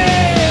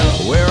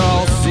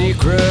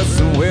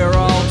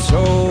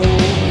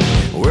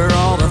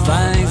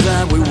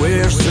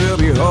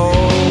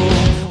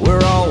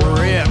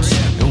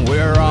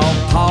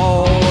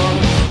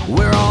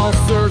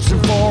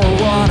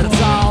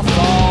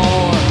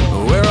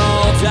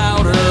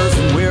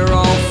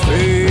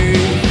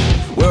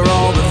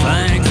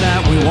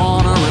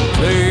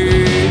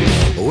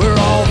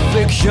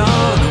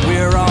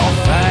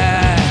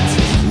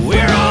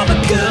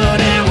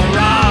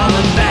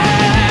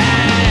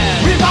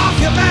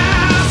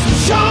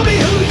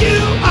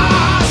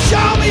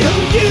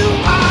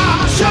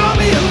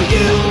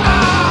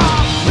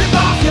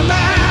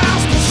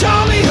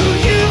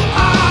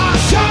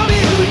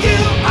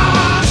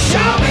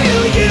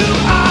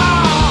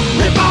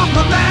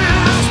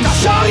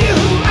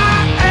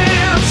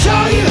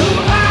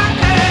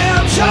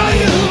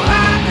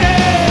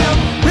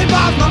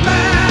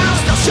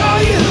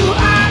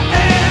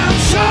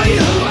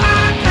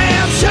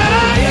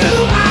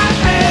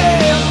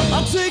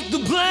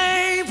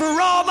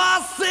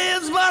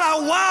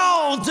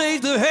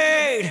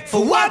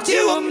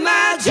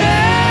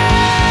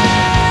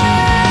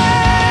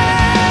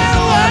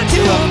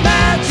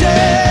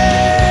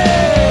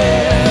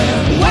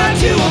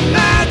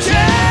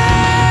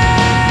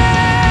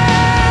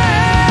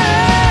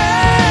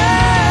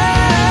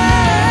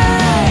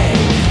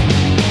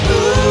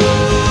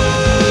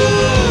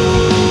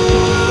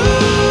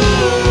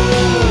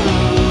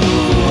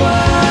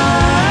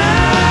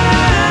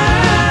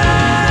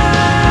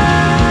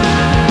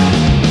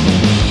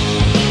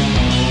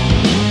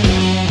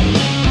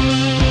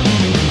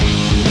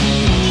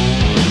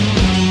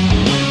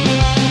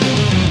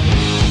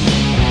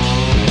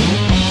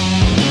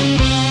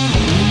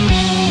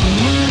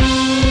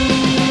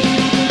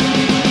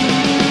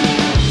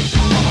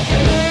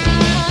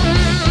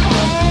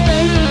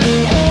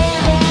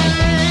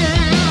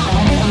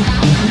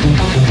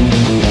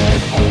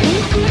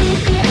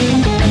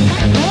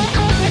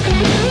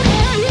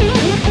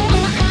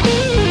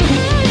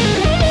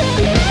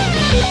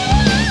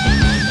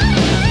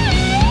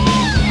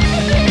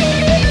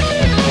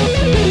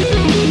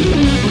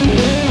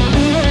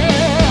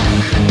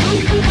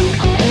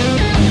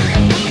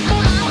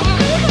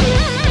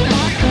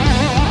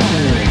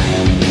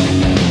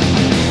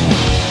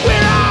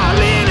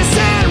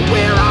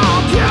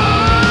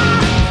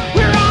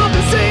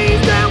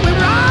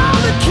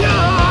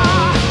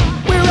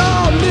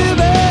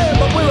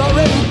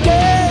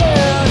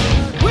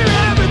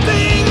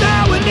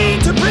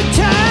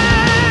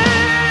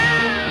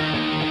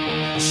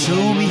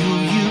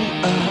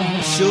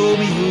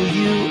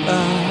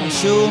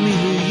Show me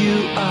who you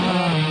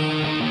are.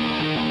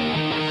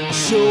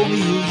 Show me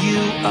who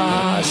you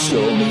are.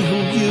 Show me who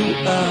you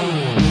are.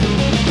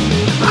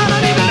 I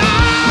don't even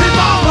rip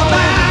off my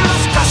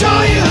mask. I'll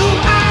show you who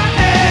I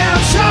am.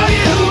 Show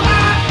you who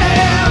I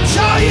am.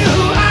 Show you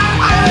who I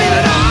don't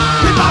even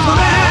rip off my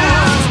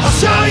mask. I'll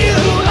show you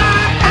who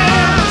I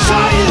am.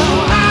 Show you who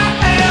I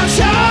am.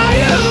 Show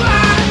you who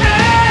I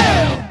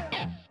am.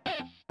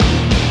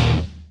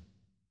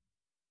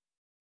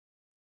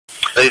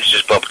 This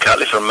is Bob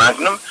Catley from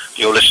Magnum.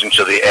 You're listening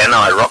to the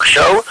NI Rock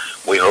Show.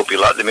 We hope you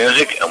like the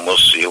music, and we'll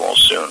see you all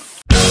soon.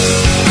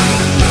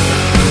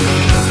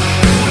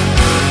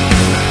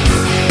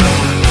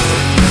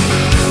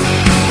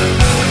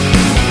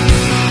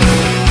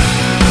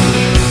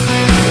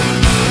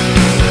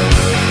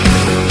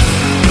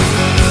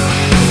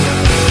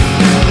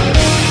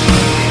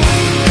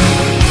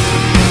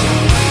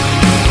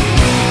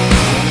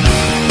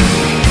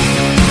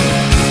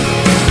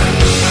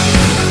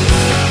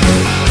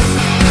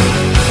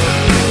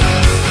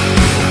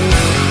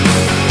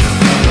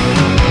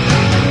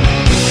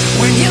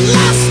 When you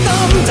lost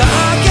on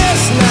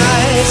darkest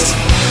nights,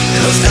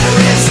 'cause there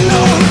is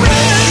no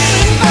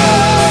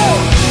rainbow.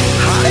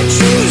 How to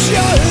choose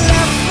your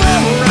left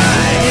from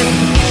right,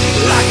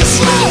 like a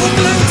slow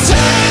blue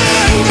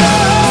tango.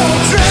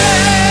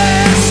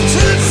 Dressed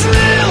to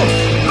thrill,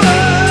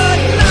 but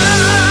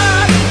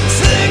not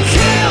to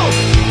kill.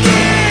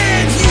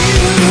 Get you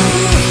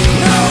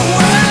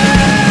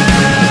nowhere.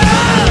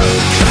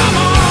 Come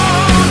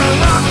on and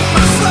rock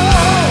my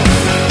soul.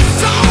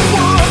 Don't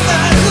want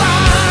that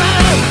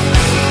life.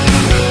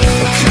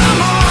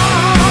 Come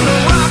on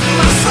and rock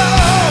my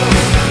soul.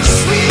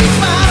 Sweet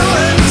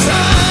Valentine.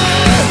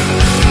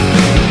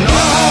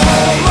 No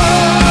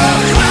more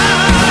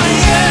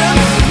crying,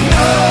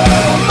 no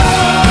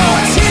more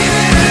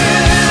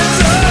tears.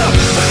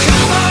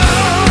 Come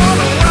on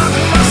and rock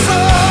my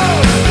soul.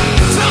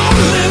 Don't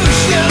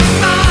lose your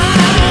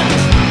mind.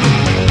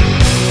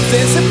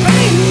 There's a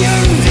pain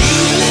you're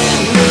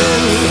feeling,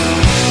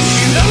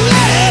 you don't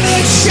let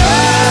it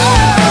show.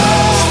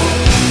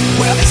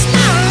 Well, it's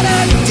not a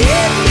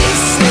deadly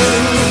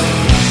sin,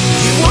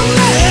 you won't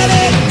let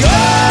it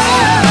go.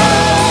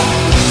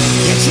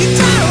 Get you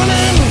down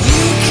and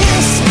you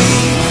can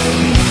sleep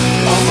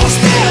almost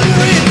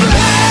every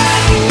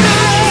black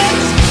night,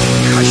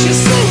 'cause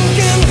you're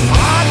sinking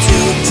far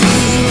too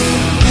deep,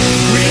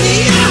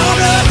 really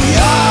out of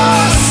your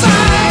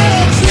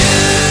sight. You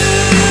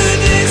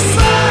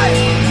decide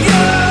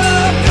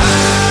your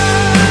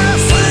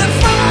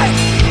pacify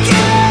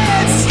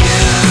gets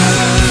you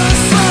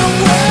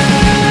somewhere.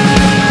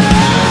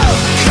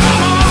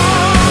 Come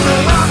on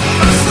and rock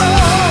my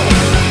soul.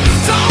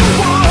 Don't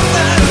want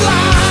that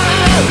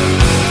life.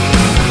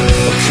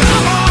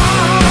 Come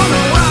on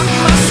and rock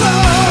my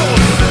soul.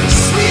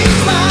 Sweet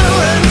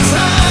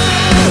Valentine.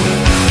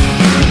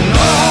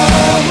 No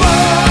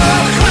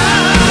more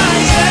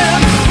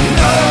crying,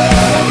 no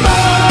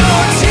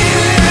more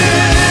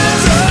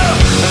tears.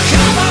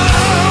 Come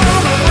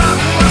on and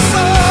rock my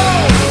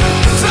soul.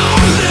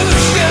 Don't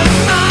lose your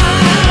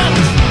mind.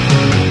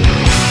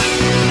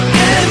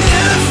 And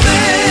you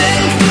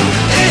think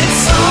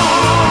it's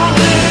all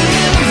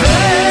in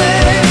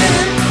vain.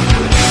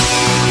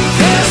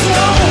 There's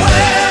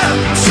nowhere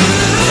to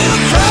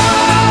cross.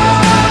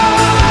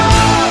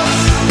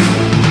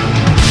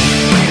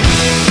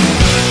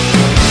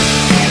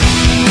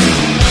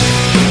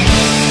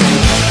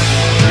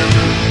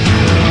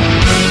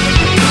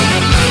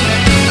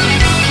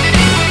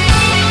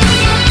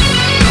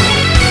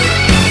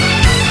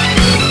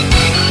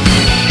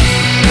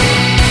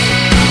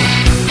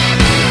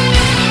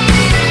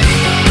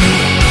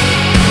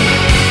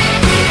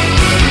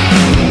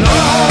 No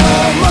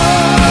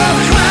more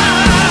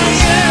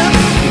crying,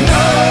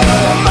 no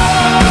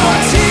more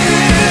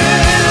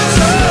tears.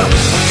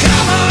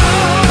 Come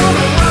on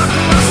and rock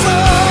my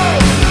soul.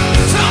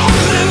 Don't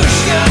lose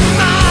your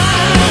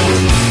mind.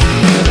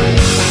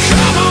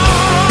 Come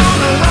on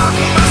and rock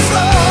my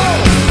soul.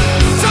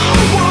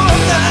 Don't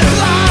want that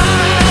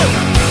life.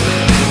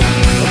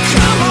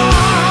 Come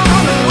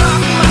on and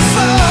rock my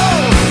soul.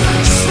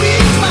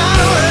 Sweet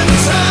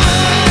Valentine.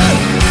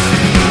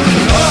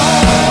 No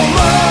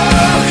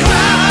more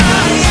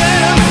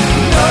crying,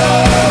 no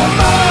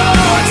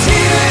more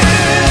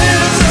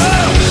tears.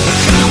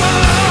 Come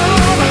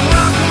on and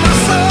rock my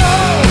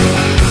soul.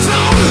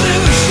 Don't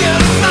lose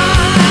your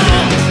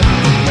mind.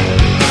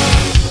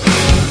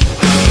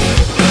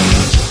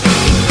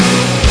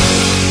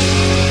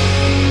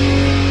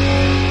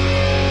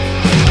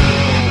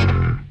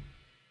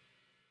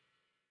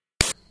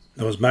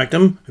 That was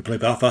Magnum, who play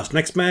Belfast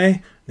next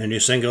May, their new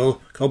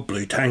single called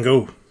Blue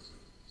Tango.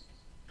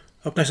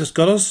 Up next is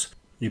Scottish,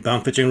 new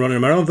band featuring Ronnie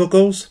Romero on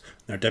vocals,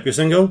 their debut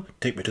single,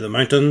 Take Me to the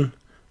Mountain.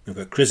 They've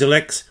got Crazy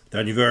Lixx,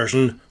 their new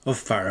version of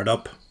Fire It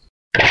Up.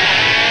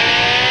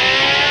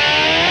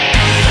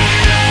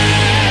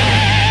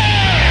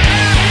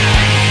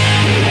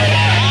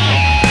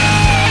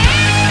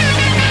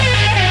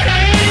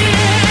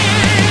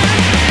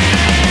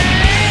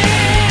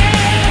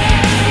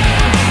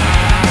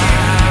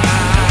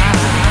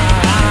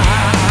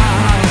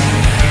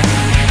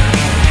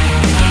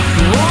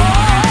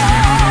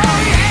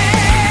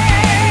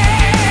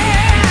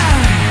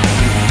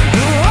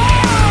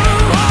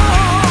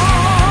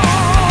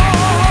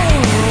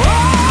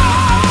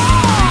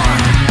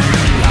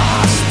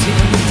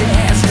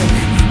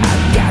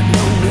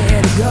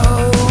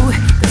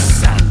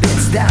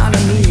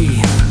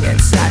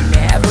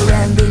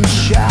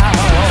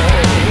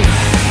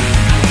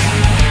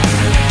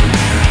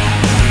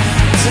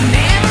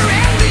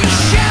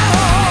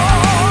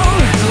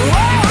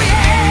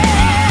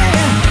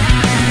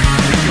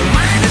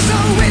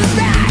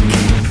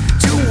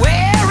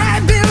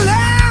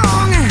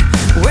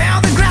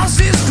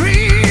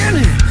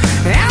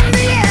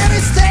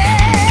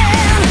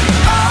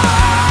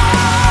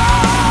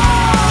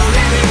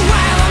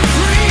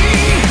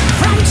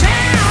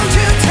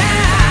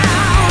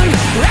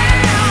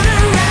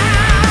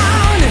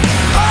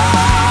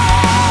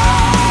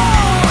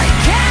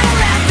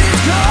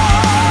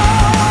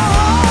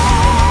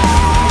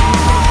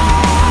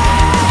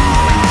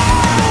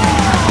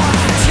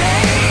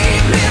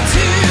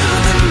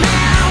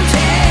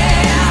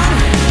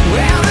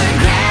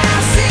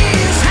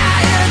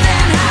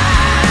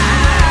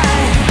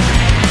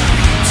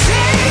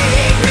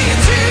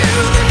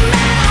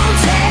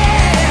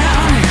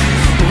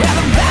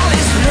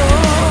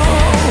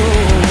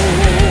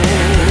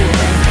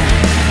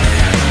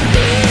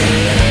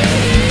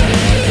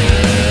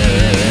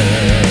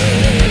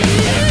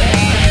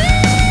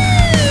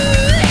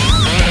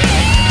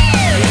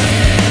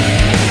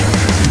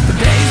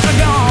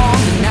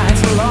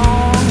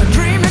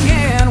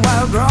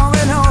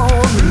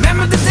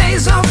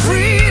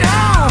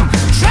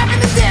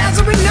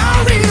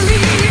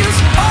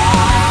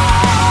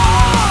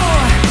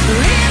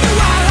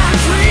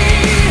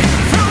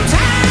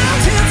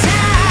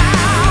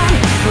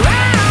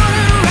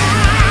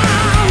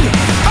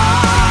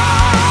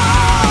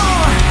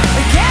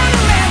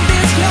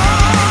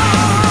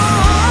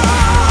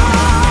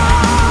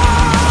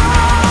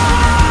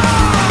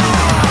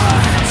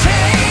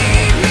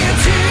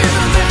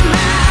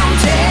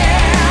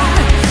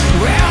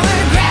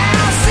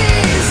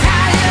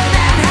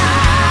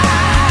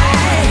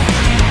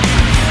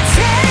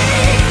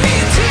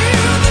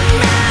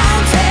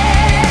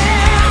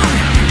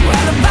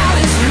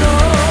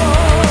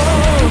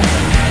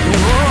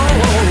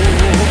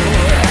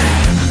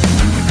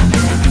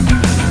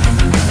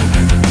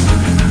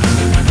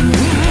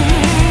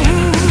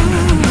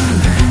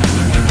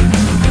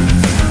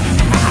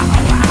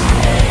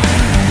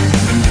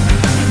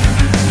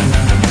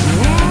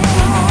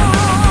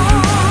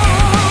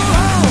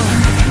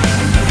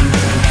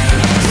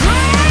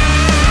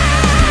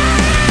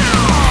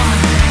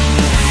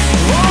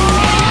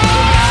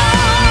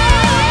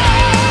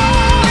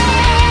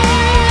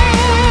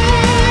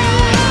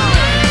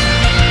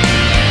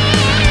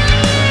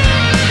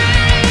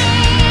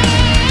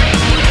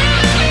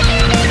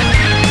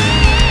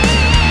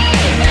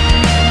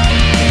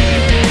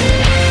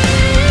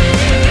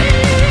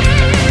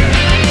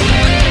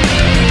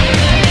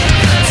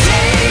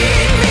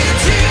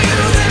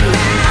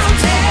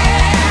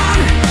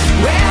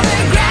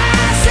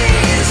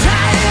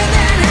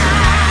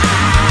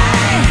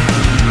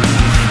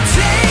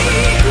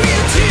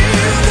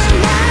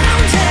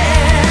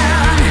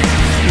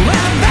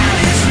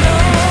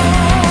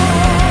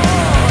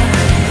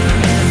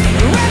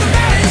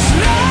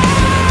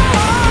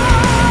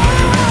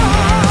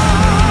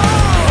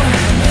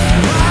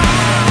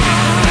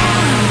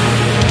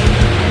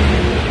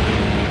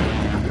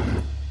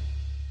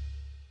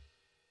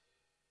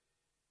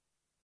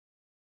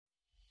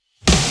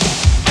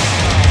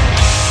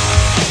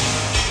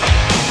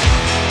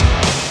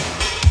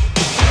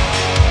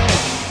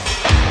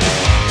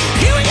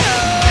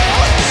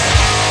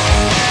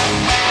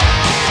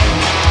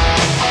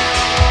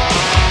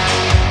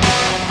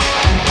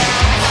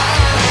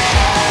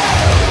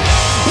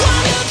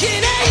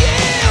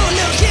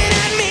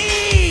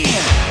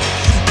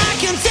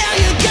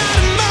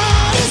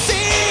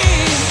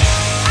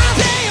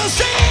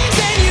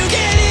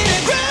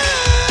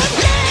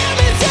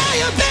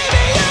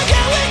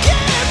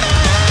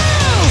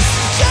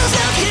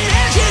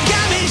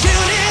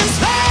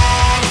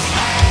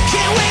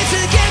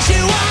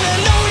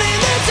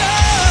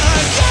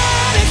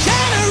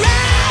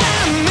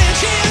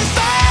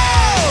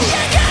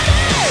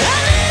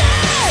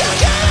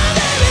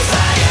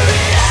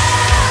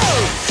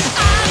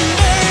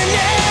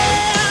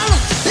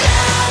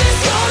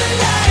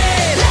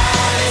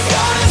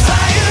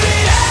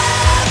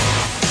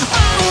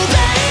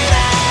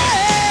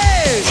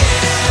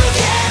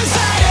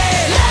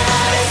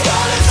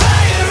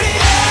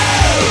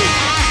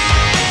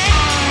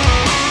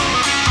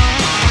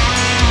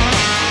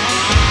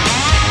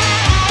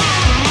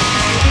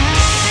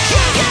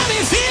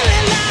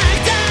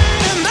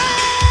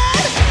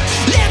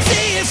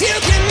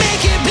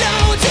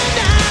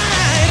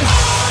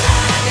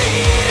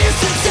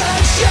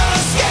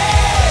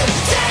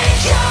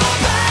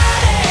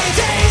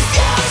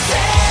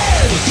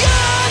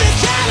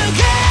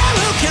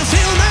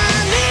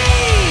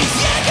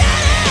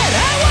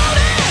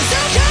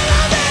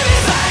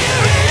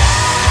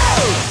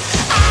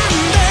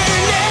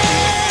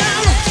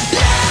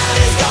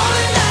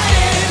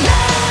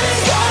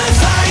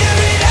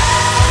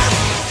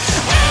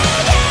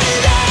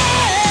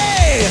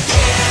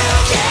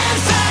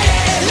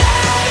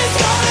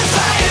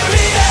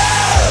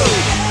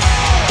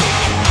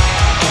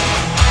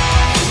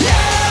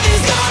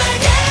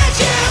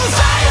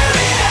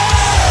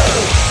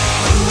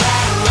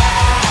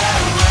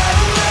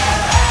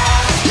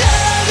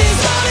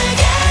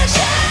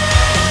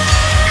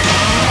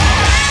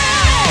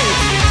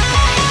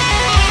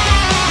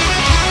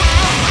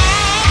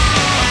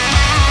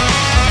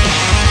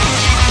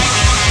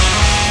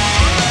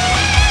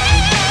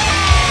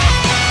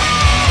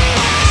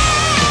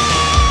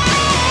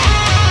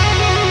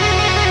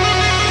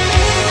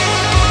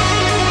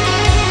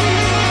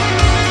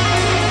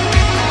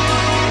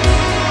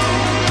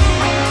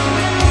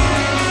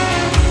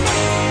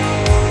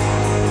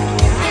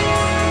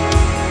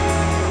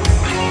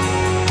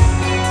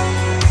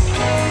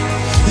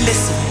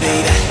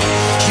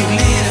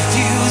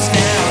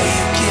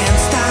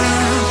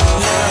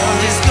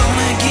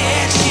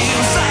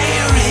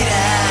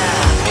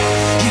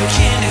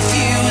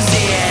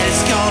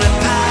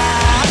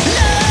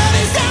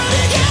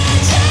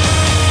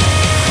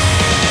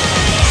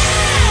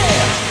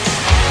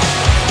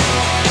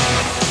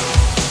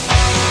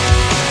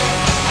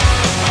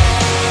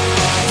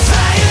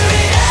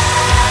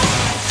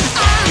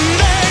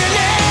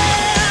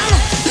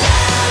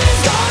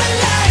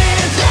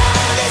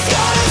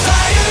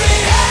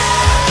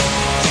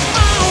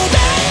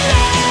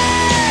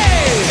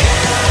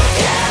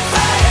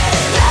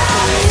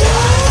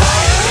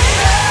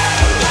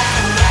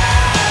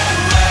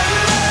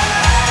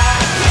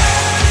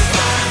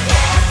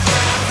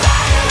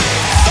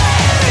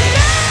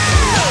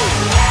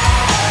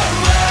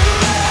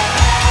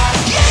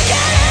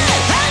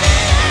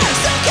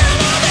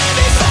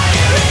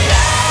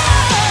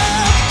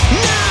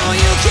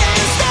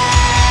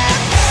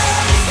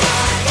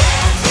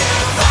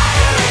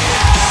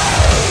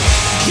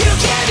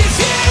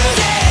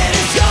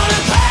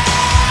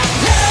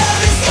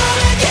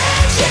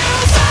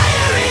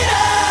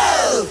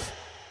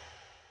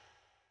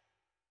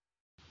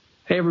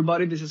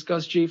 everybody. This is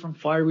Gus G from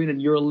Firewind,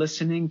 and you're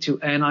listening to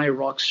NI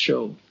Rocks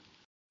Show.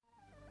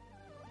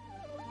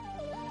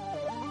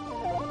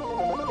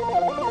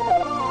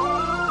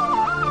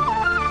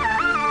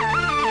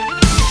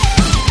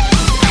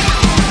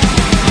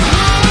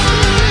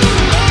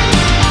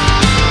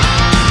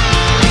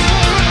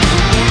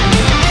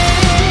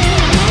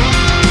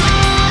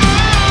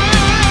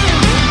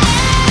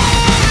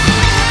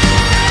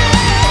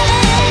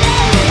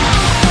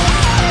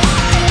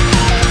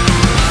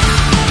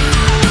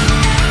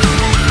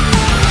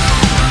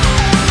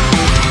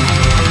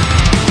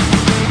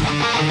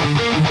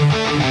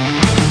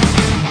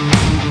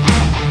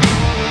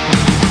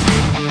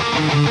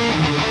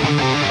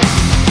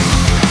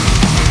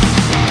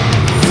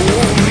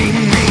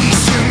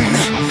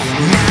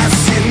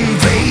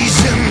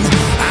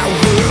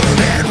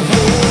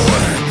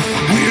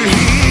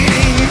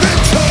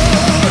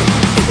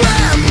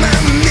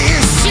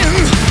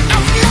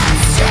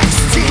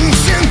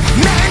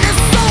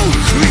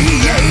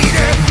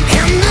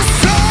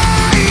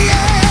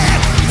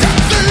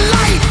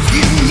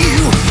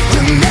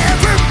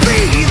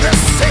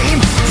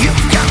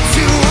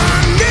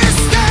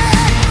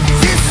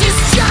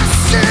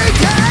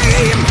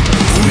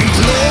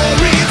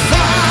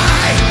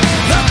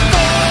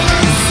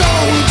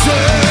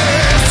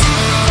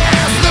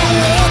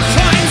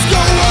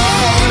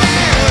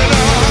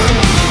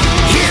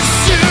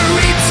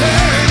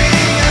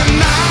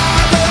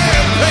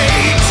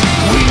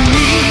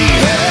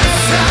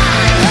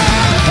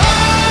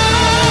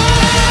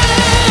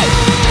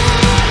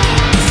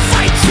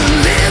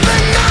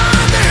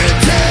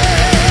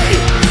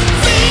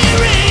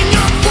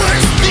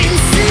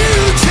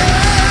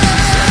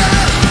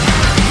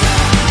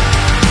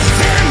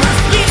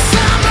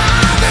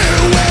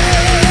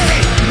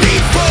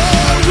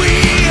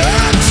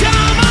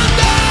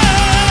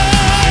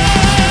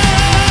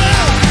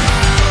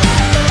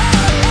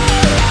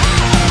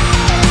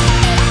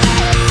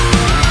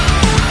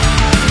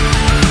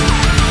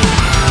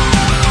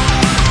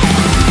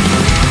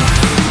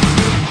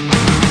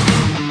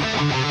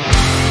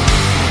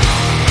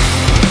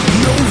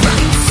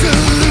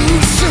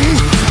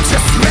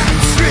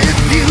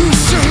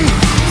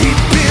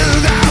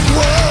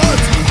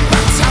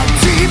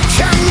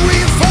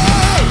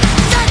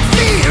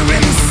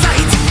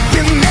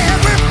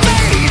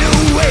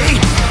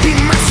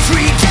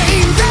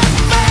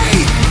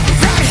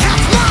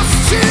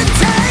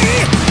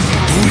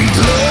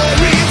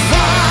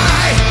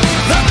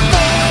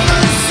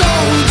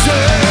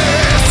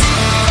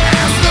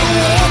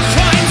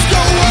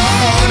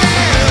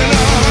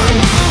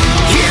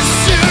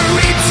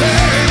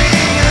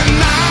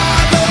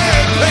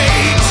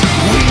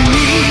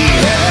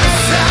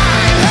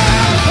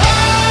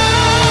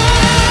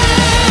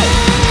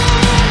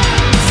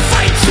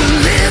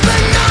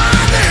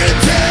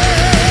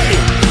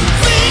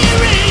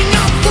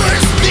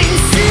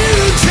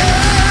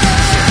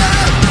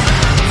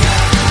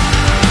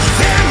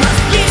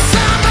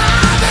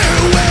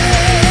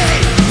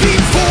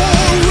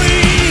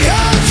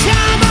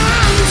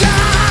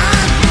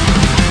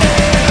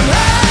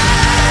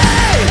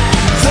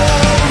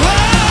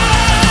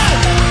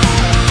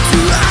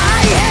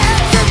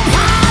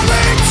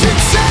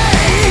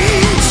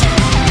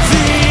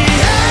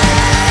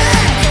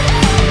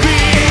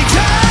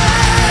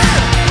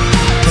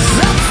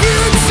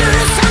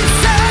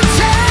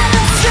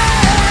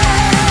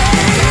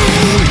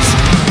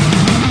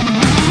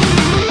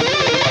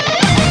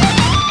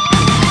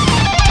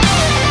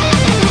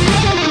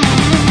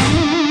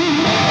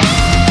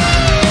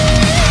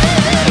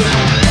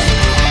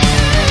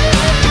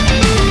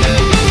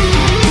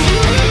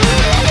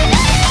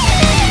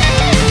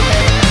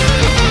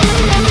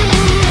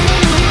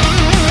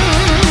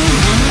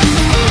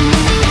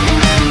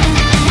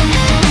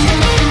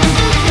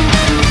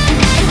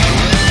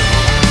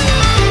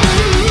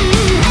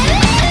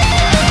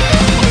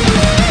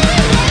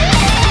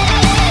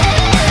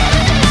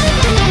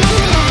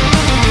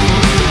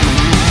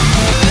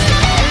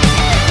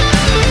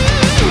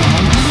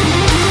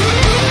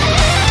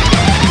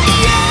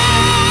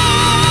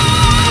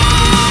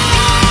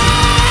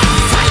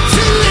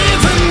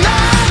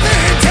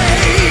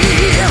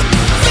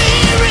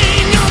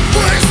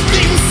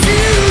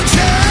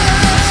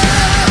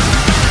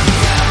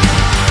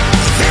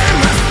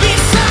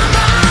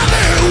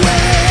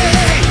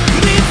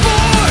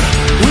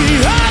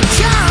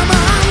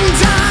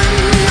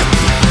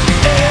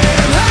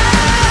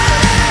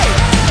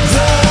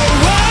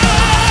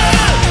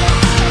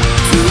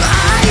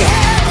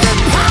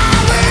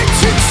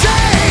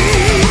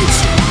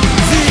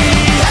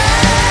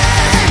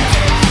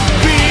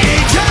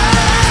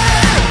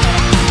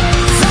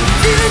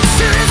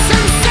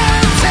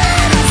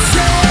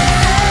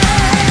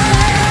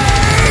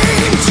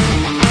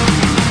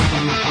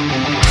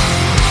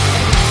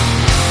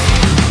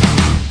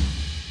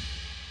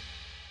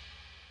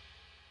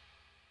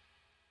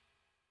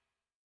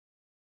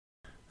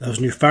 That was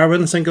a new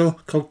Firewind single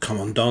called Come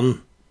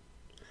Undone.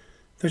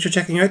 Thanks for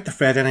checking out the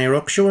Friday Night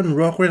Rock Show on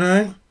Rock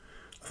Now.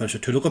 I finished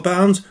with two local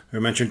bands who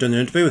were mentioned in the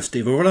interview with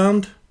Steve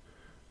Overland.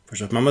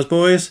 First with Mama's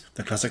Boys,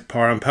 the classic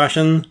Power and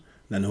Passion,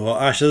 then No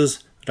Hot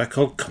Ashes, a track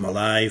called Come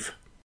Alive.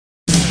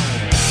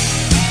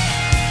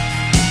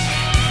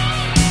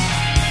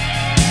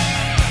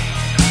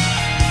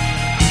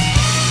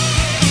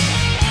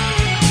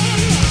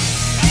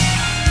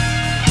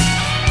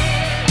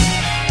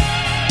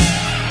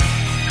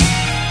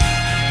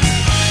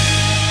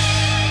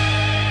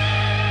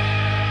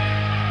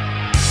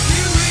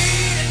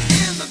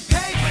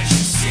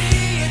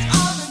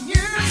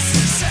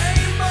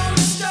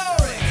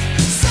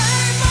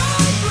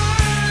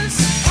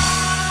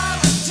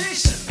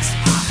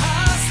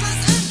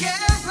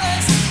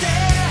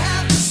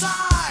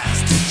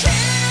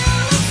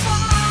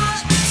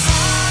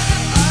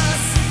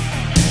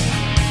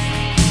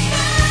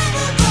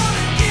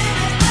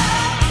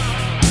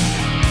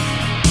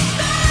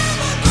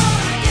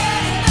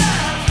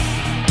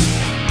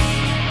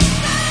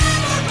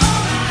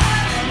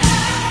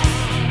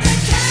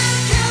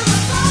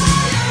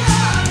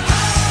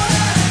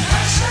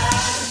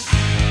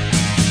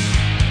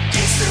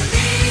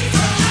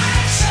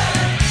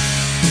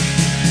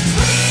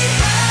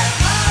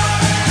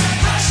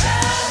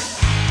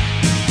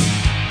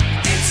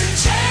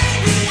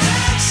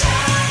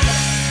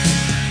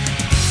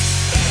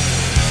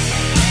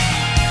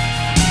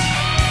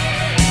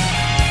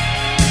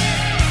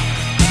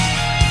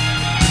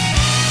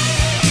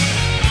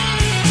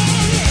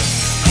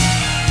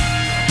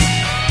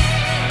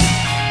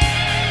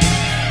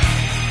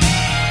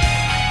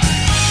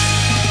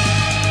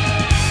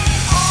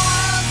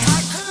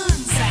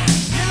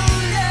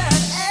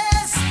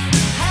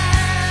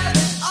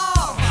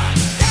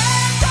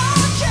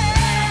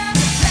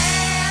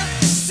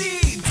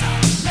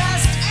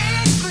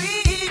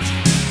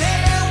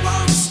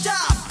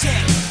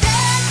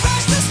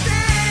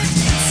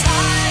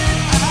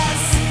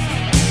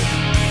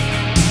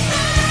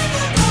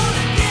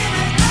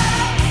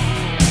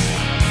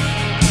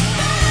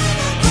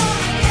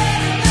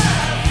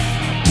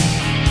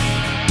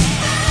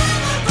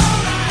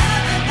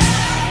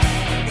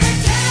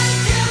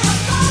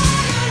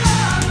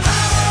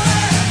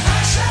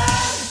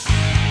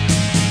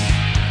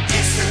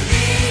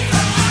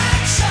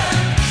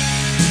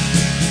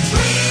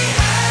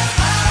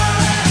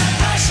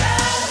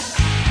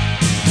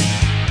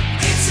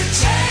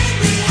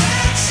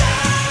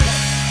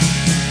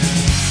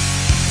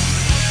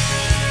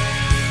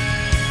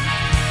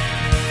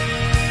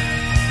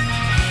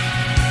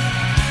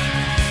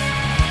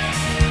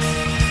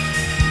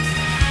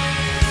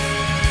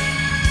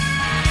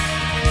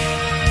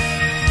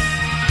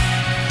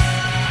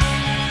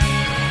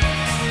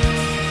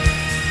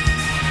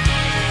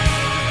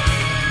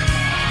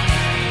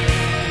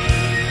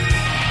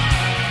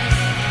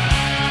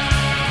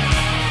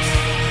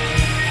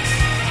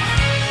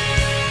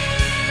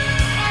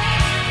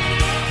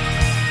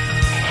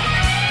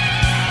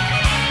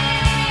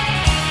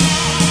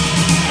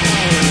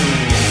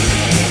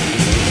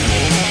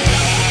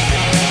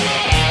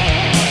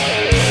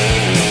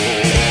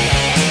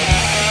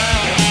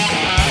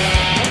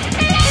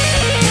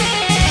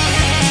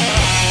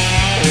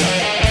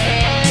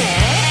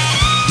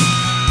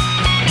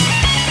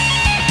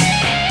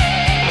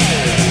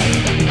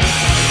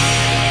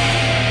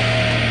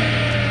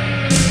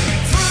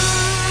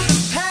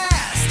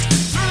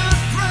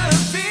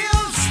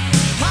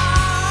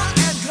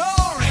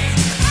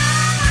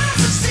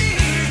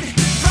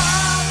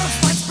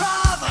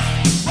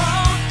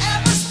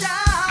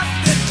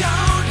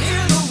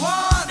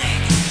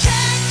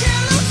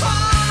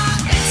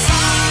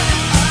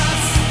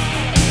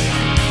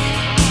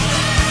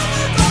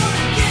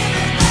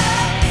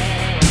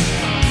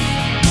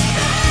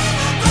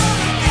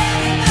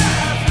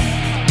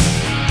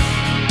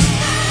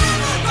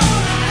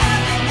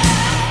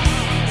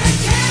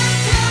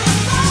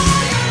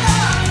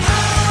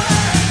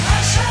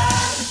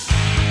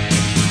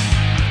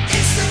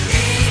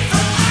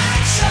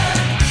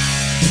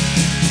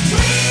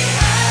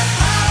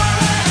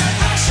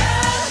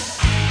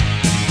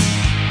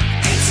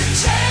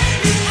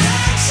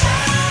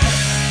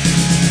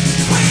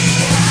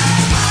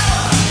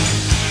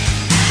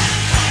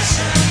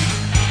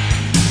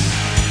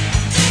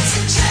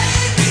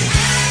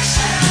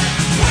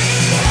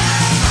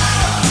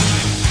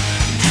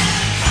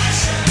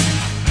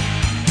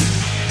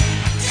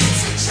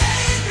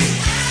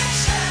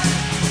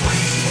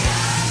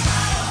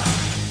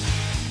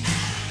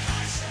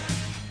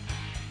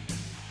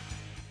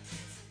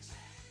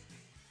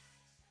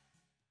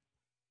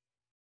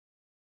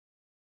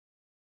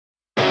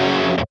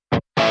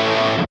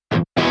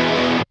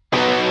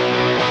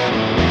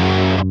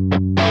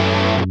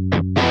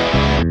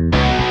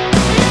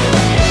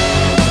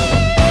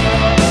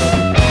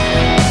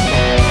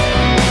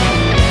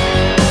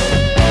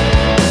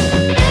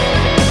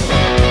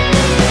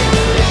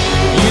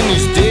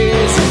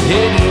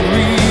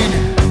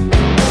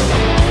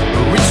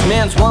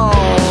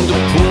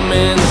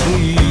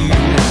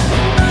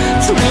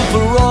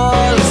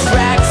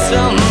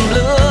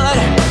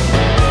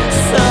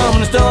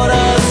 Someone's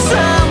daughter,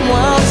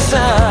 someone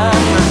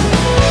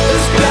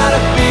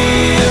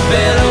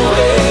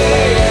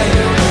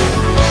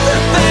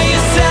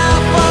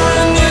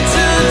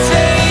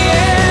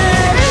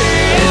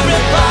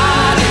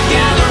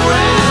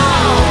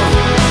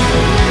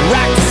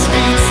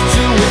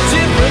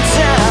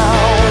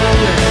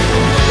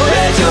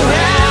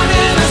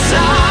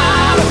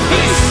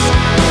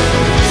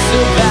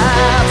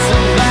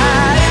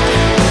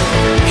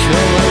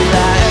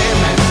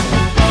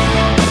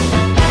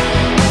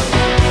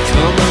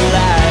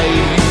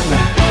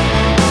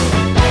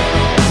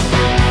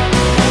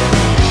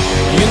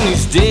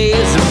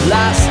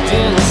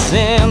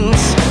innocent.